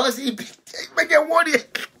bọ́ síbi gbẹ́jẹ́ wọ́n rí ẹ̀.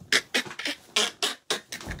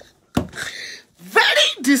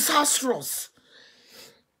 Disastrous.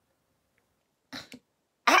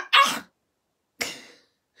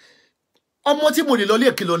 Ọmọ tí mo lè lọ lé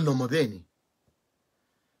èkì lọ nà mọ̀ bẹ́ẹ̀ ni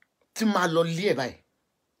tí máa lọ lé ẹ̀ báyìí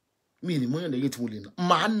mi ni mo yàn lẹ́yìn tí mo lè nà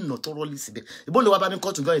máa nà tọrọ lé síbẹ̀ ìbọn lè wá bá mi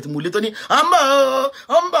kọ́ọ̀tù gan-an tí mo lé tó ní ọmọ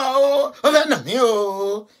o ó fẹ́ nà mí o.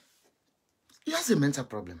 He has a mental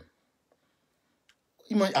problem.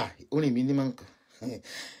 Orin mi ní máa ń kàn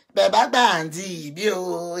bẹ́ẹ̀ bá gbà àǹtí bí o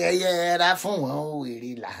ẹyẹ ra fún wọn o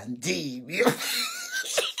èrè làǹtí bí o.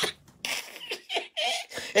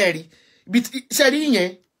 ẹ rí ṣe rí yẹn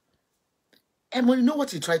ẹ mọ you know what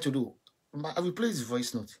he tried to do I will play his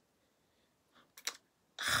voice note.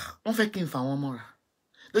 wọ́n fẹ́ kí n fà wọ́n mọ́ra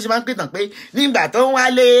ló ṣe máa ń pè tán pé nígbà tó ń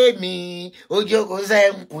wálé mi ojú kò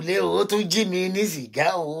sẹ́ńkùlé o tún jí mi ní sìgá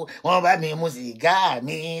o wọ́n bá mi mu sìgá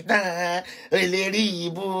mi tán eléri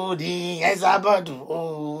ibú ní ẹ̀sàbọ̀dù o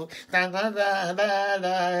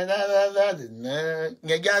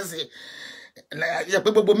yẹn já sí ẹ pé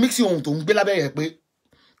gbogbo mixing ohun tó ń gbé lábẹ́ yẹn pé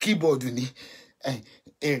keyboard ni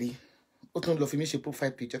ẹ̀rí ó tún lọ fi mí ṣe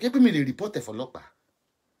profile picture kí pé mi lè report ẹ̀ fọlọ́pàá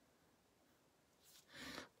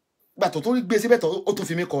gbà tó tún gbé síbẹ̀ tó ó tún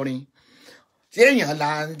fi mí kọrin ṣé èèyàn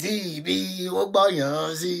làǹtí bí ó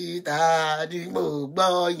gbọ́yàn síta dígbò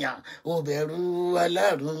gbọ́yàn ó bẹ̀rù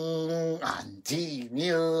Ọlọ́run àǹtí mi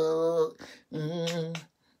o.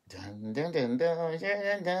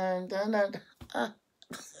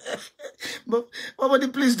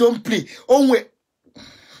 But please don't play ohun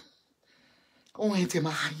ẹ̀ tẹ̀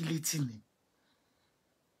máa háyé létí ni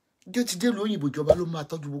jẹ́ ti dé lóyìnbó ìjọba ló máa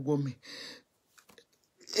tọ́jú gbogbo mi.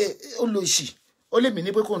 Ó lọ sí ó lè mí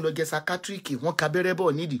ní pé kò ń lọ jẹ sakátríkì wọn ka bẹ̀rẹ̀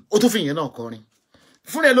bọ nídìí ó tún fi yẹn náà kọrin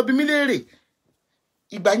fúnra ẹ ló bí mí léèrè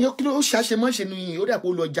ìgbà yẹn kí ló ṣàṣe mọ́ ṣe nu yìí ó dà pé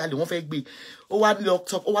ó lọ jalè wọ́n fẹ́ gbé ó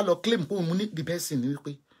wá lọ claim pé òun mú ní the person ni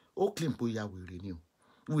wípé ó claim pé ó ya wèrè ni o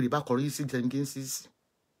wèrè bá kọrin sí jẹngẹnsìsì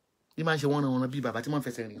bí máa ń ṣe wọ́n ran bí bàbá tí wọ́n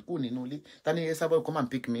fẹsẹ̀ rìn kú nínú ilé tani ẹ sábà come and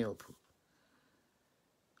pick me up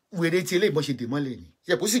wèrè tí eléyìí bọ́ ṣe dè mọ́lẹ̀ ni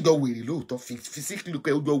ṣe kó sì jọ wèrè lóòótọ́ fisikili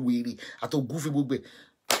pé ó jọ wèrè àtọ̀gún fi gbogbo ẹ̀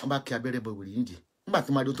wọ́n bá kí abẹ́rẹ́ bọ wèrè yìí jẹ nígbà tó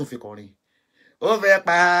máa dé tó fi kọrin ó fẹ́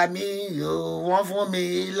pa mí o wọ́n fún mi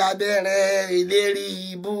lábẹ́rẹ́ ìlérí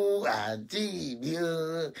ibú àǹtí mi o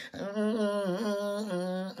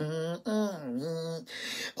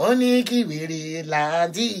ó ní kí wèrè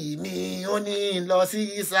làǹtí mi ó ní lọ sí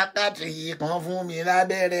sákàtì kan fún mi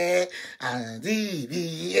lábẹ́rẹ́ àǹtí mi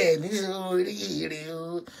ẹ̀ ní sóríire o.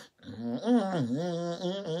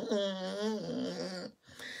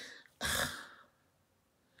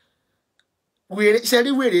 wèrè ṣe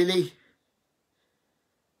rí wèrè lè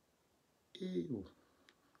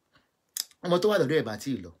ọmọ tó wà lọ́dọ̀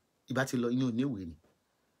ìbá ti lọ inú oníwèé ni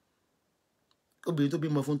obìnrin tó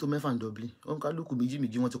bímọ fún tó mẹ́fà ń Dublin wọn kálukú méjì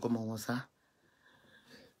wọn ti kọ́ ọmọ wọn sá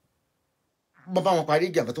bọ́ bá wọn parí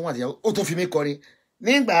ìjàmbá tó wà tíyàwó ó tún fi mí kọrin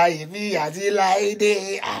nígbà ìbí àti láìdé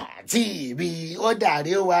àti ìbí ó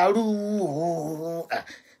dàrí wa rú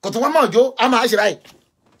kò tún wọn mọ̀ jó a máa ṣe báyìí.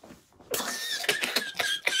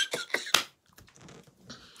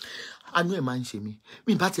 Àánú ẹ̀ máa ń ṣe mí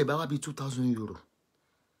mi bá tiẹ̀ bá wá bí 2,000 euro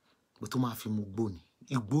bó tó máa fi mu gbó ni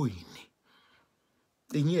igbó yìí ni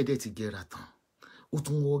eyín ẹ̀dẹ̀ ti gẹ̀ra tán ó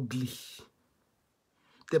tún wọ́gìlì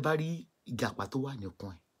tẹ bá rí ìjàpá tó wà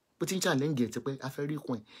nìkan ẹ̀ bó ti ń challenge ẹ̀ ti pẹ́ afẹ́ rí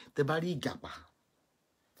kun ẹ̀ tẹ bá rí ìjàpá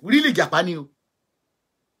rí lè ìjàpá ni o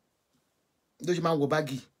ló ṣe máa ń wọ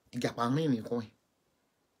báàgì ìjàpá rìn nìkan ẹ̀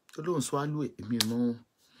tó lóun sọ álú ẹ̀ èmi ò mọ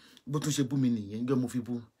bó tún ṣe bú mi nìyẹn jọ mo fi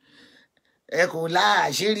bú ẹ kò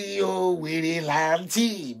láṣìírí o wèrè làǹtí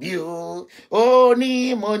bí o ó ní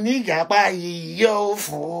mo ní ìjàpá yìí yóò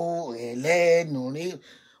fún ẹlẹ́nu rí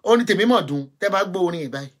ó ní tèmi mọ̀ dùn tẹ́ bá gbọ́ orin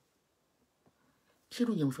ẹ̀ báyìí ṣé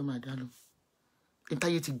ló yẹ mo fẹ́ máa dá lọ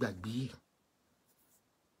ntáyé ti gbàgbé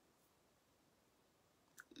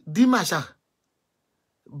Dimasha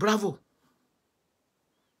bravo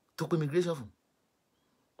tó pé immigration fún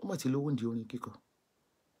ó mọ̀ tí lówó ń di orin kíkọ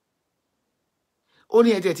ó ní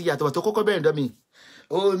ẹ̀jẹ̀ ti yàtọ̀ tó kọ́kọ́ bẹ̀rẹ̀ dọ́mi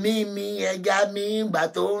omi mi ẹja mi gbà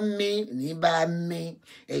tó ń mi ní bá mi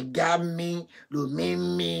ẹja mi lomi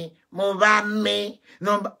mi mo bá mi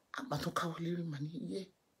nọ́mbà àgbà tó káwọ́ lérí mà ní iye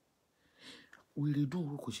wèrè dùn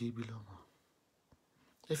owó kò ṣe ibi lọ́mọ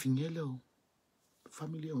ẹ fi yẹn lẹ́ o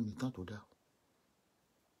fámílì ẹ̀ ò ní tán tó dá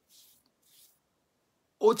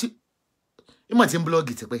ó ti ìmọ̀ tí ń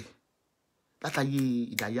blọ́ọ̀gì ti pẹ́ látàyè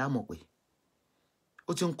ìdáyà mọ̀ pé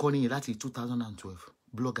ó ti ń kọrin yìí láti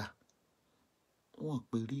 2012 blogger wọn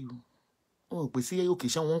pè rí o wọn pè sí òkè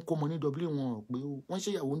ṣé wọn kó mọ ní Dublin wọn pé o wọn ṣe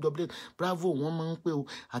ìyàwó ní Dublin bravo wọn máa ń pè o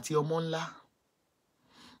àti ọmọ ńlá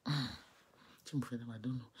tí mo fẹ́ lè máa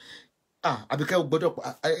dánù Àbíkẹ́ ò gbọ́dọ̀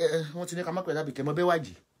wọ́n ti ní ká má pẹ̀lú Àbíkẹ́ mọ́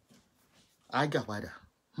Bẹ́wàjì ájà padà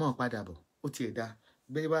mọ́ padà bọ̀ ó tiẹ̀ dá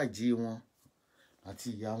Bẹ́wàjì wọn àti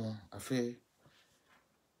ìyá wọn àfẹ́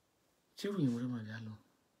tí ìròyìn wọn máa dá lọ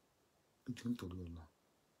ojú ń torí ọ̀nà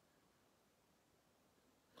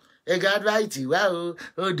ẹ̀gá ráìtì wá o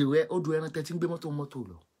odò ẹran tẹ́ tí ń gbé mọ́tò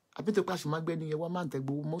lọ àbí tó pàṣẹ má gbé nìyẹn wọ́n máa ń tẹ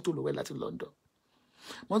gbowó mọ́tò lọ́wọ́ láti London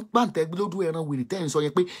wọ́n bá ń tẹ lódú ẹran wèrè tẹ́ ń sọ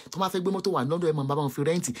yẹn pé tó máa fẹ́ gbé mọ́tò wà London ẹ̀ máa bá wọn fi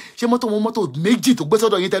rẹ́ǹtì ṣé mọ́tò méjì tó gbé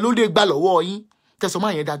sọ́dọ̀ yín tẹ ló lè gbà lọ́wọ́ yín tẹ̀sán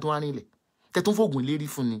máa yẹn dádún arìnlẹ̀ tẹ tún fògùn lérí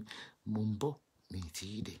fún ni mò ń bọ̀ mi tí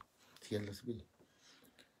ì dé tí ẹ lọ síbẹ̀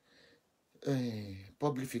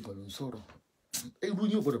public figure ló ń sọ̀rọ̀ irú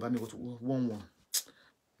yín ò gbọ́dọ̀ bá mi wọ́n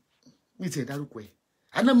mi ti ẹ̀ dárúkọ ẹ̀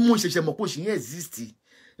àná mo ṣẹ̀ṣẹ̀ mọ̀ pé òṣì yẹn exist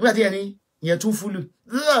nígbà tí ẹni yẹn tún fúlù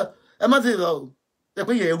ẹ má ti lọ ẹ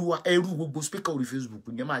pé yẹn ẹrú gbogbo speaker orí Facebook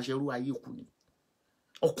yẹn máa ṣe ẹrú ayé kù ni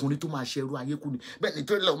ọkùnrin tó máa ṣe ẹrú ayé kù ni bẹ́ẹ̀ ni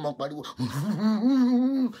tó lọ mọ pariwo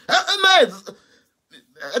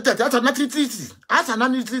tẹ̀tẹ̀ àtànátìtì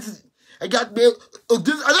ẹ̀já gbé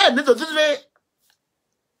òdì aláìní tó tún fẹ́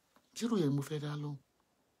ṣírò yẹn mo fẹ́ dá lóhùn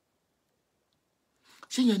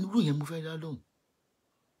ṣé yẹn irú yẹn mo fẹ́ dá lóhùn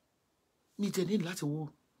mi tẹ ní láti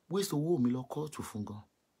wéṣọ owó mi lọ kóòtù fún gan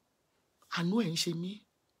àánú ẹ̀ ń ṣe mí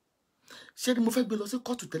ṣé ni mo fẹ́ gbé lọ sí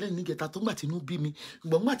kóòtù tẹ́lẹ̀ nígẹta tó ń gbà tí inú bí mi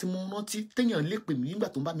ṣùgbọ́n nígbà tí mo rántí téèyàn lè pè mí nígbà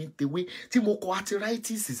tó ń bá mi tewé tí mo kọ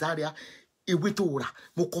arthritis sára ewé tó rà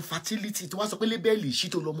mo kọ fertility tó wá sọ pé lébẹ́ẹ̀lì ìṣí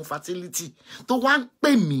tó lọ mu fertility tó wá ń pè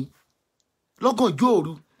mí lọ́gànjọ́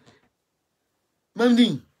òru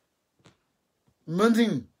Monday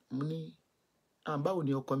mo ní báwo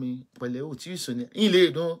ni ọkọ mi pẹ̀lẹ́ ò tí ì sùn ní ilé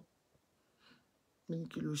ìdán ní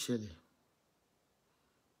kí ló ṣẹlẹ̀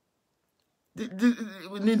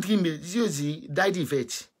ní kí mi tí yóò sí died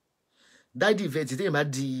effect téèyàn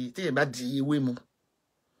bá di ewé mu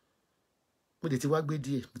mo dẹ̀ ti wá gbé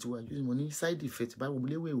díẹ̀ mo ti wá yóò mo ní side effect báwo mo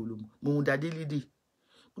léwé ìwò ló mo ń da délédè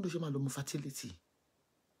mo ló ṣe máa lọ mu fertility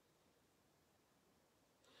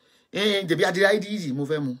jẹ̀bi adiraidis mo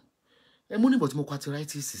fẹ́ mu mo níbọ̀ tí mo kọ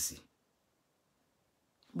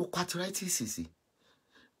arthritis sí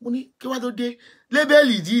mo ní kí wá tó dé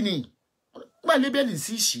lébẹ́lì dí ni nígbà lébẹ́lì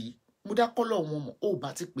sí ṣì mo dá kọ́lọ̀ wọn mọ̀ ó bá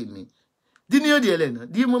ti pè mí dí ní òdì ẹlẹ́nà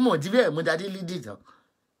dí mo mọ̀ dí bẹ́ẹ̀ mo dá dé lídì tán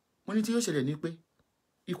mo ní tí yóò ṣẹlẹ̀ ní pé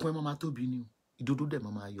ikùn ẹ̀ máa tóbi ni ìdodo dẹ̀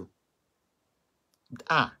máa yọ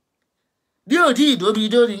dí òdì ìdóbi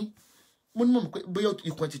idó ni mo ní mọ̀ pé bóyá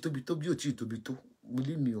ikùn ẹ̀ ti tóbi tó bí ò tí ì tóbi tó mo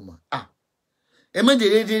lé mi ò mọ̀ ẹ mọ̀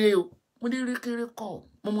dèrè o mo ní rí kéré kọ́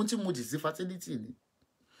mo mú tí mo dì sí fertility ni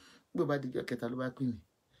gbé bá dijọ́ kẹta ló bá pè mí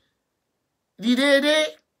dídéédé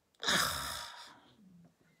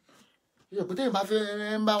ìyọ̀pọ̀ téèyàn bá fẹ́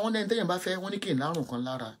ń bá wọn lẹ́yìn téèyàn bá fẹ́ wọ́n ní kí n lárùn kan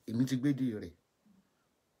lára èmi ti gbé dé rẹ̀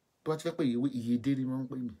tó bá ti fẹ́ pé iye dé ni wọ́n ń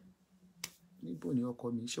pè mí níbo ni ọkọ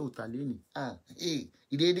mi ṣé òtà lẹ́nì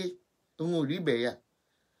ìdéédé òun ò rí ìgbẹ̀yà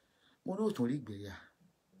mo ní òtún rí ìgbẹ̀yà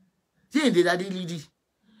tí èdè dádé lídì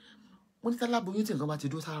mo ní tálábòyún tí nǹkan bá ti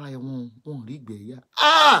dó sára ẹ̀ wọn ò rí ìgbẹ̀yà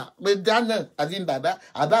pé dáná àti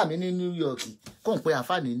àbá mi ní New York kò ń pe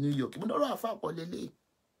àfà ní New York mo lọ́rọ̀ àfà pọ̀ lélẹ̀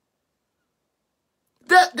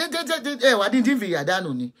wà ní tí ń fi ìyà dànù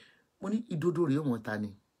ni mo ní ìdodo rèé wọn ta ni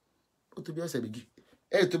ó tó bí ọ̀sẹ̀ méjì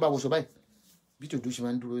tó bá wọṣọ báyìí bí tòdó ṣe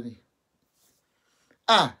máa ń dúró ni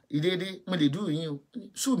ìdédé mo lè dúró yín o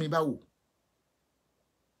sùn mi bá wò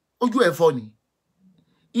ojú ẹ̀ fọ́ ni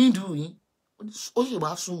yín dúró yín ó sì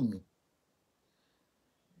wá sùn mi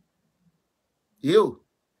yóò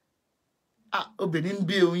obìnrin ń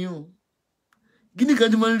bí oyún o gíní kan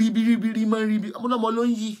tí máa ń rí bíríbírí máa ń rí bí ọmọlọmọ ló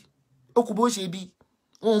ń yí ó kù bó ṣe bí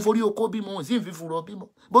wọn ń forí okó bímọ wọn sì ń fi fùrọ bímọ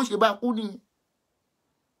bó ṣe bá kú ni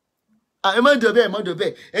ẹ má dọ̀bẹ́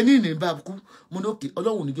ẹni ní bá kú mo ní òkè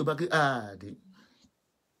Ọlọ́run níjọba kí àdé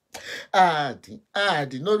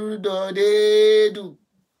Adi no do de do.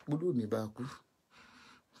 Budu mi ba ku.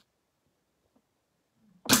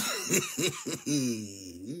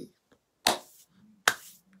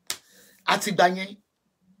 Àti gbà yẹn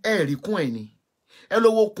ẹ rí kún ẹ ni. Ẹ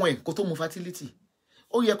lówó kún ẹ kó tó mu fertility.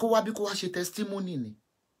 Ó yẹ kó wá bí kó wá ṣe testimony ni.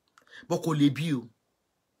 Bó kò lè bí o.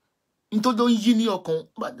 Nto do yí ní ọkàn.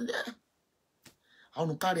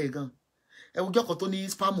 Àwọn kare gan. Ẹ wo joko tó ní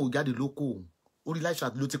spam ò jáde lóko. Orí live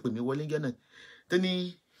chat ló ti pè mí wọlé ngẹ náà. Tó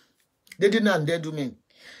ní ladies and gentlemen.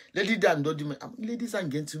 Ladies and gentlemen. Ladies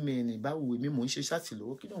and gentlemen. Báwo èmi mò ń ṣe chat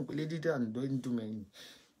lọ́wọ́. Kí ló ń pè ladies and gentlemen?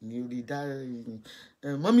 Ni orí dá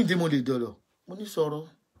mọ́mí dé mo lè dọ̀rọ̀. Mo ní sọ̀rọ̀.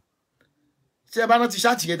 Ṣé ẹ bá rántí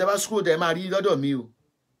chat yẹn tẹ́ bá scroll dẹ̀ máa rí lọ́dọ̀ mi o.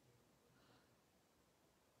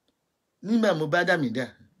 Nígbà mo bá dà mí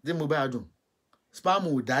dà. Dé mo bá dùn. Spam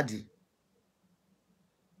ò dáde.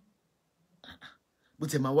 Bó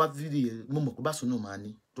ti máa wá fídíò mo mọ̀ pé bá sùn náà máa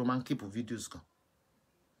ní tó máa ń keep videos kan.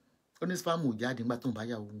 Ó ní spam ò jáde nígbà tó ń bá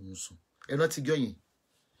yàwó òun sùn. Ẹ rántí jọ yẹn.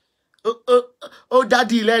 Ó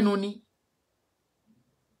dádì lẹ́nu ni.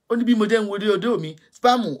 Ó ní bí mo dé ń wo dé odò mi.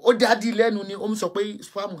 Spam ó dádì lẹ́nu ni. Ó ń sọ pé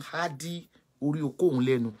spam á dí orí okó òun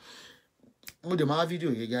lẹ́nu. Mo dẹ̀ máa wá fídíò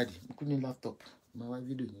yẹn jáde. Mo kú ní laptop. Máa wá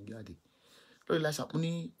fídíò yẹn jáde. Lórí láṣà mo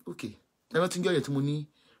ní okay. Ẹ rántí jọ yẹn tí mo ní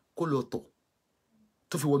kó lọ tọ̀.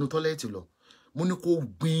 Tó fi wọnú tọ́lẹ́ẹ̀tì lọ. Mo ní kó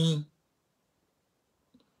gbìn.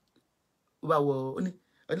 Ó bá wọ ó ní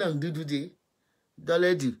ọlọ́run dúdú dé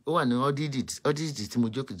tọ́lẹ́ẹ̀tì ó wà ní ọ́díìdì tí mo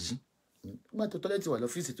jókòó sí. Nígbà tó tọ́lẹ́ẹ̀tì wà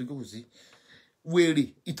lọ́fíìsì tó jókòó sí. Wèrè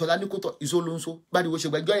ìtọ́lá ní kó tọ̀ ìṣólóńsó gbádìí wo ṣe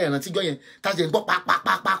gbẹ́jọ́ yẹn rántí jọ́ yẹn táṣe ń gbọ́ pa.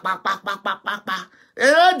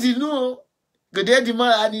 Ẹ̀rọ dìínú o gòdè di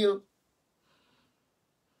mọ́ra ni o.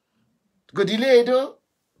 Gòdì léèdó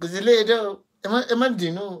ẹ má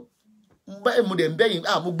dìínú o. Mo dẹ̀ ń bẹ́yìn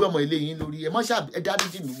mo gbé ọmọ ilé yín lórí ẹ má ṣáà ẹ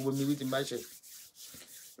dáríjì mi gbogbo mi wí tí n bá ṣe.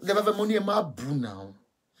 Ẹ bá fẹ́ mo ní ẹ má bù náà.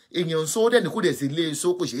 Èèyàn só dẹ̀ ní kó dẹ̀ sí ilé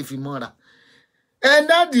só kò ṣeé fi mọ́ra. Ẹ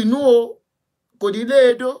dá dìínú o. Kò di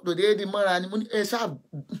léèdó lòdì di mọ́ra ni mo ní ẹ ṣáà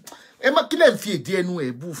ẹ má kílẹ̀ ń fi èdè ẹnu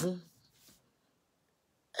ẹ̀ bú fún.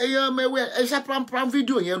 Ẹyọ mẹ́wẹ́ ẹ ṣá pram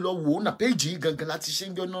fídíò yẹn lọ wò ó nà péjì gangan láti ṣe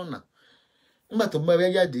ń jọ náà nà. Nígbà tó mọ ẹ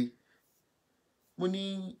jáde mo ní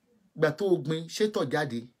gbà tó gbin ṣétọ̀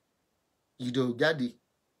jáde ìdò jáde.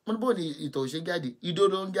 Mo ní bó ni ìtọ̀ ṣe jáde ìdò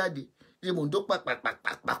ló ń jáde. Ṣé mo ń dó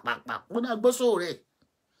pàpàpàpàpàpà. Mo ní agbọ́sọ̀ rẹ̀.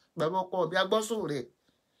 Bàbá ọkọ mi agbọ́sọ̀ rẹ̀.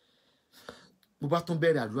 Mo bá tún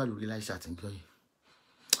bẹ̀rẹ̀ àdúrà lórí live chat ń gbọ́ yìí.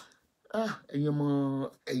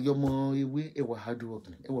 Ẹ̀yin ọmọ ewé ẹwà hard work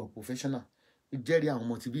ẹwà professional. Ìjẹ́rìí àwọn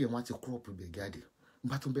ọmọ tí bí ẹ̀ wọ́n ti crop ibẹ̀ jáde. Mo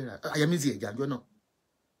bá tún bẹ̀rẹ̀ àyàmísì ẹ̀jà àjọ náà.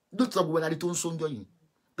 Dókítà gbogbo ẹ̀lárí tó ń sóńjọ́ yìí.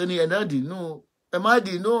 Tẹ́ni ẹ̀ náà dìínú o. Ẹ má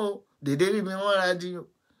dìínú o. Dèdè rí mi wọ́n ra dí o.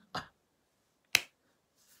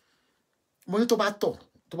 Mo ní tó bá tọ̀.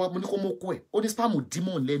 Mo ní kó mọ́ kó ẹ̀. Ó ní spam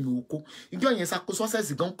dímọ̀ lẹ́nu oko. Ìjọ yẹn sako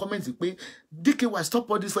success gan comment pé DKY stop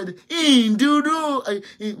all this for the dúdú.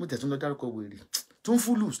 Mo tẹ̀sán lọ dárúkọ wèrè. Tún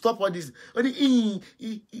fúlù stop all this. Ó ní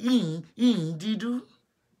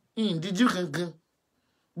dídú kankan.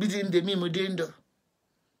 Bí ti ń dè mí mo dé ń dọ̀.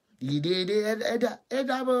 Ìdèdè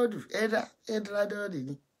ẹ̀dá bọ́ọ̀dù ẹ̀dá dọ́ọ̀dì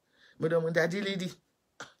ni. Mo dọ̀ mo dájí lédi.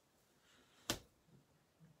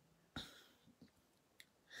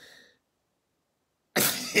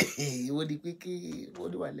 Ìwọ di pé kí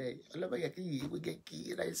wọ́n wà lẹ́yìn ọlọ́pàá yẹ kí yìí wíkẹ́ kí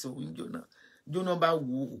láìsí òun jóná bá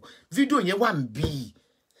wò ó. Fídíò yẹn wà ń bí.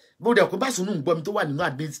 Bó dẹ̀ kó bá sùn ń gbọ́ mi tó wà nínú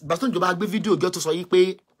àgbẹ̀ bá sùn ìjọba gbé fídíò ọjọ́ tó sọ yí pé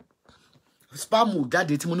spam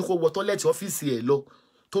jáde tí mo ní kó wọ tọ́lẹ̀tì ọ́fíìsì ẹ̀ lọ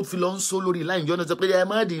tó fi lọ ń sọ lórí láì jọ́nà sọ pé ẹ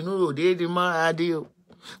má dìínú rò déédéé mára dé o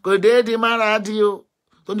kò déédéé mára dé o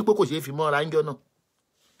tó ní pé kò ṣeé fi mọ́ra ń jọ́nà.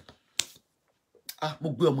 Mo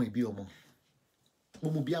gbé ọmọ ìbí ọmọ mo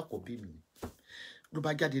mú bí àkọ́bí mi ló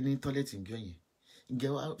bá jáde ní tọ́lẹ̀tì ìjọ yẹn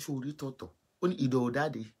ǹjẹ́ ṣòrí tọ̀tọ̀ ó ní ìdọ̀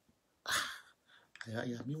ọ̀dáde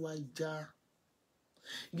àyà mi wá já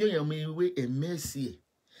ìjọ yẹn ọmọ ewé ẹ̀mẹ́sì ẹ̀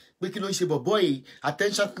pé kí ló ń ṣe bọ̀bọ́ yìí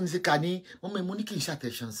attention seeker ní mo ní kì í ṣe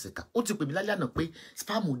attention seeker ó ti pè mí lálẹ́ àná pé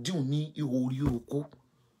spam díùn ní ihò orí oko.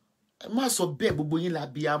 Ẹ má sọ bẹ́ẹ̀ gbogbo yín la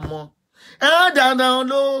bí a mọ́. Ẹ má dà wọn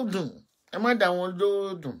lóòdùn. Ẹ má dà wọn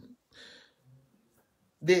lóòdùn.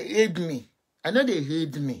 They hate me. I know they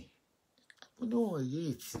hate me. Mo ní wọn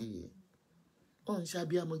hate ẹ̀. Wọ́n ń ṣe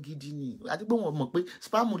abiyamọ gidi ni. Àti pé wọ́n mọ̀ pé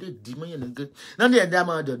spam lè dì mọ́ yẹn nìkan. Náà ní ẹ̀dá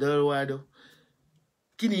máa dọ̀dọ̀ wa dọ́.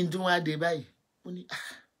 Kí ni dún wá dé báyìí? Mo ní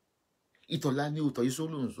ìtọ̀lá ní òtọ̀ yìí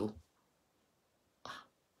sólùnsó.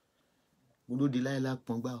 Mo ló di láyélá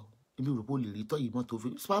pọn gbá o. Èmi rò pé o lè rí tọ́ yìí mọ́ tó fi.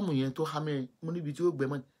 Spam yẹn tó há mẹ́rin. Mo níbi tí ó gbẹ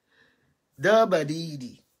mọ́. Dábàdì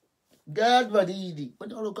ìdì. Wọ́n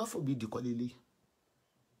ní ọ̀rọ̀ gáfọ̀ bí ìdìkọ́ lélẹ̀.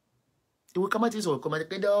 Ìwé ká má ti sọ̀rọ̀ kọ́ máa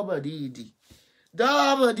pé dábàdì ìdì.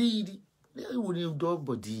 Ewu ni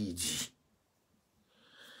body ji.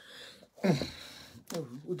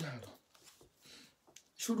 Ó dára.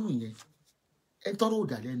 Ṣùrù yẹn. Ẹ tọrọ ó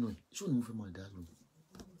dà lẹ́nu ẹ̀. Ṣó ni mo fẹ́ máa dá lóhùn.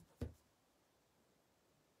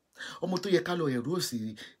 Ọmọ tó yẹ ká lọ ẹ̀rú òsì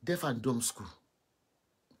deaf and dumb school.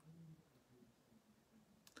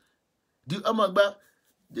 The ọmọ gba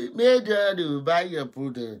they made you buy your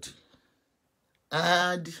product.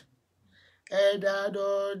 And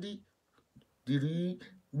Edadodi diri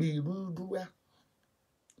birudua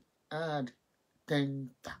and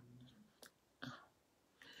tenta.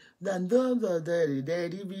 Then those are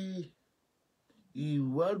daddy be you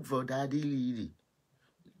work for daddy lady.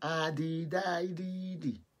 Adi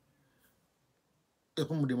daddy.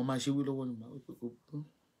 Ẹkún mo dé mo máa ṣe wí lọ́wọ́ ni màá pé kò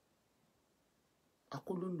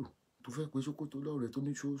akólólò tó fẹ́ pé ṣókòtò lọ́rẹ̀ tó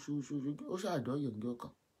ní ṣó ó ṣàdọ́yọ̀ ní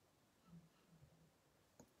ọkàn.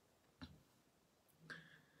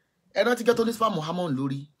 Ẹran ti jẹ́ tó ní spam Muhammad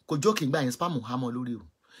lórí kò jókè ìgbà yẹn spam Muhammad lórí o.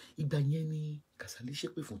 Ìgbà yẹn ni Kàsálí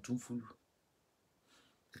ṣépè fún Túnfúlù.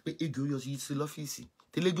 Pé ejò yọ sí lọ́fíìsì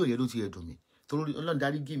tẹ́lẹ́jọ́ yẹn ló ti ẹ̀dùn mi. Torí Ọlọ́run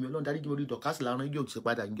dáríjì mi orí dọ̀kásì láàrin ejò ti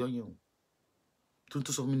padà ń jọ yẹn o. Tó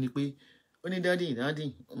sọ fún mi ni pé ó ní dádì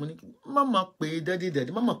mo ní má má pé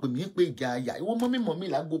dádì má má pè mí pé ìjà àyà ìwọ mọ́ mi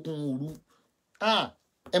lágókun òru.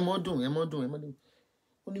 Ẹ mọ́ dùn.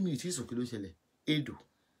 Ó ní mi ì tí ì sòkè ló ṣẹlẹ̀. Edo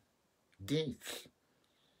dink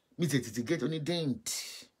mi tètè get ó ní dent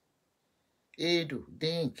Edo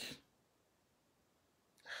dink.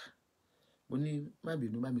 Mo ní má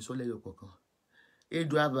bínú bá mi sọ lẹ́yọ̀ kọ̀ọ̀kan.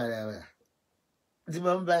 Edo abàràbà tí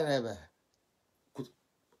mo ń bàràbà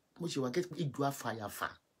mo ṣe wà kẹ́tù Edo afàyàfà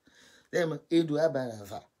lẹ́mọ̀ Edo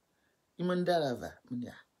abàràbà ìmọ̀ ń dàràbà mo ní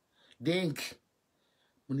dink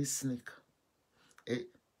mo ní snake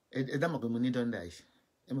ẹ dá mọ̀ pé mo ní dọ́ndà yìí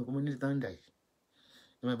ẹ mọ̀ pé mo ní dọ́ndà yìí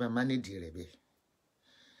ẹ máa bá mánéjì rẹ̀ bẹ́ẹ̀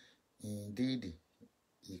déédéé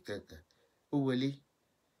ìkẹta ó wọlé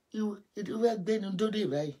ìwé gbẹ́nu dóde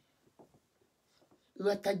báyìí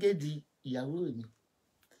ìwé tágẹ́dì ìyàwó mi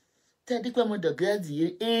tẹ́ẹ̀dí pé mo dọ̀gẹ́dì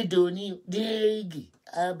Edo ní déègì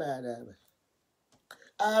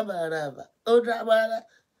abàràbà ó dábàrà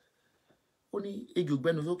ó ní ejò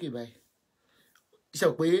gbẹ́nu sókè báyìí ṣe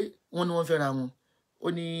pé wọ́n ní wọ́n fẹ́ra wọn ó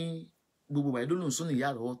ní gbogbo báyìí ló lòun sún ní ìyá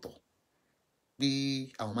rẹ̀ ọ̀tọ̀ pé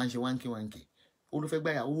àwọn máa ń ṣe wáńkì ó ló fẹ́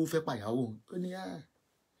gbáyàwó ó fẹ́ pàyàwó ó ní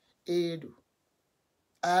Edo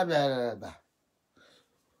abàràbà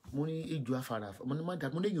mo ní ejò afàràfà mo ní má dá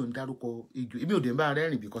mo ní èyàn ń dárúkọ ejò èmi ò dé ń bá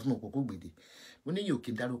rẹ́rìn because mo kókó gbèdé mo ní èyàn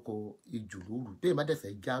kì í dárúkọ ejò lóru bẹ́ẹ̀ má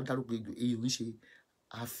dẹ̀fẹ̀ já dárúkọ ejò èyàn ń ṣe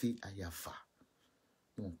afi àyàfà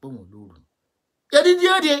mo ń pè wọ́n lóru. Yẹ́dí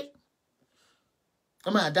díòde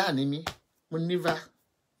wọ́n máa dá ní mi mo níva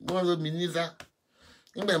wọ́n ló mi níva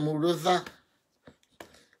nígbà mo róva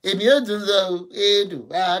èmi ò tún lọ Edo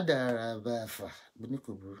àdàràbà fà mo ní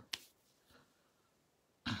kò burú.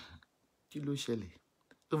 Kí ló ṣẹlẹ̀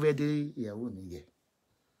ó fẹ́ dé ìyàwó mi yẹ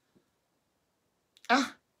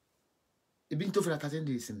ebi tó fẹ́ra 13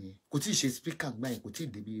 days nìyẹn kò tí ì ṣe speaker gbà yẹn kò tí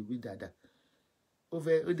ì débi ewé dáadáa ó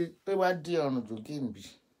dé pé wá dé ọrùn tó gé mi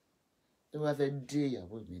ó wá fẹ́ dé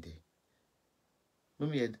ìyàwó mi dé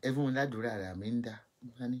mọ́mí ẹ fún mi ládùúrà ara mi ń dá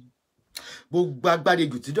gbogbo agbára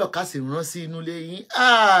ejò tí dọ̀kásì rán sí inú ilé yín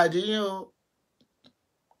àdéhùn o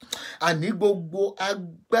àní gbogbo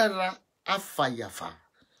agbára afàyàfà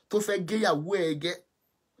tó fẹ́ géyàwó ẹ gẹ́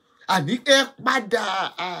àní ẹ padà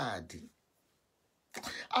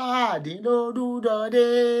àdín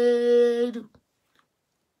lórúdọ̀dẹ́dù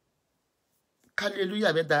kálẹ́lúyà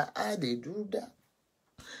mẹ́ta àdèdúdà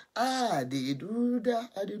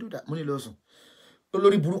mo ní lọ sùn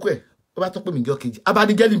olórí burúkú ẹ̀ ó bá tún pè mí jọ kejì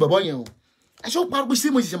abánijẹ́ ní bàbá yẹn o aṣọ parọ́ sí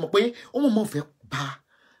mo sì mọ̀ pé òun mọ̀ fẹ́ bá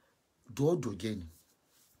dọ́ọ̀dọ̀ jẹ́ ni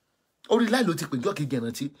orí láì ló ti pè jọ kejì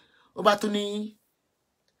ẹ̀rántí ó bá tún ní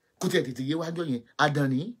kó tiẹ̀ tètè yé wájọ́ yẹn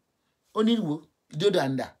àdàní ó ní ìwò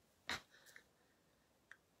ìjọdàndà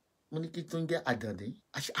mo ní kí tó ń jẹ́ àdàní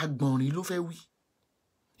agbọ̀nrín ló fẹ́ wí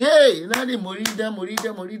láti mo rí dán mo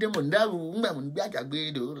ń dáàbò ńgbà mo ń gbé àjàgbé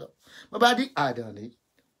èdè lọ mo bá dé àdàní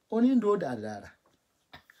onídò dàdàrà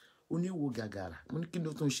oníwo gàgàrà mo ní kí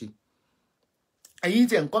ló tún ṣe ẹ̀yin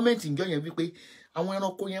tí ẹ̀ ń kọ́mẹ́ǹtì ìjọ yẹn wípé àwọn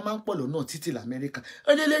ẹranko yẹn máa ń pọ̀ lọ́nà títì l'Amẹ́ríkà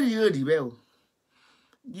ó délé ní yóò rí bẹ́ẹ̀ o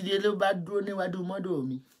Jídé ló bá dúró níwájú mọ́tò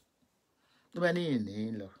mi ló bá ní ìní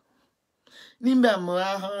lọ nígbà mo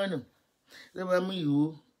á hànà ló bá mú ìwo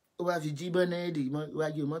ó bá fi jí bọ́nẹ́ẹ̀dì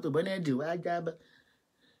iwájú mọ́tò bọ́nẹ́ẹ̀dì wá jábọ́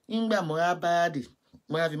nígbà mo á báàdì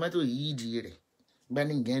mo á fi mọ́tò yìí di rẹ̀ bá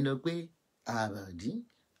ní ìgẹ́ lọ pé àbàdí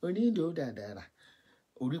onídò dàdàrà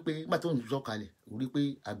orí pé nígbà tó ń sọ̀kalẹ̀ orí pé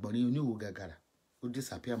àgbọ̀nrín oníwo gàgàrà ó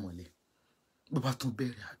disappear mọ́lẹ̀ bó bá tún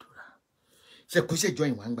bẹ̀rẹ̀ àdúrà ṣe kó ṣèjọ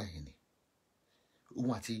ìwà ń gbà yẹn ni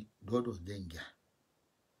òun àti lọ́dọ̀ dẹ́ngà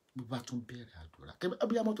bó bá tún bẹ̀rẹ̀ àdúrà kẹ́mi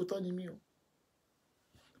abiyamọ tó tọ́ ni mí o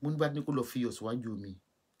mo ní bá ní kó lọ fi iyọ̀ síwájú mi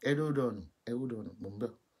ẹ̀rọ dọ̀nù mò ń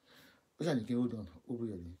bẹ̀ ó ṣàní kí ó dọ̀nù ó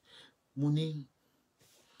bẹ̀rẹ̀ ni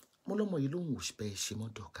mo lọ́mọ yìí lóhùn òṣìbẹ́ ṣe mọ́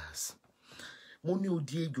dọ̀kásì mo ní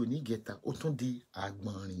odi ejò ní ìgẹta ó tún di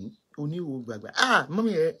àgbọ̀nrín oníwo gbàgbà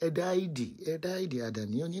mọ́mí ẹ̀dá ìdì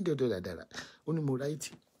àdàní onídọ̀dọ̀ dàdàrà ó ní mo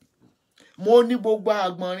ráìtì mo ní gbogbo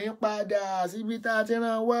àgbọ̀nrín padà síbi tá a ti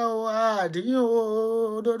rán wá o àdínyìn o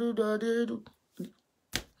dọdúdọdẹdù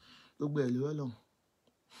gbogbo ẹ̀ lọ́wọ́ lọ́hùn.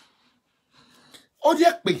 Ó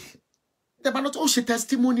dẹ́ pé tẹ́bánà tó ṣe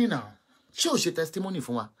testimony náà ṣé ò ṣe testimony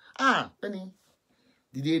fún wa ẹni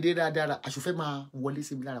dìde dáadáa aṣòfẹ́ máa wọlé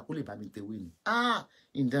sí mi lára kó lè bá mi tẹ̀wé ni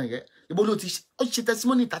ìdán yẹ ibo ló ti ó ṣe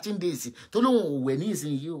testimony 13 days tó lóun ò wẹ̀ ní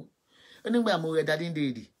ìsinyìí o ó nígbà mo rẹ̀ dáadé ń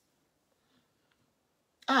dèédè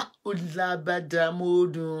ó lábàdà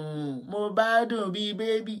mo bá dùn bíi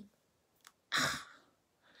bébì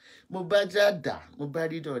mo bá dáadáa mo bá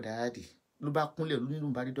rí dọ̀dáàdì ló bá kúnlẹ̀ nínú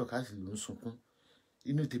bá rí dọ̀kásì ló ń sunkún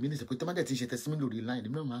inú tèmi ní sọ pé tọ́mádẹ̀ ti ṣe testimony lórí line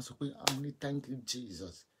èmi náà máa sọ pé mo ní thank you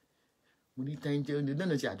Jesus mo ní thank you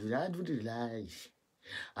náà ṣe àdúrà àdúrà láì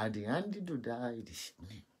àdìyàndìdò dáìdì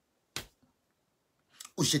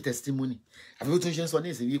ó ṣe testimony àbí ó tún ṣe ń sọ ní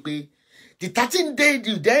ìsìn wípé the 13 days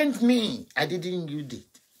you dent me I didn't you did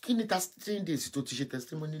kí ni 13 days tó ti ṣe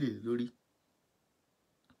testimony lè lórí.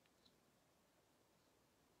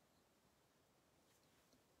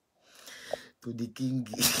 To the king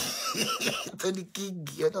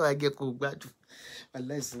ọ̀nà àgẹ kò gbádùn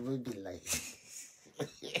aláìsàn ló dé láì.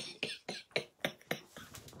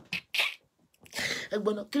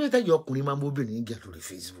 ẹ̀gbọ́n náà kí ló dé tẹ́yìn ọkùnrin máa ń bóbìnrin jà lórí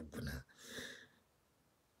Facebook náà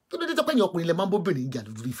kí ló dé tẹ́yìn ọkùnrin lè máa ń bóbìnrin jà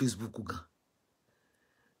lórí Facebook gan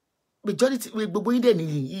majority gbogbo yín dẹ̀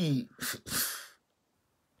nìyí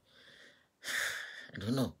I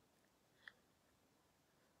don't know.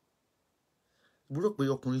 Búrò pé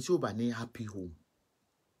ọkùnrin tí ó bá ní happy home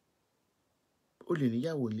ó lè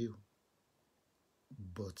níyàwó ilé o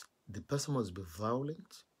but the person must be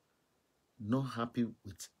violent not happy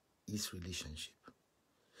with his relationship.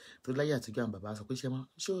 Tó láyé àtijọ́ àwọn bàbá sọ pé ṣé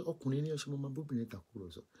ọkùnrin ní ọṣẹ máa bóbìnrin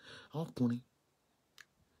tàkùrọ̀sọ àwọn ọkùnrin.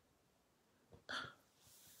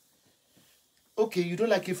 Okay, you don't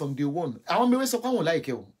like it from day one. Àwọn mẹ́wẹ́ sọ pé àwọn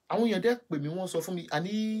láìkẹ́ o àwọn èèyàn dẹ́ pè mí wọ́n sọ fún mi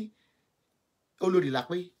àní olórí là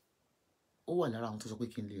pé ó wà lára àwọn tó sọ pé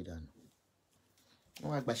kí n lè dànù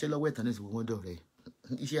wọn àgbàṣẹ lọ́wọ́ ẹ̀tàn náà sì wọ́n dọ̀rẹ́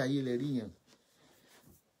iṣẹ́ ayé lẹ rí yẹn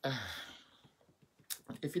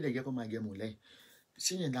efílẹ̀ jẹ́ kó máa jẹ mọ̀ lẹ́yìn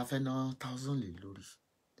sí yẹn la fẹ́ ná 1000 lè lórí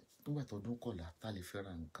nígbà tó dún kọ̀lá tá lè fẹ́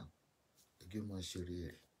ra nǹkan ẹgbẹ́ máa ṣeré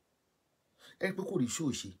rẹ̀ ẹ pé kò rí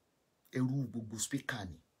ṣóòṣe ẹrú gbogbo spíkà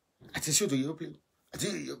ni àti sí òtò yóò pé àti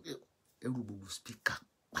ẹrú gbogbo spíkà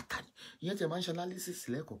pátá ni ìyẹn tí a máa ń ṣe analysis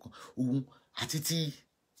lẹ́ẹ̀kọ̀ọ̀kan òun àti ti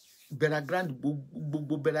Beragrand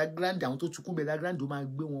gbogbo Beragrand àwọn tó tukún Beragrand ó máa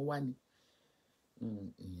gbé wọn wá ni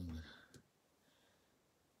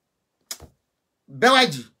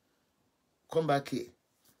Bẹ́wàjì come back here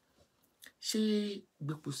ṣé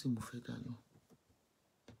gbépo sí mo fẹ́ dáná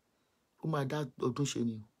ó máa dá ọdún ṣe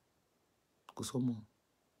ni kò sọ́mọ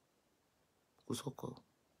kò sọ́kọ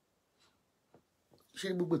ṣé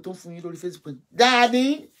gbogbo tó ń fún yín lórí Facebook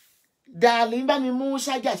dáàní bá mi mú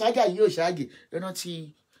ṣájà yìí ò ṣáàgì lọ́nà tí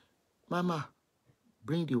Mama,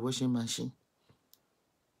 bring the washing machine.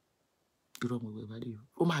 Irọ́ mo wẹ̀ báyìí o.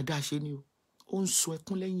 Ó máa dá ṣe ni o. Ó ń sọ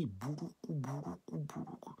ẹkún lẹ́yìn burúkú.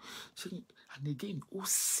 And again, ó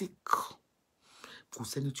sick. Kò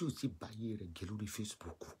sẹ́ni tí ó ti báyé rẹ̀ gẹ̀ lórí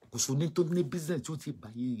Facebook. Kò sẹ́ni tó ní business tí ó ti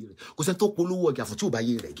báyé rẹ̀. Kò sẹ́ni tó polówó ọjà fún tí ó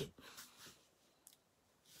báyé rẹ̀ gẹ̀.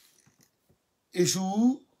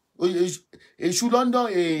 Èṣù London,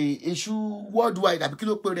 èṣù worldwide àbí kí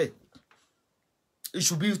ló pé rẹ̀?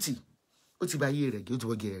 Èṣù beauty. Ó ti bá ayé rẹ̀ gẹ́ ó ti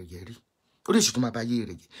wọ́ gẹ̀rẹ̀ rí ó lè ṣètò máa bá ayé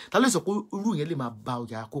rẹ̀ gẹ́ ta ló sọ pé irú yẹn lè máa ba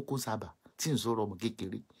ọjà kókó sábà tí n sọ̀rọ̀ ọmọ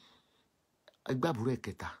kékeré ẹgbẹ́ àbúrò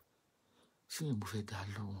ẹ̀kẹta sí yẹn mo fẹ́ dá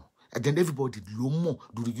lóhùn and then everybody ló mọ̀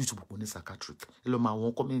lórí YouTube pọ̀ ní psychiatric ẹ lọ́ máa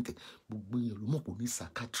wọn kọ́mẹ́ǹtì gbogbo yẹn ló mọ̀ pọ̀ ní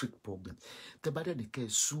psychiatric problem tẹ́ bá dẹ̀ ní kẹ́ ẹ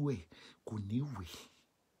sú ẹ̀ kò ní ìwé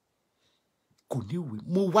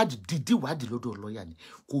mo dídí wádìí lọ́dọ̀ lọ́ọ̀yà ni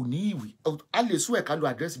kò ní ìwé a lè sú ẹ̀ ká lo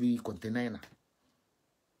àdírẹ́sì bíi kọ̀ǹtẹ́nà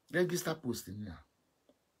register post ni na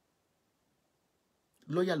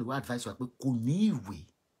lawyer ló advice wa pé kò ní ìwé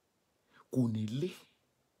kò ní ilé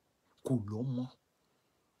kò lọ́mọ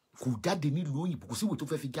kò jáde nílùú òyìnbó kò síwèé tó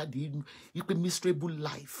fẹ́ fi jáde wípé miserable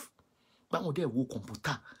life báwọn dẹ̀ wo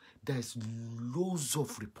kọ̀ǹpútà there is loads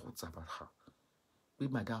of reports about her pé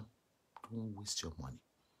madam don't waste your money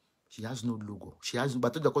she has no logo she has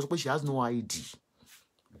but tó jẹ́ kó sọ pé she has no ID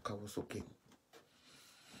mo káwọ́ sókè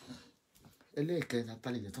ẹlẹ́ẹ̀kẹrin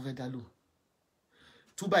àtàlẹ̀ yẹn tó fẹ́ dá lò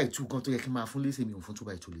 2x2 gan tó yẹ kí n máa fún lésì mi ò fún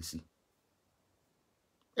 2x2 lésì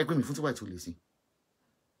ẹ pé mi fún 2x2 lésì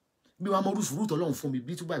bí wàá mọ orúṣùrù tọ́lọ́run fún mi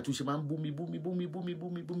bí 2x2 ṣe máa ń bú mi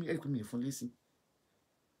ẹ pé mi fún lésì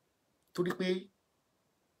torí pé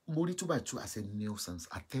mo rí 2x2 as a nuisance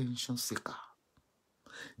attention seeker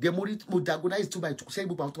then mo diagonalize 2x2 sẹ́yìn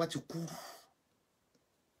gbogbo àwọn tó bá ti kúrú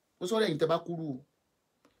ó sọ lẹ́yìn tẹ́ bá kúrú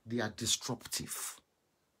they are disruptive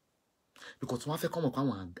because wọ́n fẹ́ kọ́ mọ̀ pé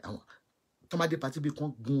àwọn tọ́mádé pàtí bí kan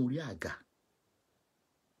gun orí àga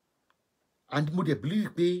and mo dẹ̀ believe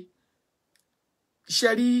pé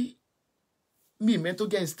iṣẹ́ rí mi ìmẹ́ tó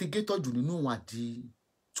jẹ́ instigator jù nínú wọn àti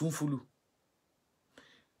Túnfúlù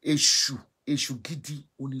èṣù gidi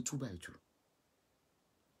ó ní 2x2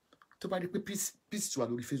 tó bá rí pé peace ti wà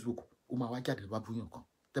lórí Facebook ó máa wá jáde wá búyàn kan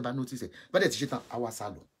tẹ́ bá notice ẹ̀ bá dẹ̀ ti ṣe tán àwa sá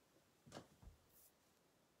lọ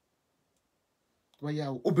wáyà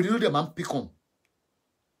obìnrin ló dẹ̀ máa ń pick on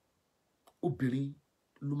obìnrin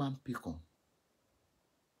ló máa ń pick on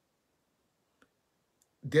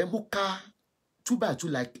then mo ka 2x2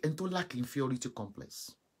 like ẹni tó lack inferiority complex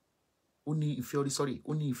ó ní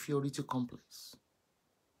inferiority complex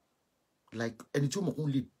like ẹni tí ó mọ̀ kó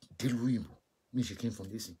lè délùú ìbò mi ṣe kí n fún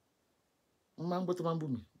lẹ́sìn wọ́n máa ń gbọ́ tó máa ń bù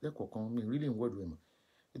mí lẹ́kọ̀ọ̀kan mi really ń wọ́ọ̀dù ẹ̀ mọ̀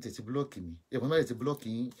ẹ tètè blọ́ọ̀kì mi ẹ̀kọ́ náà tètè blọ́ọ̀kì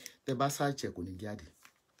yín tẹ bá sáàchẹ̀ kò ní jáde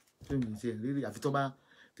tó mi ṣe rírí àfi tó bá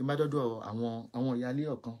ti má dọ́dọ̀ àwọn ìyá ilé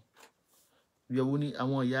ọ̀kan ìyẹ̀wò ní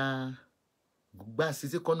àwọn ìyá gbà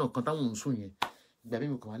sísí kọ́nà kan táwọn ń sùn yẹn ìgbà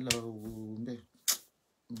mímu kàn wá lọ wò bẹ́ẹ̀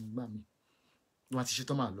gbà mí wọ́n ti ṣe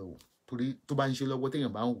tán máa lọ wò torí tó bá ń ṣe lọ́wọ́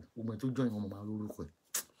téèyàn bá ń wò gbogbo ẹ̀ tó jọ ìwọ̀n máa lórúkọ ẹ̀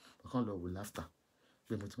ọkàn lọ wò láfta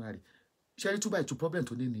pé mo ti máa rí ṣẹ́rí 2x2 problem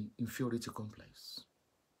tó ní ní inferiority complex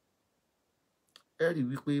ẹ rí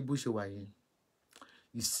wípé bó ṣe wà yẹn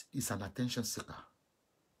is an attention seeker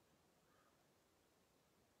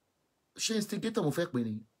ṣé instigator mo fẹ́ pè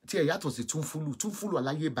ní tí ẹ yàtọ̀ sí Túnfúlù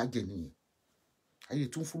aláyé bàjẹ́ nìyẹn ayé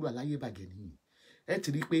Túnfúlù aláyé bàjẹ́ nìyẹn ẹ ti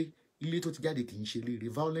rí pé ilé tó ti jáde kì í ṣe léèrè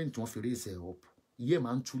violent wọn fi raise ẹ up iye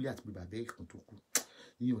máa ń túlẹ̀ àti pé bàbá ẹ̀kan tó kú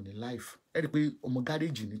ìyẹn ò ní life ẹ rí pé ọmọ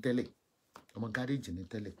gáréèjì ní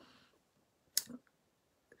tẹ́lẹ̀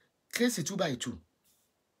kéèsì 2x2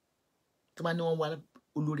 tó máa ní wọ́n wá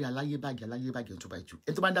olórí aláyé bàjẹ́ 2x2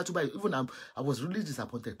 ẹni tó máa ń dá 2x2 even I was really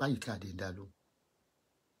disappointed báyìí kí adé ń dá ló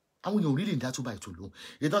àwọn èèyàn really ń dá 2x2 ló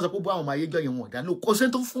èyí tó ń sọ pé bó àwọn ọmọ ayé jọ yẹn wọn dá ló kò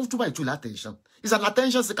sẹ́ni tó fún 2x2 látẹ̀ńṣán it's an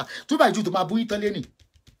attention seeker 2x2 tó máa bú ìtàn lẹ́nì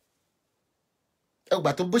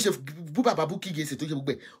ẹgbà tó bó ṣe bú bàbá Bukky Jesse tó ṣe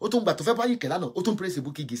gbogbo ẹ̀ ó tó ń gbà tó fẹ́ báyìí kẹ̀lá náà ó tó ń praise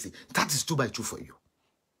Bukky Jesse that is 2x2 for you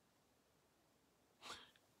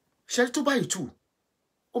ṣe 2x2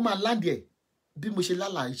 ó máa land ẹ̀ bí mo ṣe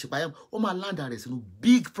lálàá ìṣèpáyà ó máa land rẹ̀ sínú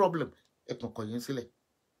big problem ẹ̀pọ̀n kan yẹn sílẹ̀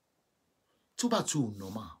 2x2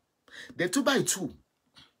 normal the 2x2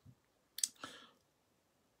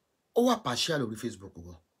 ó wà partial lórí Facebook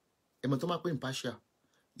gan ẹ̀mọ̀ tó máa pè impartial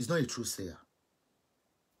is not a true sayer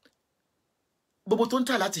gbogbo tó ń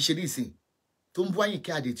tà láti ṣe nísìn tó ń bú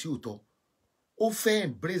Àyìnkẹ́ Adé tí ò tọ́ ó fẹ́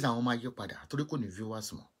embrace àwọn ọmọ ayé padà torí kò ní viewers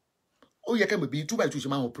mọ́ ó yẹ kẹ́mọ̀ bí 2x2 ṣe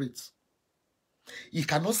máa operate he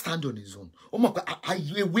cannot stand on his own ó mọ̀ pé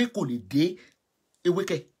ewé kò lè dé ewé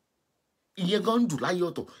kẹ́ ìyẹn gan ń dùn láyé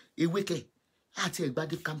ọ̀tọ̀ ewé kẹ́ àti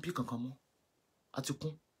ẹ̀gbádé kampi kankan mọ́ àti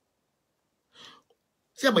kún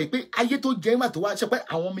ṣe mọ̀ pé ayé tó jẹ́ nígbà tó wá ṣe pé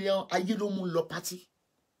àwọn ọmọ yẹn ayé ló mú lọ pátí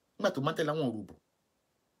nígbà tó máa tẹ̀lé àwọn òrùbọ̀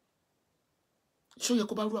ṣó yẹ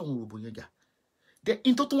kó bá rú àwọn òrùbọ̀ yẹn jà the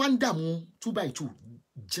in tó wá ń dààmú 2x2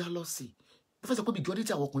 jealousy mo fẹ́ sọ pé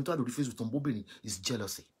majority àwọn ọkùnrin tó wà lórí Facebook tó ń bóbìnrin is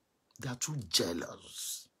jealousy they are too jealous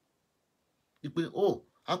wípé oh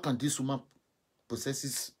how can this woman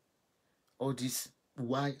possesses all this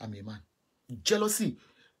why I'm a man jealousy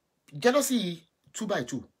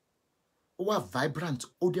 2x2 ó wà vibrant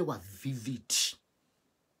ó dẹ̀ wà vivid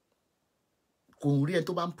kò ń rí ẹni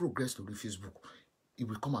tó bá ń progress lórí Facebook it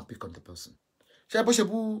will come and pick on the person ṣe bó ṣe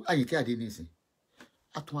bú Àyìnkẹ́ Adé nísìn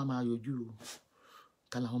á tún wá máa yọjú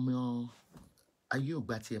kálá ọmọ ayé ò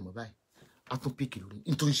gbà tiẹ̀ mọ̀ báyìí á tún píkì lórí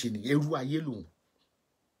nítorí ṣe ni ẹrú ayé lòun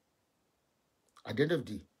at the end of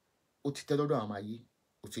the day ó ti tẹ́ lọ́dọ̀ àwọn ayé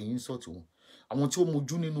ó ti yín sọ́ọ̀tì wọn àwọn tí ó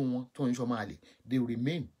mojú nínú wọn tó ń ṣọ́ máa lè they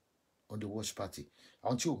remain on the watch party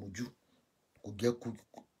àwọn tí ò mojú kò jẹ́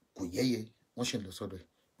kò yẹ́yẹ́ wọ́n ṣe ń lọ sọ́dọ̀ ẹ̀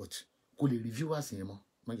but kò lè rí viewers yẹn mọ́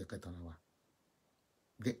má jẹ́ kẹta ara wa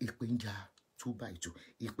the ìpè ń jà 2x2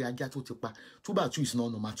 ìpè ajá tó ti pa 2x2 is not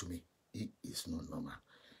normal to me it is not normal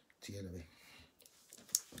tí ẹ lọ bẹ́ẹ̀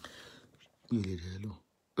mi ò lè rẹ̀ lọ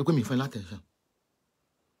pé mi fẹ́ látẹ̀ṣán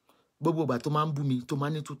gbogbo ìgbà tó máa ń bú mi tó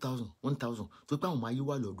máa ní 2000 1000 tó pé àwọn ayé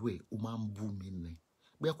wà lọ́dọ̀ ẹ̀ ó máa ń bú mi ní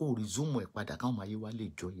bóyá kó resume ẹ̀ padà káwọn ọmọ ayé wa lè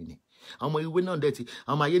jọ yìí ni àwọn ọmọ ìwé náà dẹ̀ ti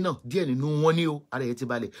àwọn ọmọ ayé náà díẹ̀ nínú wọn ní o ara ẹ̀ ti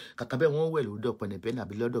balẹ̀ kàkà bẹ́ẹ̀ wọ́n wẹ̀ lọ́dọ̀ pẹ̀nẹ̀pẹ̀nẹ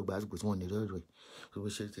àbí lọ́dọ̀ gbàgbọ́ tí wọ́n ní lọ́dọ̀ ẹ̀ so bó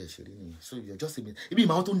ṣe tiẹ̀ ṣe rí nìyẹn so you're just a minute ibi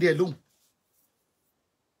ìmọ̀ àwọn tó ń dé ẹ lóhùn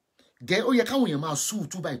dẹ́ ó yẹ káwọn èèyàn máa sùn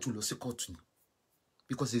 2x2 lọ sí kóòtù ni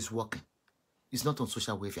because it's working it's not on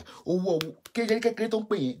social welfare owó kékeré tó ń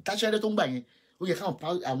pè yẹn táṣẹ́rẹ́ tó ń gbà yẹn ó yẹ káwọn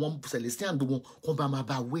àwọn celestian gbogbo kan bá máa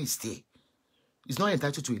bá waste ẹ̀ it's not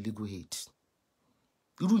entitled to illegal aid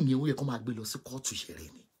irú ìyẹn ó yẹ kó máa gbé lọ sí kóòtù ṣẹ̀rẹ̀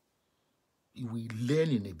ni we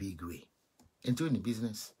learn in a big way into in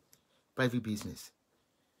business private business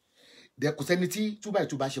there kò sẹ́ni tí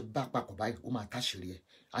 2x2 bá ṣe bá papọ̀ báyìí ó máa táṣìírí ẹ̀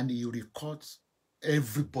and he records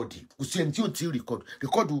everybody kò sí ẹni tí ò tí record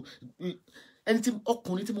ẹni tí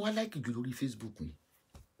ọkùnrin tí mo wá like jù lórí Facebook yìí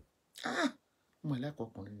mo like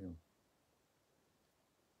ọkùnrin yẹn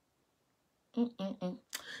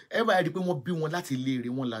ẹ bá rí i pé wọ́n bí wọn láti ilé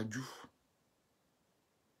rẹ̀ wọ́n lajú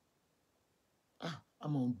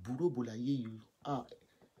àmọ́ burúkú láyé yìí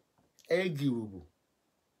ẹ́ẹ̀gì rògbò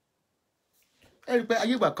ẹ rí i pé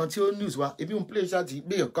ayé ìgbà kan tí ó news wa ebi ń play ṣáàtì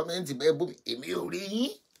gbé yàn kọ́mẹ́ǹtì bẹ́ẹ̀ bómi èmi ò rí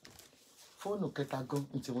yín fóònù kẹta gan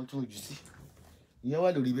ní tí wọ́n tún ojú sí ìyẹn wà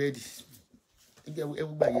lórí bẹ́ẹ̀dì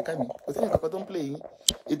ẹwú gba àyíká mi kò sẹ́yìn kankan tó ń play yín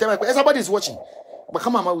ìtẹ́wọ̀n pé somebody is watching but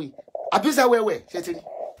come on my way abuse wẹ́wẹ́ ṣe ti rí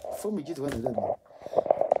fóònù méjì tó wà nílẹ̀ mi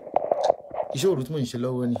iṣẹ́ òru tí mò ń ṣe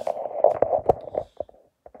lọ́wọ́ ni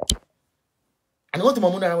àní wọ́n ti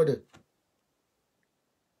mọ̀ mú nára wọn dẹ̀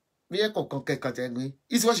bí ẹ kọ̀ọ̀kan kẹ̀kọ́ tẹ̀ gbé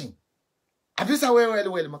is watching abuse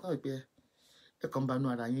wẹ́wẹ́ mọ̀ káwé pé ẹ kàn bá nú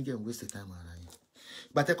ara yín jẹ́ waste time ara yín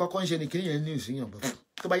gbàtẹ́ kọ́kọ́ ń ṣe ni kí yẹn ní ìsúnyàn bọ̀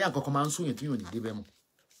tó bá yá nǹkan kan máa ń súnyàn tí yóò ní débẹ̀ mọ́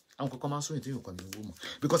àwọn kankan máa ń súnyàn tí yóò kàn ní owó mọ́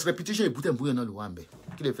because repetition ìbútẹ̀ ìbúyàn náà ló wà ń bẹ̀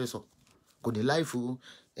kí lè fẹ́ sọ kò ní láìfo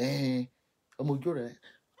ọmọ ojú rẹ̀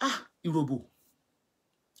ìròbò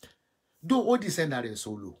dó ó di sẹ́ńdà rẹ̀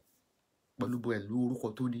solo pẹ̀lú bọ́ ẹ̀ lú orúkọ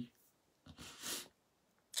tó ní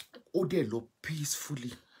ó dẹ̀ lọ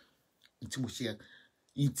peacefully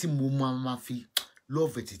tí mo máa fi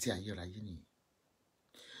lọ́ọ̀fẹ̀ títí ayérayé nìyẹn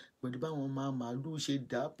pẹ̀lú báwọn màálù ṣe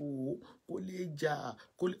dáàbò kó lè jà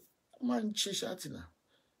kó máa ń ṣe ṣáàtìnà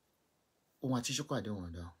ohun àti ṣókò àdéhùn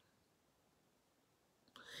ọ̀dọ́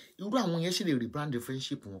irú àwọn yẹn ṣe lè rebrand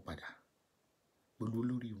friendship wọn padà pẹ̀lú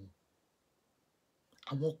olórí wọn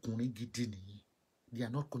àwọn ọkùnrin gidi nìyí they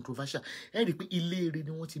are not controversial ẹ rí i pé ilé eré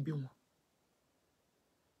ni wọ́n ti bí wọn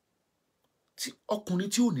tí ọkùnrin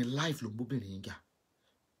tí ò ní life ló ń bóbìnrin yín jà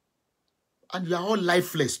and you are all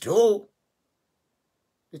lifeless too.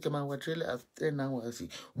 Máa wọ trailer after now wá sí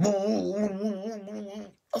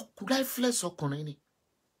lifeless ọkùnrin ni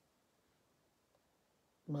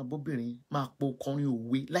máa bóbìnrin máa po kọrin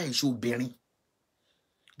òwe láì ṣe obìnrin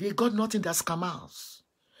they got nothing that scammers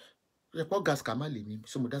ẹ̀pọ̀ gas scammer lèmi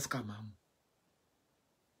so mo dá scammer mu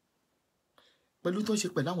pẹ̀lú tó ń ṣe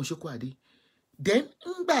pẹ̀lú àwọn ṣekú àdé then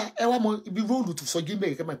ngbà ẹ wá mọ ibi róòlù tó Sọjí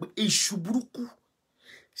bẹ́ẹ̀ kẹ́ máa pé èṣù burúkú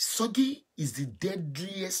Sọjí is the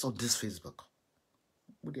deadliest of this Facebook.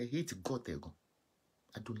 But I hate God again.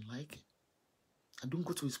 I don't like it. I don't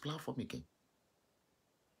go to his platform again.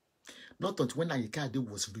 Not until when Ayika Ade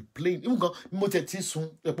was replaying. Even God, mo tẹ̀tí sun.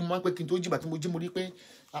 Ẹ̀pọ̀ máa ń pẹ́ kí n tó jí bàtí mo jí mo rí pé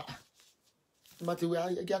má ti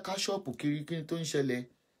wẹ́ ẹgbẹ́ ká ṣọ́ọ̀pù kiri kí n tó ń ṣẹlẹ̀.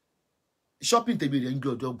 Shopping tèmi rẹ̀ ń gbé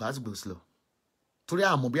ọjọ́ gbàgbọ́s lọ. Torí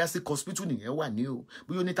àmọ́ bí a sì hospital nìyẹn wà ní o.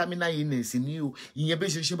 Bí ó ní terminal illness ní o. Ìyẹn bí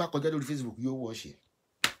ṣe bá kọjá lórí Facebook yóò wọ́ ṣe.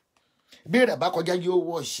 Béèrè bá kọjá yóò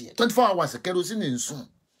wọ́ ṣe 24 hours kerosene ń sùn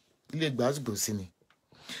ilé gbàgbọ́ sí ni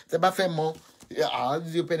tẹ bá fẹ́ mọ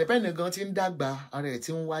pẹ̀nẹ̀pẹ̀nẹ̀ gan tí ń dàgbà ara ẹ̀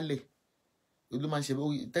tí ń wálẹ̀ ló máa ń ṣe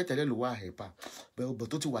tẹ́tẹ̀lẹ́ ló wà ẹ̀pà but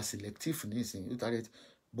tó ti wà selective ní ìsìn ó tààrẹ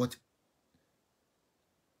but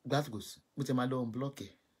gbàgbọ́ mo ti máa lọ unblock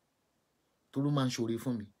ẹ̀ tó ló máa ń ṣòro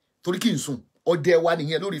fún mi torí kí n sùn ọdẹ wa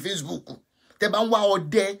nìyẹn lórí Facebook tẹ bá ń wá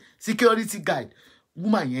ọdẹ security guide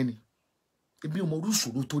woman yẹn ni ebi ọmọ orú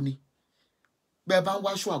ìṣòro tó ní bẹ́ẹ̀ bá ń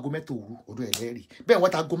wá ṣó aago mẹ́ta òru ọ̀dọ̀ ẹ̀ lẹ́rìí bẹ́ẹ̀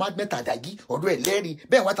wọ́n ta aago mẹ́ta àdájí ọ̀dọ̀ ẹ̀ lẹ́rìí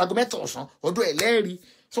bẹ́ẹ̀ wọ́n ta aago mẹ́ta ọ̀sán ọ̀dọ̀ ẹ̀ lẹ́rìí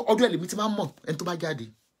so ọ̀dọ̀ ẹ̀ lèmi ti máa ń mọ̀ ẹni tó bá jáde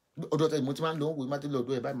ọ̀dọ̀ ẹ̀ mo ti máa ń lọ wò má ti lọ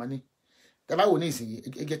ọ̀dọ̀ ẹ̀ báyìí máa ní tẹ́bá wò ní ìsìnyí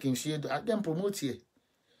ẹ jẹ́ kí n ṣe again promote ẹ̀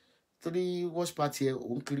torí watch party ẹ̀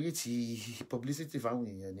òun create publicity fáwọn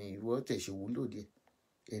èèyàn ní ìwọ tẹ̀ ṣe wúlò díẹ̀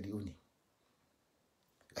ẹ̀rí òní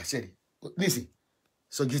àṣẹ rẹ̀ nísìn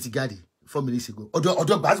Sọjí ti jáde 4 minutes ago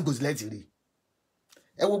ọ̀dọ̀ gbàgbọ́ sílẹ̀ ti rí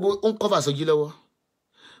ẹ wo ó ń cover Sọjí lọ́wọ́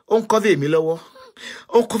ó ń cover èmi lọ́wọ́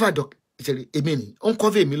ó ń cover doc ṣẹ̀rí èmi ni ó ń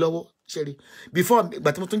cover èmi lọ́wọ́ ṣẹ̀rí before ìgbà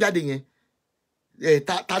tí mo tún jáde yẹn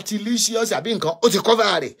tatilicious àbí nǹkan ó ti cover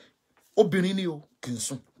rẹ̀ obìnrin ni o kì í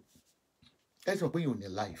sùn ẹ ti mọ̀ pé yóò ní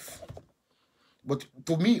life but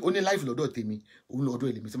to me ó ní life lọ́dọ̀ tèmi òun lọ́dọ̀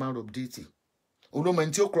èlèmi tí máa ń update olómọ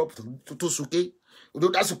ẹni tí ó crop tó súké odò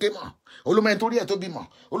dá súké mọ́ olómọ ẹni tó rí ẹ̀ tó bímọ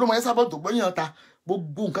olómọ ẹ sábọ̀ tó gbọ́yàn ta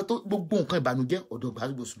gbogbo nǹkan ìbànújẹ́ ọ̀dọ̀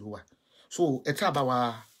Gbàsgbòs ló wà. So ẹ tí a bá wa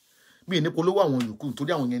bí ẹni polówó àwọn yòókù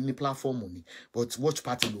nítorí àwọn yẹn ní pláfọ́ọ̀mù ni but watch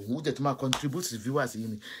party lòun ó jẹ́ tó máa contribute to viewers yìí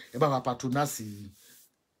ni ẹ bá wa patronize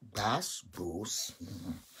Gbàsgbòs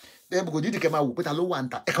ẹ kò dídì kẹ́ máa wò pé ta ló wà ń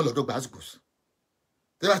ta ẹ kàn lọ́dọ̀ Gbàsgbòs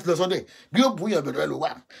tẹ́ bá ti lọ sọ́dọ̀ ẹ̀ bí ó bù yàn bẹ̀rẹ̀ ló wà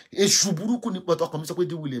èṣù burúkú ní pọ̀tọ́ ọkàn mi sọ pé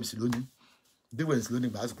D Williams lónìí D Williams lónìí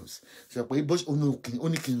Gbàsgbòs ṣe pé ó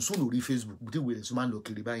ní kí n sún lórí Facebook D Williams máa ń lọ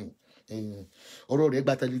kiri báyìí ọ̀rọ̀ rẹ̀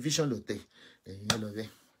gba tẹlifíṣàn lọ́tẹ̀ ẹ̀yìn ẹ lọ bẹ́ẹ̀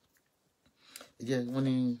jẹ́ wọ́n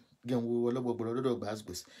ní jẹun wo ọlọ́gbọ̀gbọ̀rọ̀ lọ́dọ̀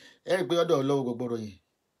Gbàsgbòs ẹ rí i pé ọ̀dọ̀ ọlọ́gbọ̀gbọ̀rọ̀ yẹn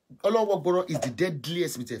ọlọ́gbọ̀gbọ̀rọ̀ is the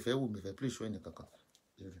deadliest mi tẹ̀ fẹ́ wò mi fẹ́ play show ẹnì kankan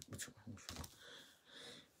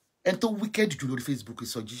ẹni tó wicked jù lórí Facebook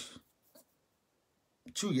Ìsọjí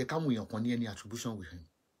tí ó yẹ káwọn èèyàn kan ní ẹni attribution with him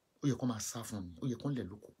ó yẹ kó máa sá fún mi ó yẹ kó lẹ̀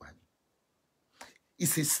ló kó pa ni.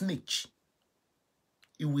 It's a snitch.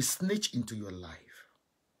 It will snitch into your life.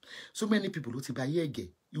 So many people ló ti ba ayé ẹ̀gẹ̀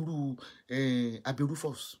irú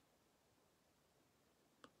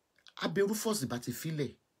Aberufus bá ti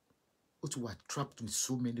filẹ̀ ó ti wà trapped with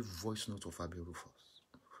so many voice notes of Aberufus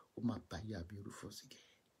ó máa bá ayé Aberufus again.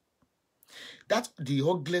 That's the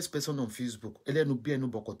ugliest person on Facebook ẹlẹ́nu bí ẹnu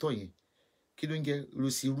bọ̀kọ̀tọ̀ yẹn kí ló ń jẹ́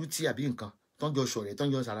rosi ruti àbí nǹkan tó ń jọ ṣọ̀rẹ́ tó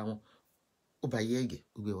ń jọ sára wọn ó bá ayé ẹ̀gẹ̀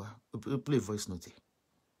ó gbé wa ó play voice note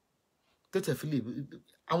tètè fi lè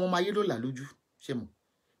àwọn ọmọ ayé ló là lójú ṣe mọ̀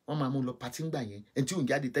wọ́n máa mú lọ pàtí ńgbà yẹn ẹni tí òun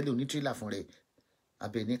jáde tẹ́lẹ̀ òní tírélà fún rẹ̀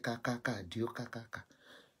abẹ ní kákáká àdíó kákáká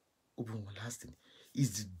ó bí wọn last thing is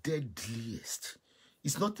the deadliest.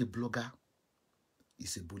 It's not a blogger,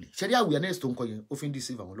 it's a bully. Ṣẹ́rí awareness tó ń kọ yẹn ó fi ń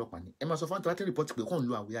deceive àwọn ọlọ́pàá ni ẹ máa sọ fún àtúntò report pé kò ń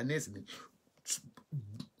lo awareness ni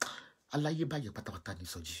aláyébáyé pátápátá ní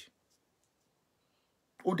Ìsọjí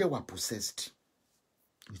ó dẹ̀ wà possessed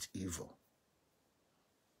with evil.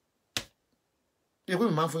 Ẹ pé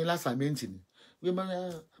mi máa ń fún yín lásàmẹ́ǹtì ni wíwọ́n máa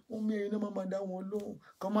ń mẹ́rin náà máa dá wọn lóhùn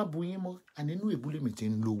kán má bu yín mọ́ ànínú ìbúlé mi ti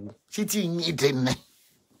ń lówó ṣé tí yín dẹ̀ nẹ́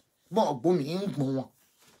bọ́n ọ̀gbọ́n mi ń gbọ́n wọn.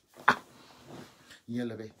 Ìyẹn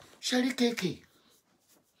lọ bẹ́ẹ̀ ṣẹ́rí kéèké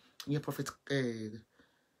ìyẹn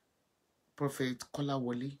prophet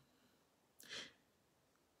Kọ́láwọlé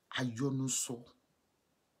ayọ́nusọ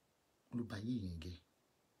olùbáyé yẹn gẹ́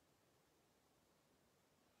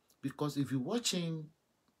because if you watch him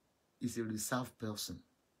he's a reserved person,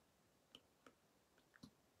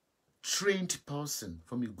 trained person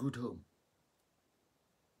from a good home,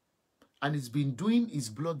 and he's been doing his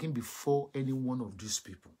blogging before any one of these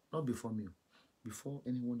people, not before me, before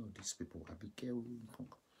any one of these people. I be careful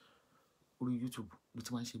on YouTube, but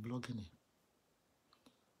when she blogging.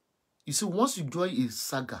 You see, once you join a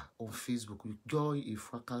saga on Facebook, you join a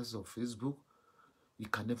fracas of Facebook, you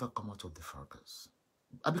can never come out of the fracas.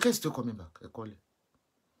 Abike is still coming back, I call it.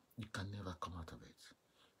 You can never come out of it.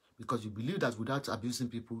 Because you believe that without abusing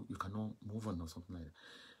people, you cannot move on or something like that.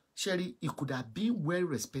 Sherry, he could have been a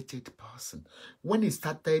well-respected person. When he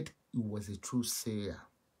started, he was a true sayer.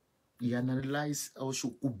 He analyzed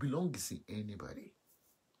also who belongs to anybody.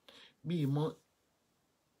 Me more,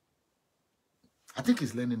 I think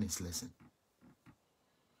he's learning his lesson.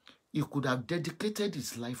 He could have dedicated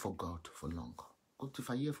his life for God for long. God if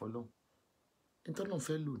I hear for long. And don't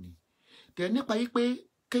feel lonely. They never pay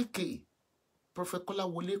KK. Prophet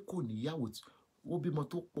Kọ́láwọlé kò níyàwó ó bímọ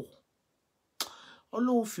tó pọ̀.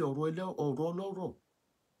 Ọlọ́run fi ọ̀rọ̀ ọlọ́rọ̀.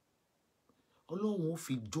 Ọlọ́run ó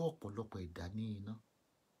fi jó ọ̀pọ̀lọpọ̀ ẹ̀dá ní iná.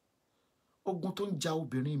 Ogun tó ń ja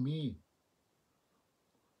obìnrin míì.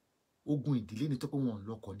 Ogun ìdílé ni tó pé wọn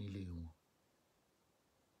lọ́kọ nílé wọn.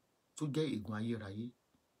 Tó jẹ́ ègún ayérayé.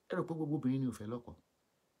 Ẹ rò pé gbogbo obìnrin ni ò fẹ́ lọ́kọ.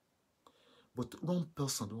 But one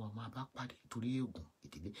person ló wọ́n máa bá pàdé torí ègún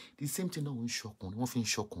ìdílé. The same thing náà ń ṣọkùnrin, wọ́n fi ń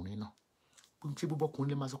ṣọkùnrin náà. Tí gbogbo ọkùnrin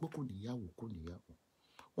lè máa sọ pé kò níyàwó.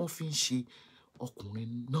 Wọ́n fi ń ṣe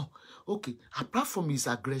ọkùnrin náà. Okay, apart from his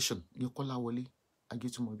aggression, ní Kọ́láwọlé,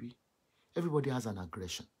 Agétúmọ̀bí, everybody has an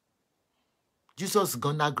aggression. Jesus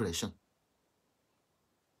got an aggression.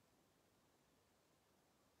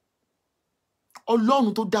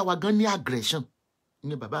 Ọlọ́run tó dá wa gan ní aggression.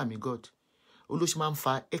 Ní bàbá mi God. Olóṣì máa ń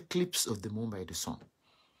fa eclipse of the moon by the sun.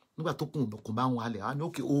 Nígbà tó kùn bá wọn halẹ̀, á ní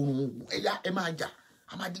òkè oòrùn ẹ̀yà ẹ máa jà.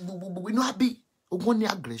 A máa di gbogbo inú àbí. Ogun ní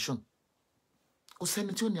aggression. Kò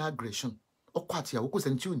sẹ́ni tí ó ní aggression. Ọkọ àti ìyàwó kò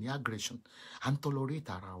sẹ́ni tí ò ní aggression. À ń tolerate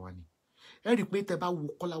ara wa ni. Ẹ rí pé tẹ́ bá wo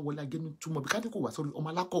Kọ́láwọlé Agétúmọ̀bí ká ní kò wá sórí ọmọ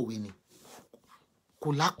alákọ̀wé ni.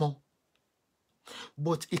 Kò lápọn.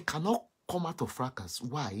 But it cannot come out of fracas.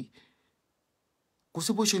 Why? Kò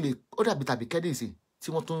sí bó ṣe lè ó dàbí tàbí kẹ́dé ìsìn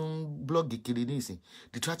tí wọ́n tún blog kiri ní ìsìn.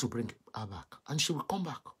 They try to bring her back and she will come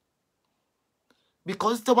back.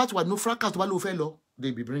 because tó bá ti wà no fracas tó bá ló fẹ́ lọ,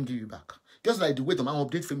 they be bringing you back. Just like the way to man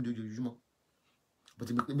update film lójoojúmọ́. But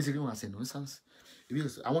èmi sì rí wọn as a nonsense.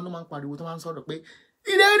 Àwọn ló máa ń pariwo tó máa ń sọ̀rọ̀ pé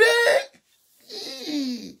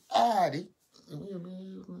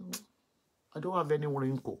I don't have any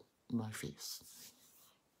wrinkle in my face.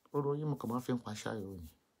 Ọ̀rọ̀ yìí mo kàn máa fi ń pa ṣáyọ̀ ni.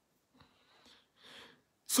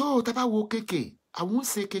 So tá bá wo Keke, I won't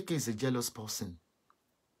say Keke is a jealous person.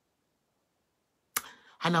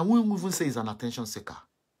 And I won't even say he's an attention seeker.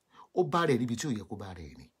 Ó bá rẹ̀ níbi tí ó yẹ kó bá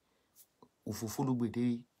rẹ̀ ni. Òfófó ló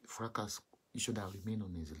gbèdé fracas, he should have remained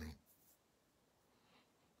on his lane.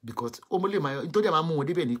 Because omole ma nítorí a máa mú wọn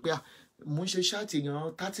débẹ̀ ni pé mo ń ṣe ṣáàtì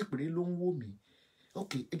èèyàn 30 péré ló ń wò mí.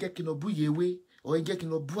 Okay, ẹ jẹ́ kí n lọ bú Yewé, or ẹ jẹ́ kí n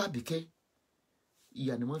lọ bú Àbíkẹ́.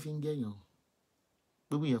 Ìyà ni wọ́n fi ń gẹ̀yàn.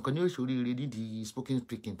 Gbogbo èèyàn kan ní òṣòríire nídìí spoken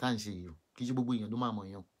speaking tá à ń ṣe yìí. Kì í ṣe gbogbo èèyàn ló máa mọ̀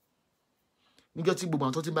yàn. Níjọ́ tí gbogbo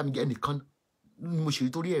àwọn tó ti bá mi gẹ́ nìkan ni mo ṣe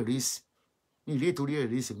torí ẹ̀ rèésì. Mi ìrè torí ẹ̀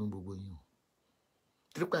rèésì nínú gbogbo yìí.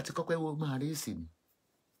 Tírípé àti kọ́pẹ́ wo máa rèésì ni.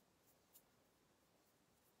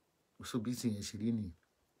 Òṣòbí ti yẹn ṣe rí ni.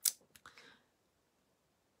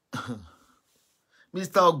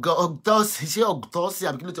 Mr. Augustus, ṣé Augustus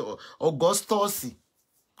àbí kí ló ti Augustus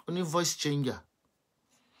oní voice changer.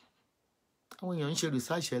 Àwọn èèyàn ń ṣe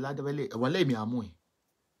research ẹ̀ ládẹ́wẹ́lẹ̀ ẹ̀wọ̀n lẹ́ẹ̀mí àmú ẹ̀.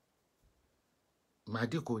 Màá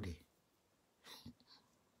dínkù dẹ̀.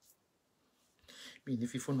 Mi ní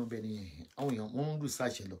fífóònù bẹ́ẹ̀ ni àwọn èèyàn wọ́n ń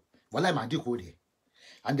research ẹ̀ lọ. Wọ́n láì máa dínkù dẹ̀.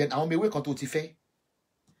 And then àwọn ọmọ ewé kan tó ti fẹ́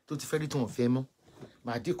rí tí wọ́n fẹ́ mọ́.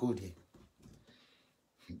 Màá dínkù dẹ̀.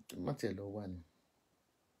 Má tẹ̀ lọ wà ní.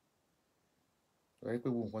 Wọ́n rí pé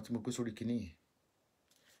wo nǹkan tí mo pé sórí kinní yẹn.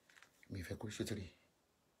 Mi fẹ́ kó ṣe tiri.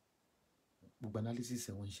 Gbogbo analysis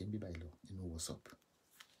ẹ̀ wọ́n ń ṣe ń bíbá ìlọ nínú WhatsApp.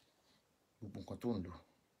 Gbogbo nǹkan tó ń lò.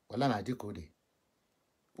 Wọ́n lára àdínkù dẹ̀.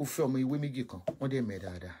 Ó fẹ́ ọmọ ewé méjì kan. Wọ́n dẹ̀ mẹ́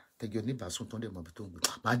dáadáa. Tẹ̀jọ́ ní ìbásùn tó ń dẹ̀ mọ̀ bí tó ń gbé.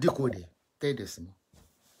 Màá dínkù dẹ̀. Tẹ́ẹ̀dẹ̀ sí mọ́.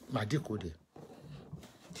 Màá dínkù dẹ̀.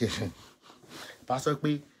 Bá sọ pé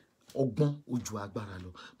ọgbọ́n ojú agbára lọ.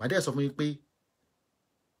 Màá dẹ̀ sọ fún yín pé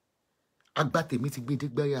agbá tèmi ti gbé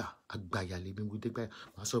dégbáyà, àgbàyà lèmi gbé dégbáyà.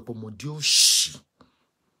 Màá sọ pé ọmọdé ó ṣì.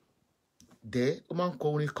 Dẹ̀ ó máa ń kọ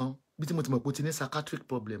orin kan bí tí mo ti mọ̀ pé ó ti ní psychiatric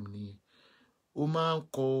problem ni. Ó máa ń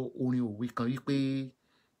kọ orin òwe kan wípé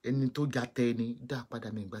ẹni tó já tẹ ẹni dá padà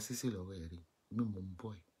mi ìgbà sísè lọ́wọ́ ẹ̀ rí. Mi mò ń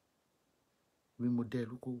bọ̀ ẹ̀. Mi mo dẹ́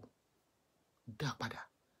lóko dá padà.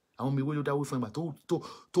 Àwọn ọmọ ewé ló dáwó fún ìgbà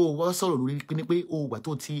tó wá sọ̀rọ̀ lórí kíní pé ó gbà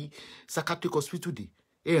tó ti psychiatric hospital dé.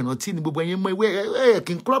 Rántí ni gbogbo ẹ̀yin mọ ewé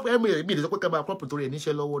kí n crop mi lè sọ pé ká máa crop torí ẹ̀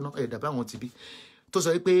níṣẹ́ lọ́wọ́ náà dàbí àwọn ti bí. Tó sọ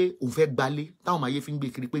pé òun fẹ́ gbalé táwọn máa yé fi ń gbé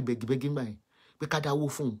kiri pé bẹ́gibẹ́gi ń gbà yẹn pé ká dáwó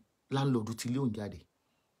fún un láńlọ́ọ̀dù tí ilé òun jáde.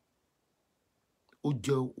 Ó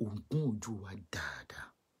jẹ́ òògùn ojú wa dáadáa.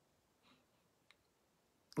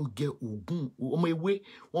 Ó jẹ́ òògùn ọmọ ewé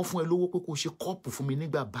wọ́n fún ẹ lówó pé kó ṣe kọ́ọ̀pù fún mi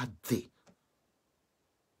nígbà bá dẹ̀.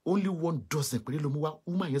 Only 1 dozen péré ló mú wá.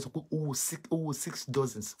 Woman yẹn sọ pé owó 6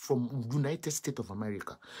 dozens from United States of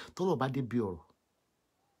America. Tọ́lọ̀ bá dé bí ọ̀rọ̀.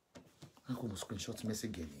 Wọ́n kò mú screenshot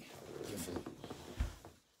message ẹ̀ nìyẹn.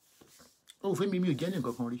 Ó fẹ́ mi ò jẹ́ ní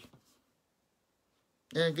nǹkan kan rí.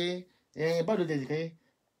 Báwo lè jẹ́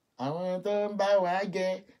àwọn tó ń bá wa jẹ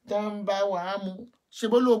tó ń bá wa mu. Ṣé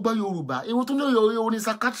bó ló gbọ́ Yorùbá? Ìwọ tún ní orin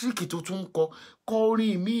psychiatric tó tún ń kọ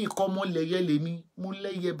orin mi ìkọ́ ọmọ lẹ́yẹ lèmi mú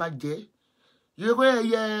lẹ́yẹ bá jẹ́. Yẹ kó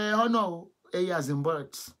ẹyẹ ọ̀nà o ẹyẹ as in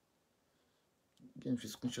birds. Kí n fi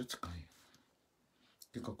screenshot kan yẹn.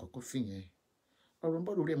 Kí kọ̀kọ́ kó fi yẹn. Ọ̀rọ̀ ń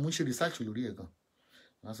bọ̀ lórí ẹ̀ mú ṣe research lórí ẹ̀ gan.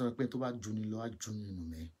 Wọ́n sọ pé tó bá ju ni lọ á ju nínú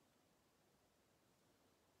mẹ́.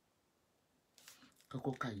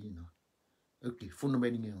 Kọ́kọ́ ká yìí náà. Okay, fóònù nọ́mbà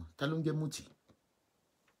ẹni yẹn. Ta ló ń jẹ́ Mútì?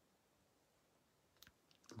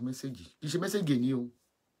 Mẹ́sẹ̀gì. Kì í ṣe mẹ́sẹ̀gì ni o.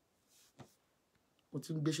 Mo ti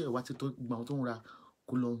ń gbéṣẹ́ ìwà tí tó gbà wọn tó ń ra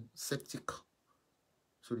colon septic.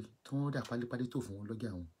 Sorry, tí wọ́n dà pálípálí tó fún wọn lọ́jà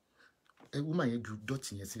wọn. Woman yẹn ju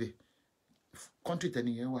dọ́tì yẹn síbẹ̀. Country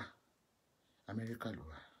tẹni yẹn wà. America ló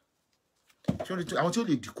wà. Sorry, àwọn tí ó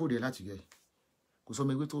lè decode láti yẹ. Kò sọ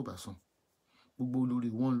ọmọ ẹgbẹ́ tó bá sàn. Gbogbo lórí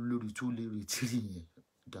 1 lórí 2 lórí 3 yẹn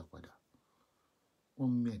dà padà. Wọ́n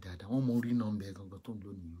mẹ́ dáadáa. Wọ́n mọ orí nọ́mbà ẹ̀ gangan tó ń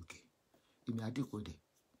lò ní UK. Èmi àdìkòdè.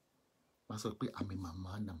 Màá sọ pé àmì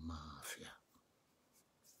màmá nà máa fìyà.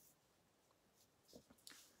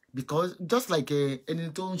 Because just like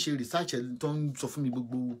ẹni tó ń ṣe research tó ń sọ fún mi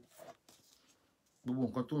gbogbo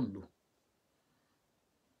nǹkan tó ń lò.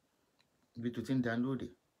 Ibi tó ti ń download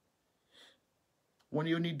it. When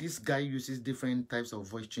you need this guy uses different types of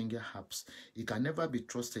voice changer apps, he can never be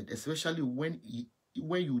trusted, especially when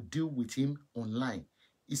you deal with him online.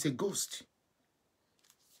 He's a ghost.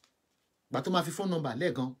 But to my phone number,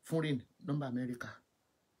 legon, phone ring, number America.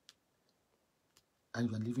 And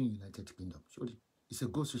you are living in United Kingdom. Surely, it's a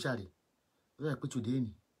ghost, Shari. I put today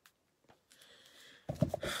in.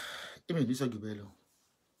 Even this argument,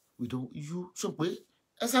 we don't. You so wait.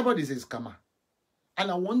 Somebody says scammer,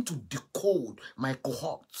 and I want to decode my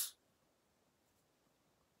cohorts.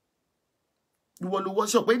 Ìwọ ló wọ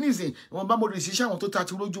sọ pé nísìn wọ́n bá mo rí ṣiṣẹ́ àwọn tó ta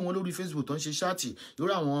ti rójú wọn lórí Facebook tó ń ṣe ṣáàtì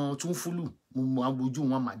lórí àwọn tún fúlù mo àgbójú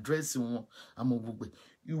wọn mà dírẹ́sì wọn àmọ́ gbogbo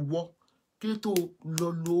ìwọ kí ló tó lọ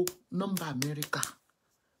lo nọ́mbà Amẹ́ríkà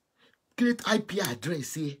kí ló IP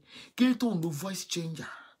address ẹ kí ló tó ń lo voice changer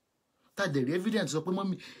tá dẹ̀ rí evidence sọ pé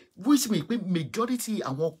mọ́mí which mean pé majority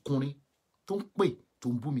àwọn ọkùnrin tó ń pè tó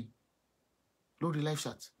ń bú mi lórí live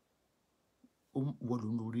chat wọ́n ló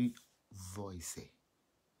ń lórí voice ẹ̀.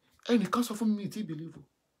 Ẹnìkan sọ fún mi tí believe o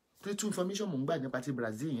pé two information mo ń gbà nípa ti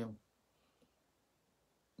Brazil yẹn o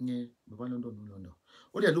ní bàbá London ní London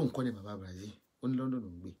ó dẹ̀ ló ń kọ́ ní bàbá Brazil ó ní London ló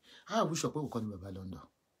ń gbé a wíṣọ pé ó kọ́ ní bàbá London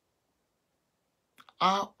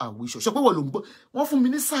a wíṣọ sọ pé wọ́n ló ń gbọ́ wọ́n fún mi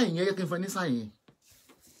ní sáyìn yẹn yẹ kí n fẹ́ ní sáyìn yẹn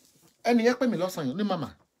ẹni yẹn pè mí lọ́sàn yẹn ní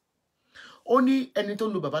màmá ó ní ẹni tó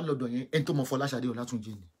ń lo bàbá London yẹn ẹni tó mọ Fọláṣadé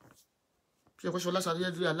Ọlátúnjí ni ṣe pé Fọláṣadé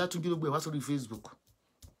Ọlátúnjí ló gbé wá sórí Facebook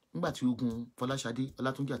nígbà tí ogun Fọláṣadé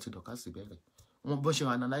Ọlátúnjí àti Dọ̀kásì bẹ̀rẹ̀ wọn bọ́ ṣe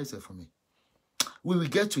analyse for me we will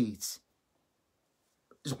get to it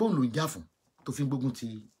ìsọpọ̀ òun ló ń jà fún tó fi ń gbógun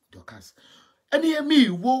ti Dọ̀kásì ẹni èmi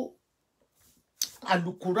ìwo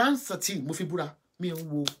Alukuran sati mo fi búra mi ń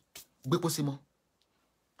wo gbépo sí mọ́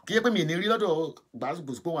kì í yẹ pé mi ní rí lọ́dọ̀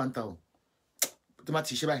gbàgbọ́ pé wà ń ta o tó má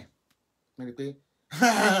ti ṣe báyìí mo rí pé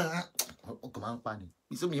ọkọ̀ máa ń pa ni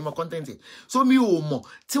so mi mọ content so mi ò mọ̀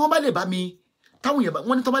tí wọ́n bá lè bá mi táwọn yẹn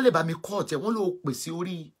wọ́n ní tó bá lè bá mi kọ́ ọ̀tẹ̀ wọ́n ló pèsè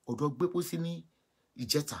orí ọ̀dọ̀ gbépo sí ní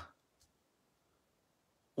ìjẹta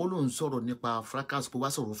wọ́n ló ń sọ̀rọ̀ nípa fracas pé wá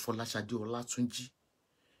sọ̀rọ̀ Fọláṣadé Ọlátúnjí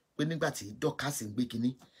pé nígbà tí Dọ̀kásì ń gbé kinní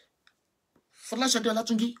Fọláṣadé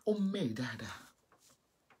Ọlátúnjí ó mẹ́ẹ̀ dáadáa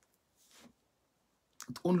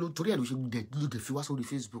ó ń lo torí ẹ̀ ló ṣe ló fi wá sórí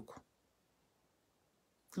Facebook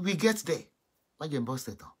we get there má jẹ́ ń bọ́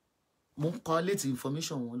ṣẹ̀tàn mo ń kọ́ létí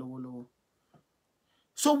information wọn lọ́wọ́lọ́wọ́.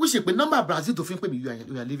 So we ṣe pé number Brazil tó fi ń pè mí you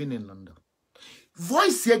are living in London.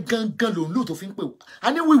 Voice yẹn gangan ló ń lò tó fi ń pè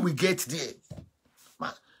and then we will get there.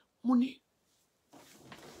 Money,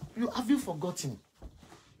 have you forgotten?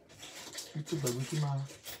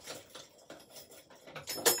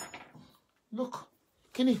 Look,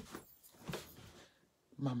 Kenny.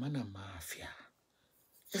 Mama na mafia.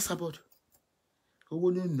 Yes, about.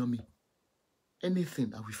 Owó ló ń ná mi.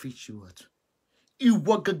 Anything I will fetch you out.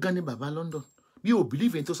 Ìwọ gangan ni bàbá London. Mi ò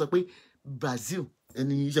believe in tó sọ pé Brazil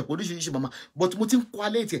ẹni ìṣẹ̀pọ̀ oríṣiríṣi mama but mo ti ń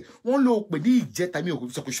quality ẹ̀ wọ́n ló pè ní ìjẹta mi ò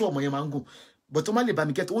sọ pé ṣọ́ ọmọ yẹn máa ń gùn but tó má lè bá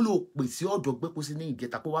mi get wọ́n ló pè sí ọ̀dọ̀ gbépo sí ní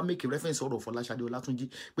ìjẹta pé wá make reference ọ̀rọ̀ Fọláṣadé Ọlátúnjí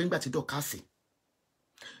pé nígbà tí Dọ̀kásì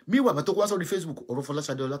mi wà bá tó wá sórí Facebook ọ̀rọ̀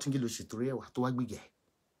Fọláṣadé Ọlátúnjí ló ṣètò rẹ̀ wà tó wá gbìyẹ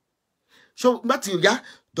so nígbà tí ìyá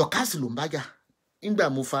Dọ̀kásì ló ń bá jà nígbà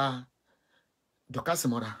mo fa Dọ̀kásì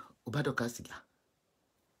mọ́ra ó bá Dọ̀kásì jà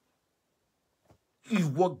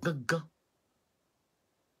ìwọ gangan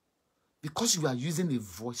because you are using a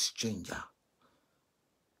voice changer.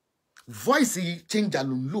 Voice changer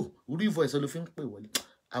ló ń lò orí voice ló fi ń pè wọlé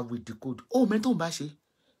I will decode. Oh, mẹ́tò ń bá ṣe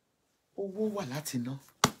owó wà láti ná.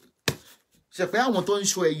 Ṣé pé àwọn tó ń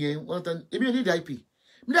ṣọ́ ẹyẹ wọ́n tán èmi ò ní IP.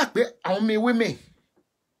 Mi dà pé àwọn ọmọ ewé mẹ́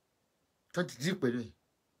tó ti dí pẹ̀lú ẹ̀.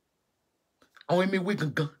 Àwọn ọmọ ewé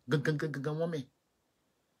gangan wọ́n mẹ́.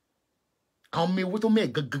 Àwọn ọmọ ewé tó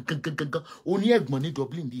mẹ́ gangan ó ní ẹ̀gbọ́n ní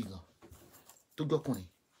Dublin bí gan tó jọkùnrin.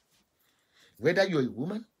 Whether you're a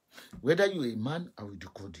woman, whether you're a man, I will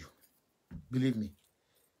decode you. Believe me.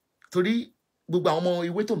 Torí gbogbo àwọn ọmọ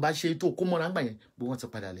ìwé tó ń bá ṣe tó kó mọ́ra ń gbà yẹn bí wọ́n ti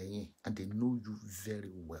padà lẹ́yìn and they know you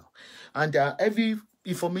very well. And every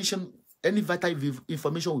information, any vital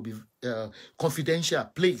information will be confidential.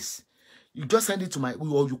 Please, you just send it to my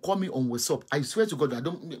or you call me on WhatsApp. I swear to God, I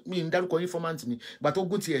don't mean dárúkọ informant mi. But ó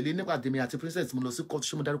gùn tiẹ̀ lé nípa tèmi àti princess mo lọ sí court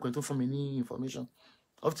ṣé mo dárúkọ tó fún mi ní information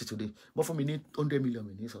up to today. Mo fún mi ní 100 million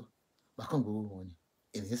mi ní sọ. Bákan gbogbo wọn ni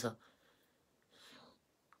ìní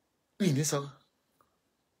sọ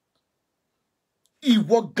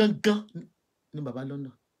ìwọ gangan ní baba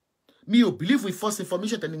London mi ò believe with false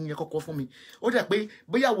information tẹni yẹn kọ́kọ́ fún mi ó dẹ̀ pé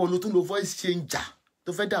bóyá wo ló tún lo voice changer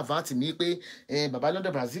tó fẹ́ divert mi pé baba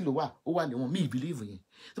London Brazil ló wà ó wà lẹ́wọ̀n mi believe yẹn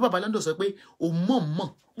tí baba London sọ pé o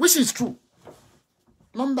mọ̀ which is true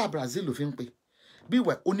number Brazil ló fi ń pè bí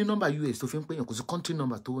ìwà ó ní number US tó fi ń pè yẹn kò sí country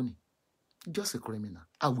number tó ní. Just a criminal.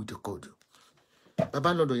 I will decode you.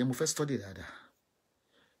 Baba London, you must study that.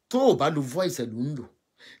 To ba lo voice ló ń lò.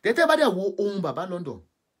 Tètè bá dé wo ohun Baba London.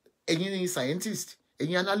 Ẹ̀yin ni scientist,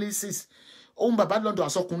 ẹ̀yin analysis. Ohun Baba London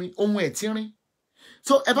asọkùnrin, ohun ẹ̀ tínrín.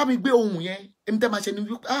 So ẹ bá mi gbé ohun yẹn, em tẹ́ máa ṣe ni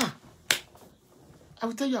I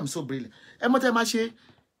will tell you I'm so brilliant. Ẹ mọ̀ tẹ́ máa ṣe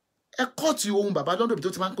ẹ kọ́ọ̀tì ohun bàbá London bí tó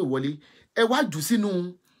ti máa ń pè wọlé ẹ wá jù sínú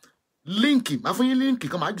líǹkì máa fún yín líǹkì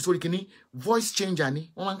kan máa jù sórí kíní voice changer ni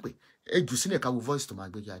wọ́n máa ń pè ẹ jù sínú ẹ̀ka wo voice tó máa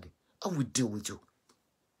gbé jáde. I will deal with you.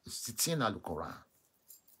 Sitting Al-Quran.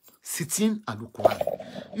 Sitting Al-Quran.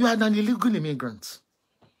 You are an illegal immigrant.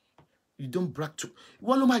 You don't brag to.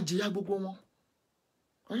 Wọ́n ló máa jìyà gbogbo wọn.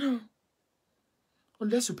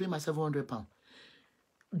 Unless you pay my £700.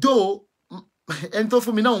 Though, ẹni tó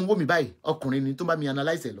fún mi náà ń wò mí báyìí ọkùnrin ni tó bá mi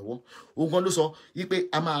analyse ẹ̀ lọ́wọ́. Òun kan ló sọ yí pé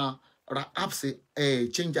a máa ra apps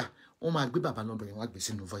changer. Wọ́n máa gbé bàbá London yẹn wá gbé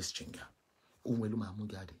sínú voice changer. Ohun èlò máa mú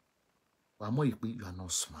jáde. Wà á mọ̀ yìí pé you are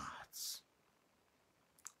not smart.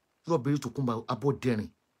 Lọ́bẹ̀rẹ̀ tó kún bá Abọ́dẹ̀rìn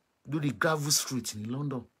lórí Gravel Street ní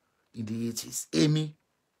London in the 80s. Èmi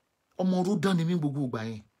ọmọ Rúdán ni mí gbogbo ìgbà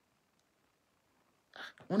yẹn.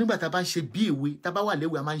 Wọ́n nígbà tá a bá ń ṣe bí ìwé, tá a bá wà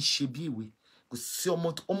léwe a máa ń ṣe bí ìwé. Kò sí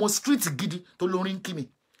ọmọ street gidi tó lórí ń kí mi.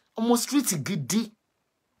 Ọmọ street gidi.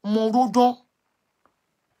 Ọmọ Rúdán.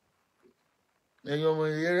 Ẹ̀yin ọmọ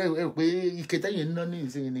ẹ pé ike tẹ́yìn ná ní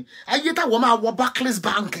ìsinyìí ni. Ayé táwọn máa wọ Barclays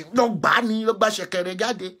Bank lọ gbà ní lọ gba ṣẹ̀kẹ̀rẹ̀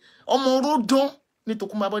jáde. Ọmọ Rúdán ní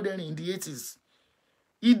Tokunbo Abọ́dẹ̀rìn in the 80s.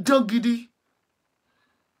 Idán gidi.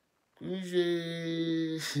 Kì í ṣe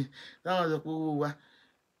láwọn ọ̀sẹ̀ pé owó wa.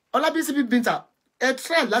 Ọlábísí bí Bínta ẹ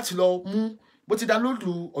try láti lọ mú bó ti download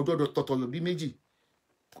ọ̀dọ̀ọ̀dọ̀ tọ̀tọ̀yọ̀ bí méjì.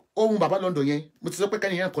 Ohun bàbá London yẹn mo ti sọ pé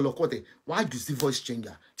kẹ́ni yẹn kọ́ lọ kọ́tẹ̀ wọ́n á jù sí voice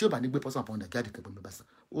changer tí ó bá ní gbé person upon the jáde kẹ́gbọ́n mi bá sàn.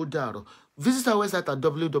 Ó dàárọ̀. Visit our website at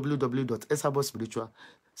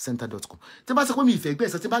www.esabospiritualcenter.com. Tí bá sọ pé mi ìfẹ́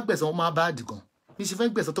gbẹ̀sán tí bá gbẹ̀sán wọ́n máa bá dìgan. Mi ṣe fẹ́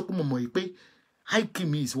gbẹ̀sán tó kún mọ̀ mọ̀ yìí pé IQ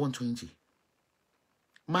me is 120.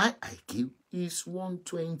 My IQ is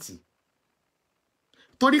 120.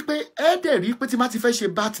 Torí pé ẹ dẹ̀ rí pé tí má ti fẹ́ ṣe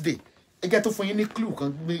birthday ẹ jẹ́ tó fún yín ní clue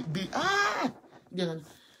kan bí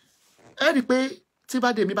ẹ rí pé tí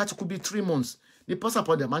birthday mi bá ti kú bí 3 months ní person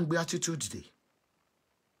upon the máa ń gbé attitude day.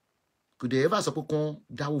 Kò dẹ̀ ever sọ pé kán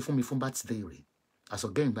dáwó fún mi fún birthday rẹ̀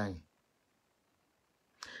àsọ̀gẹ́yìn báyìí.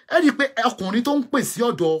 Ẹ rí pé ọkùnrin tó ń pè sí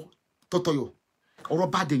ọ̀dọ̀ Tọ̀tọ̀yọ̀ ọ̀rọ̀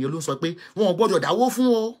birthday yẹn ló ń sọ pé wọn ò gbọ́dọ̀ dáwó fún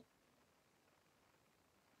o.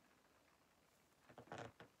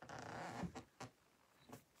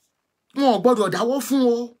 Wọn ò gbọ́dọ̀ dáwó fún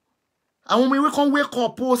o. Àwọn ọmọ ìwé kan wake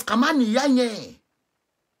up post kà má nìyá yẹn.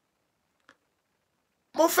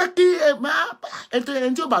 Mo fẹ́ kí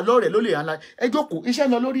ẹni tí ó bá lọ́rẹ̀ ló lè hàn ẹ jókòó iṣẹ́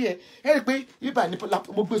lọ lórí ẹ. Ẹ rí pé ibà ní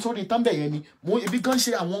mo gbé sórí tánbẹ̀ yẹn ni mo ebi gan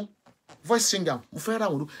ṣe àwọn voice changer. Mo fẹ́ ra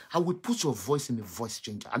àwọn I will put your voice in a voice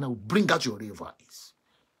changer and I will bring out your real voice.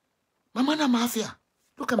 Mama na mafia.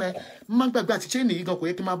 Look at me. Mama gbàgbé àti chain yìí gan kò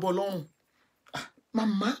yẹ kí n máa bọ́ lọ́rùn.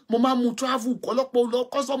 Mama, mo máa mú travel kọ́lọ́pọ̀ lọ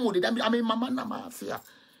kọ́sọ́mù rẹ̀ dábì àmì mama na mafia.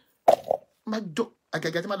 Má jọ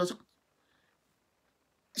àgàgà tí máa lọ sí.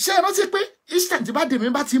 Ṣé ẹ rántí pé instant tí bá dèmí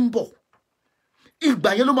bá ti ń bọ̀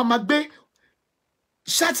ìgbà yẹn ló máa gbé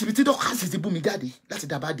ṣáàtì ibi tí dọ́kàsì ti bú mi jáde láti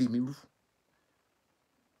dá bá dèmí rú.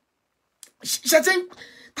 Ṣé tí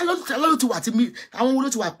ta ló ti wà tí mi àwọn wo ló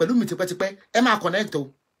ti wà pẹ̀lú mi tipẹ́tipẹ́ ẹ máa connect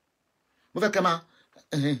o. Mo fẹ́ kẹ́ máa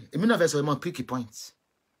èmi náà fẹ́ sọ ẹ máa pick point.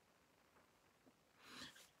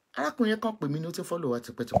 Arákùnrin kan pè mí ní ó ti follow wa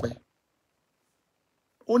tipẹ́tipẹ́.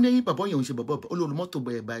 Ó ní bàbá yẹn ò ń ṣe bàbá ó lórí mọ́tò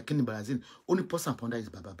bẹ̀rẹ̀ kíní Brazil ó ní person upon that is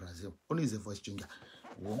bàbá Brazil ó ní is a voice changer.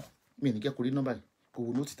 Wọ́n mi ní kẹ́ kó rí nọ́mbà yìí kó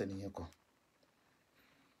wo nóòtì tẹ̀lé yẹn kan.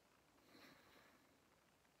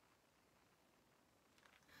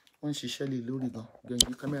 Wọ́n ń ṣiṣẹ́ lé lórí gan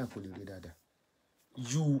gẹ́gẹ́ kámẹ́rà kò lè rí dáadáa.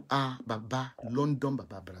 You are bàbá London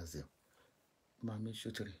bàbá Brazil. Mami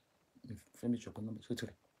sotiri Fẹ́mi chọkọ nọ́mbà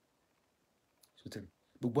sotiri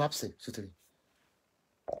gbogbo apse sotiri.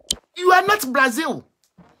 You are not Brazil.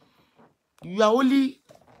 You are only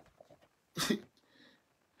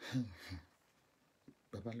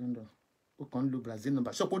Baba London. O kàn lo Brazil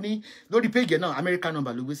number. So kò ní lórí page náà American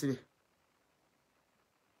number ló gbé síbẹ̀.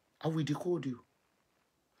 I will decode you.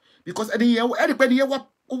 Because ẹni yẹn ẹ rí pé ẹni yẹn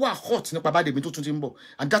wà hot nípa bá dèmi tó tún ti ń bọ̀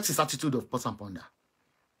and that is attitude of person ponder.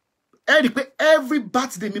 Ẹ rí pé every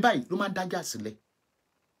birthday mi báyìí ló máa ń dájà sílẹ̀.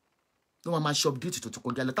 Ló máa ṣe update tó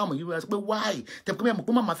kọjá lọ táwọn yìí wá pé why tẹ̀ pé mẹ́mọ̀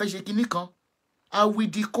pé máa fẹ́ ṣe kinní kan. I will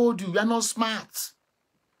decode you. You are not smart.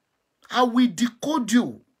 I will decode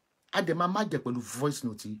you. Adema má jẹ́ pẹ̀lú voice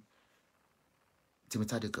note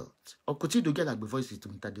Timothy God. Ọkọ̀ tí ìdògẹ́ làgbé voice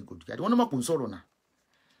Timothy God. Wọ́n ní mọ̀ pò ń sọ̀rọ̀ náà.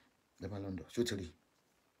 Bàbá London, ṣó ti rí.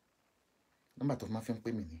 Nọ́mbà tó máa fi ń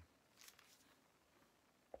pè mí ni.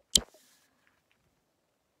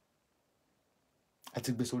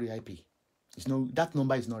 Àti gbé sórí IP. That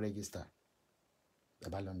number is not registered.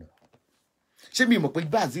 Bàbá London. Ṣé mi mọ̀ pé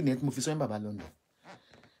Brazil ni mo fi sọ Bàbá London.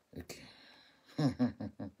 Okay.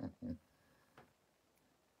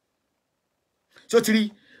 Ṣó ti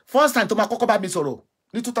rí first time tó máa kọ́kọ́ bá mi sọ̀rọ̀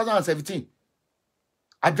ní 2017.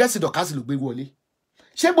 Address Dorcas ló gbé wọlé.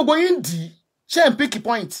 Ṣé gbogbo yín dì? Ṣé ń pick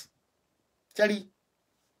point? Cherry.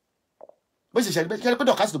 Bó ṣe ṣe pé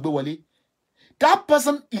Dorcas ló gbé wọlé. That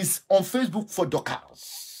person is on Facebook for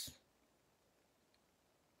Dorcas.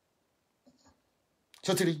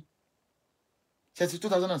 Chotiri. Chelsea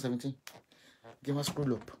 2017. Give us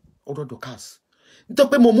scroll up. Ọ̀rọ̀ Dorcas. Nítorí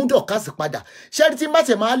pé mo mú Dorcas padà. Ṣé tí n bá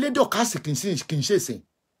tẹ̀ máa lé Dorcas kì í ṣe sìn.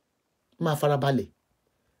 Máa farabalẹ̀.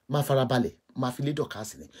 Máa fi lé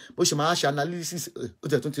Dorcas ni. Bó ṣe máa ṣe analysis ó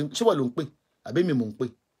tẹ̀ tún ti ṣé wà ló ń pè? Àbí mi mò ń pè?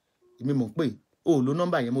 Èmi mò ń pè. O lo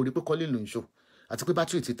nọ́mbà yẹn mo rí pé kọ́lé ló ń show. Àti pé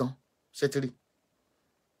battery ti tán. Ṣé ti rí?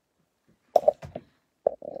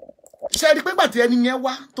 Ṣé rí pé gbà tí ẹni yẹn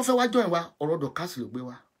wá tó fẹ́ wá join wa ọ̀rọ̀ Dorcas ló gbé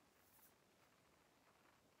wá.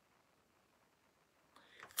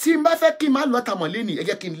 Tí n bá fẹ́ kí n má lọ tàmọ̀lé ni ẹ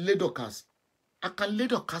jẹ́ kí n lé Dorcas. I can lay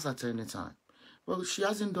Dorcas at any time. Well, she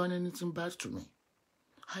hasn't done anything bad to me.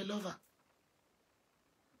 I love her.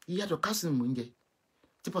 Ìyá Dorcas ni mò ń jẹ.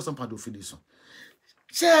 Tí pọ̀ sọ́npàdé òfin lè sùn.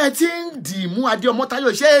 Ṣé ẹ ti ń dì mú Adé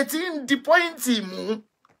Ọmọ́táyọ̀? Ṣé ẹ ti ń di pọ́ìntì mú?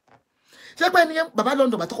 Ṣé pé ẹni yẹn bàbá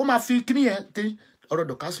London bàtọ́ kó máa fi kíní yẹn tí ọ̀rọ̀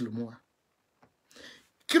Dorcas ló mú wa?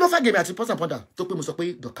 Kí ló fẹ́ gèmí àti pọ́sàn pọ́ndà tó pé mo sọ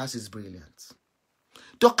pé Dorcas is brilliant.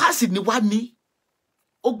 Dorcas ni wá ní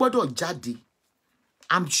ó gbọ́dọ̀ jáde.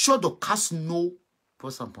 I'm sure Dorcas know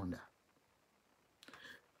pọ́sàn pọ́ndà.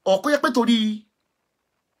 Ọ̀kọ́ yẹ pé torí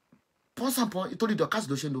pọ́sàn pọ́ndà torí Dorcas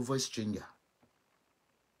ló ṣe ń lo voice changer.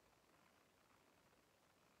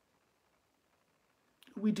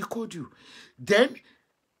 We decode you. Then,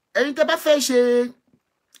 ẹni tẹ́ bá fẹ́ ṣe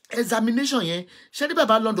examination yẹn, ṣé ní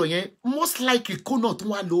bàbá London yẹn, most likely kó náà tún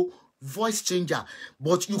wá lo voice changer,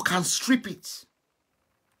 but you can strip it.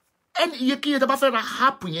 Ẹni iye kí tẹ́ bá fẹ́ ra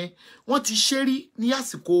app yẹn, wọ́n ti ṣe rí ní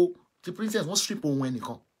àsìkò ti princess, wọ́n strip ohun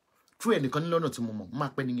ẹnìkan. True ẹnìkan ní lọ́nà tí mo mọ̀, máa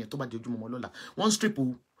pẹ́ nìyẹn tó bá di ojúmọ́ lọ́la. Wọ́n strip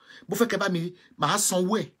ohun. Bó fẹ́ kẹ́ bá mi, màá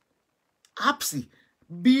sanwó ẹ̀. Apps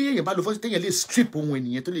bí èèyàn bá lo voice téèyàn lè strip ohun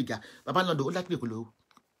ẹnìyẹn tó lè ga. Bàbá London ó lápẹ́ kò lówó.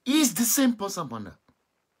 He's the same person, Panda.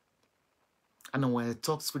 And when I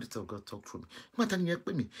talk, Spirit of God talk through me. I'm telling you,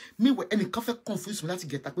 me when any coffee confuse me, let's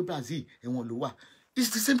get that Brazil and one lower. It's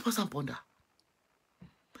the same person, Panda.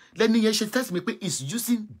 Then you should test me, is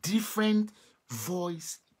using different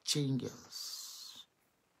voice changes,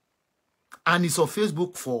 and it's on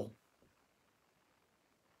Facebook for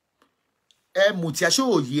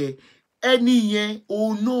Mutiasho ye. Ẹni yẹn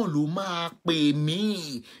o náà ló máa pè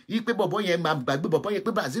mí yí pé bọ̀bọ̀ yẹn máa gbàgbé bọ̀bọ̀ yẹn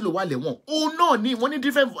pé Brazil ló wà lẹ́wọ̀n o náà ní wọ́n ní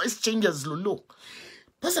different voice changes ló lò.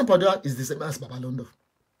 Person Panda is the same as Baba London.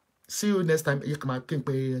 See you next time. You come out, I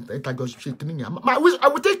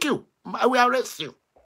will take you. I will arrest you.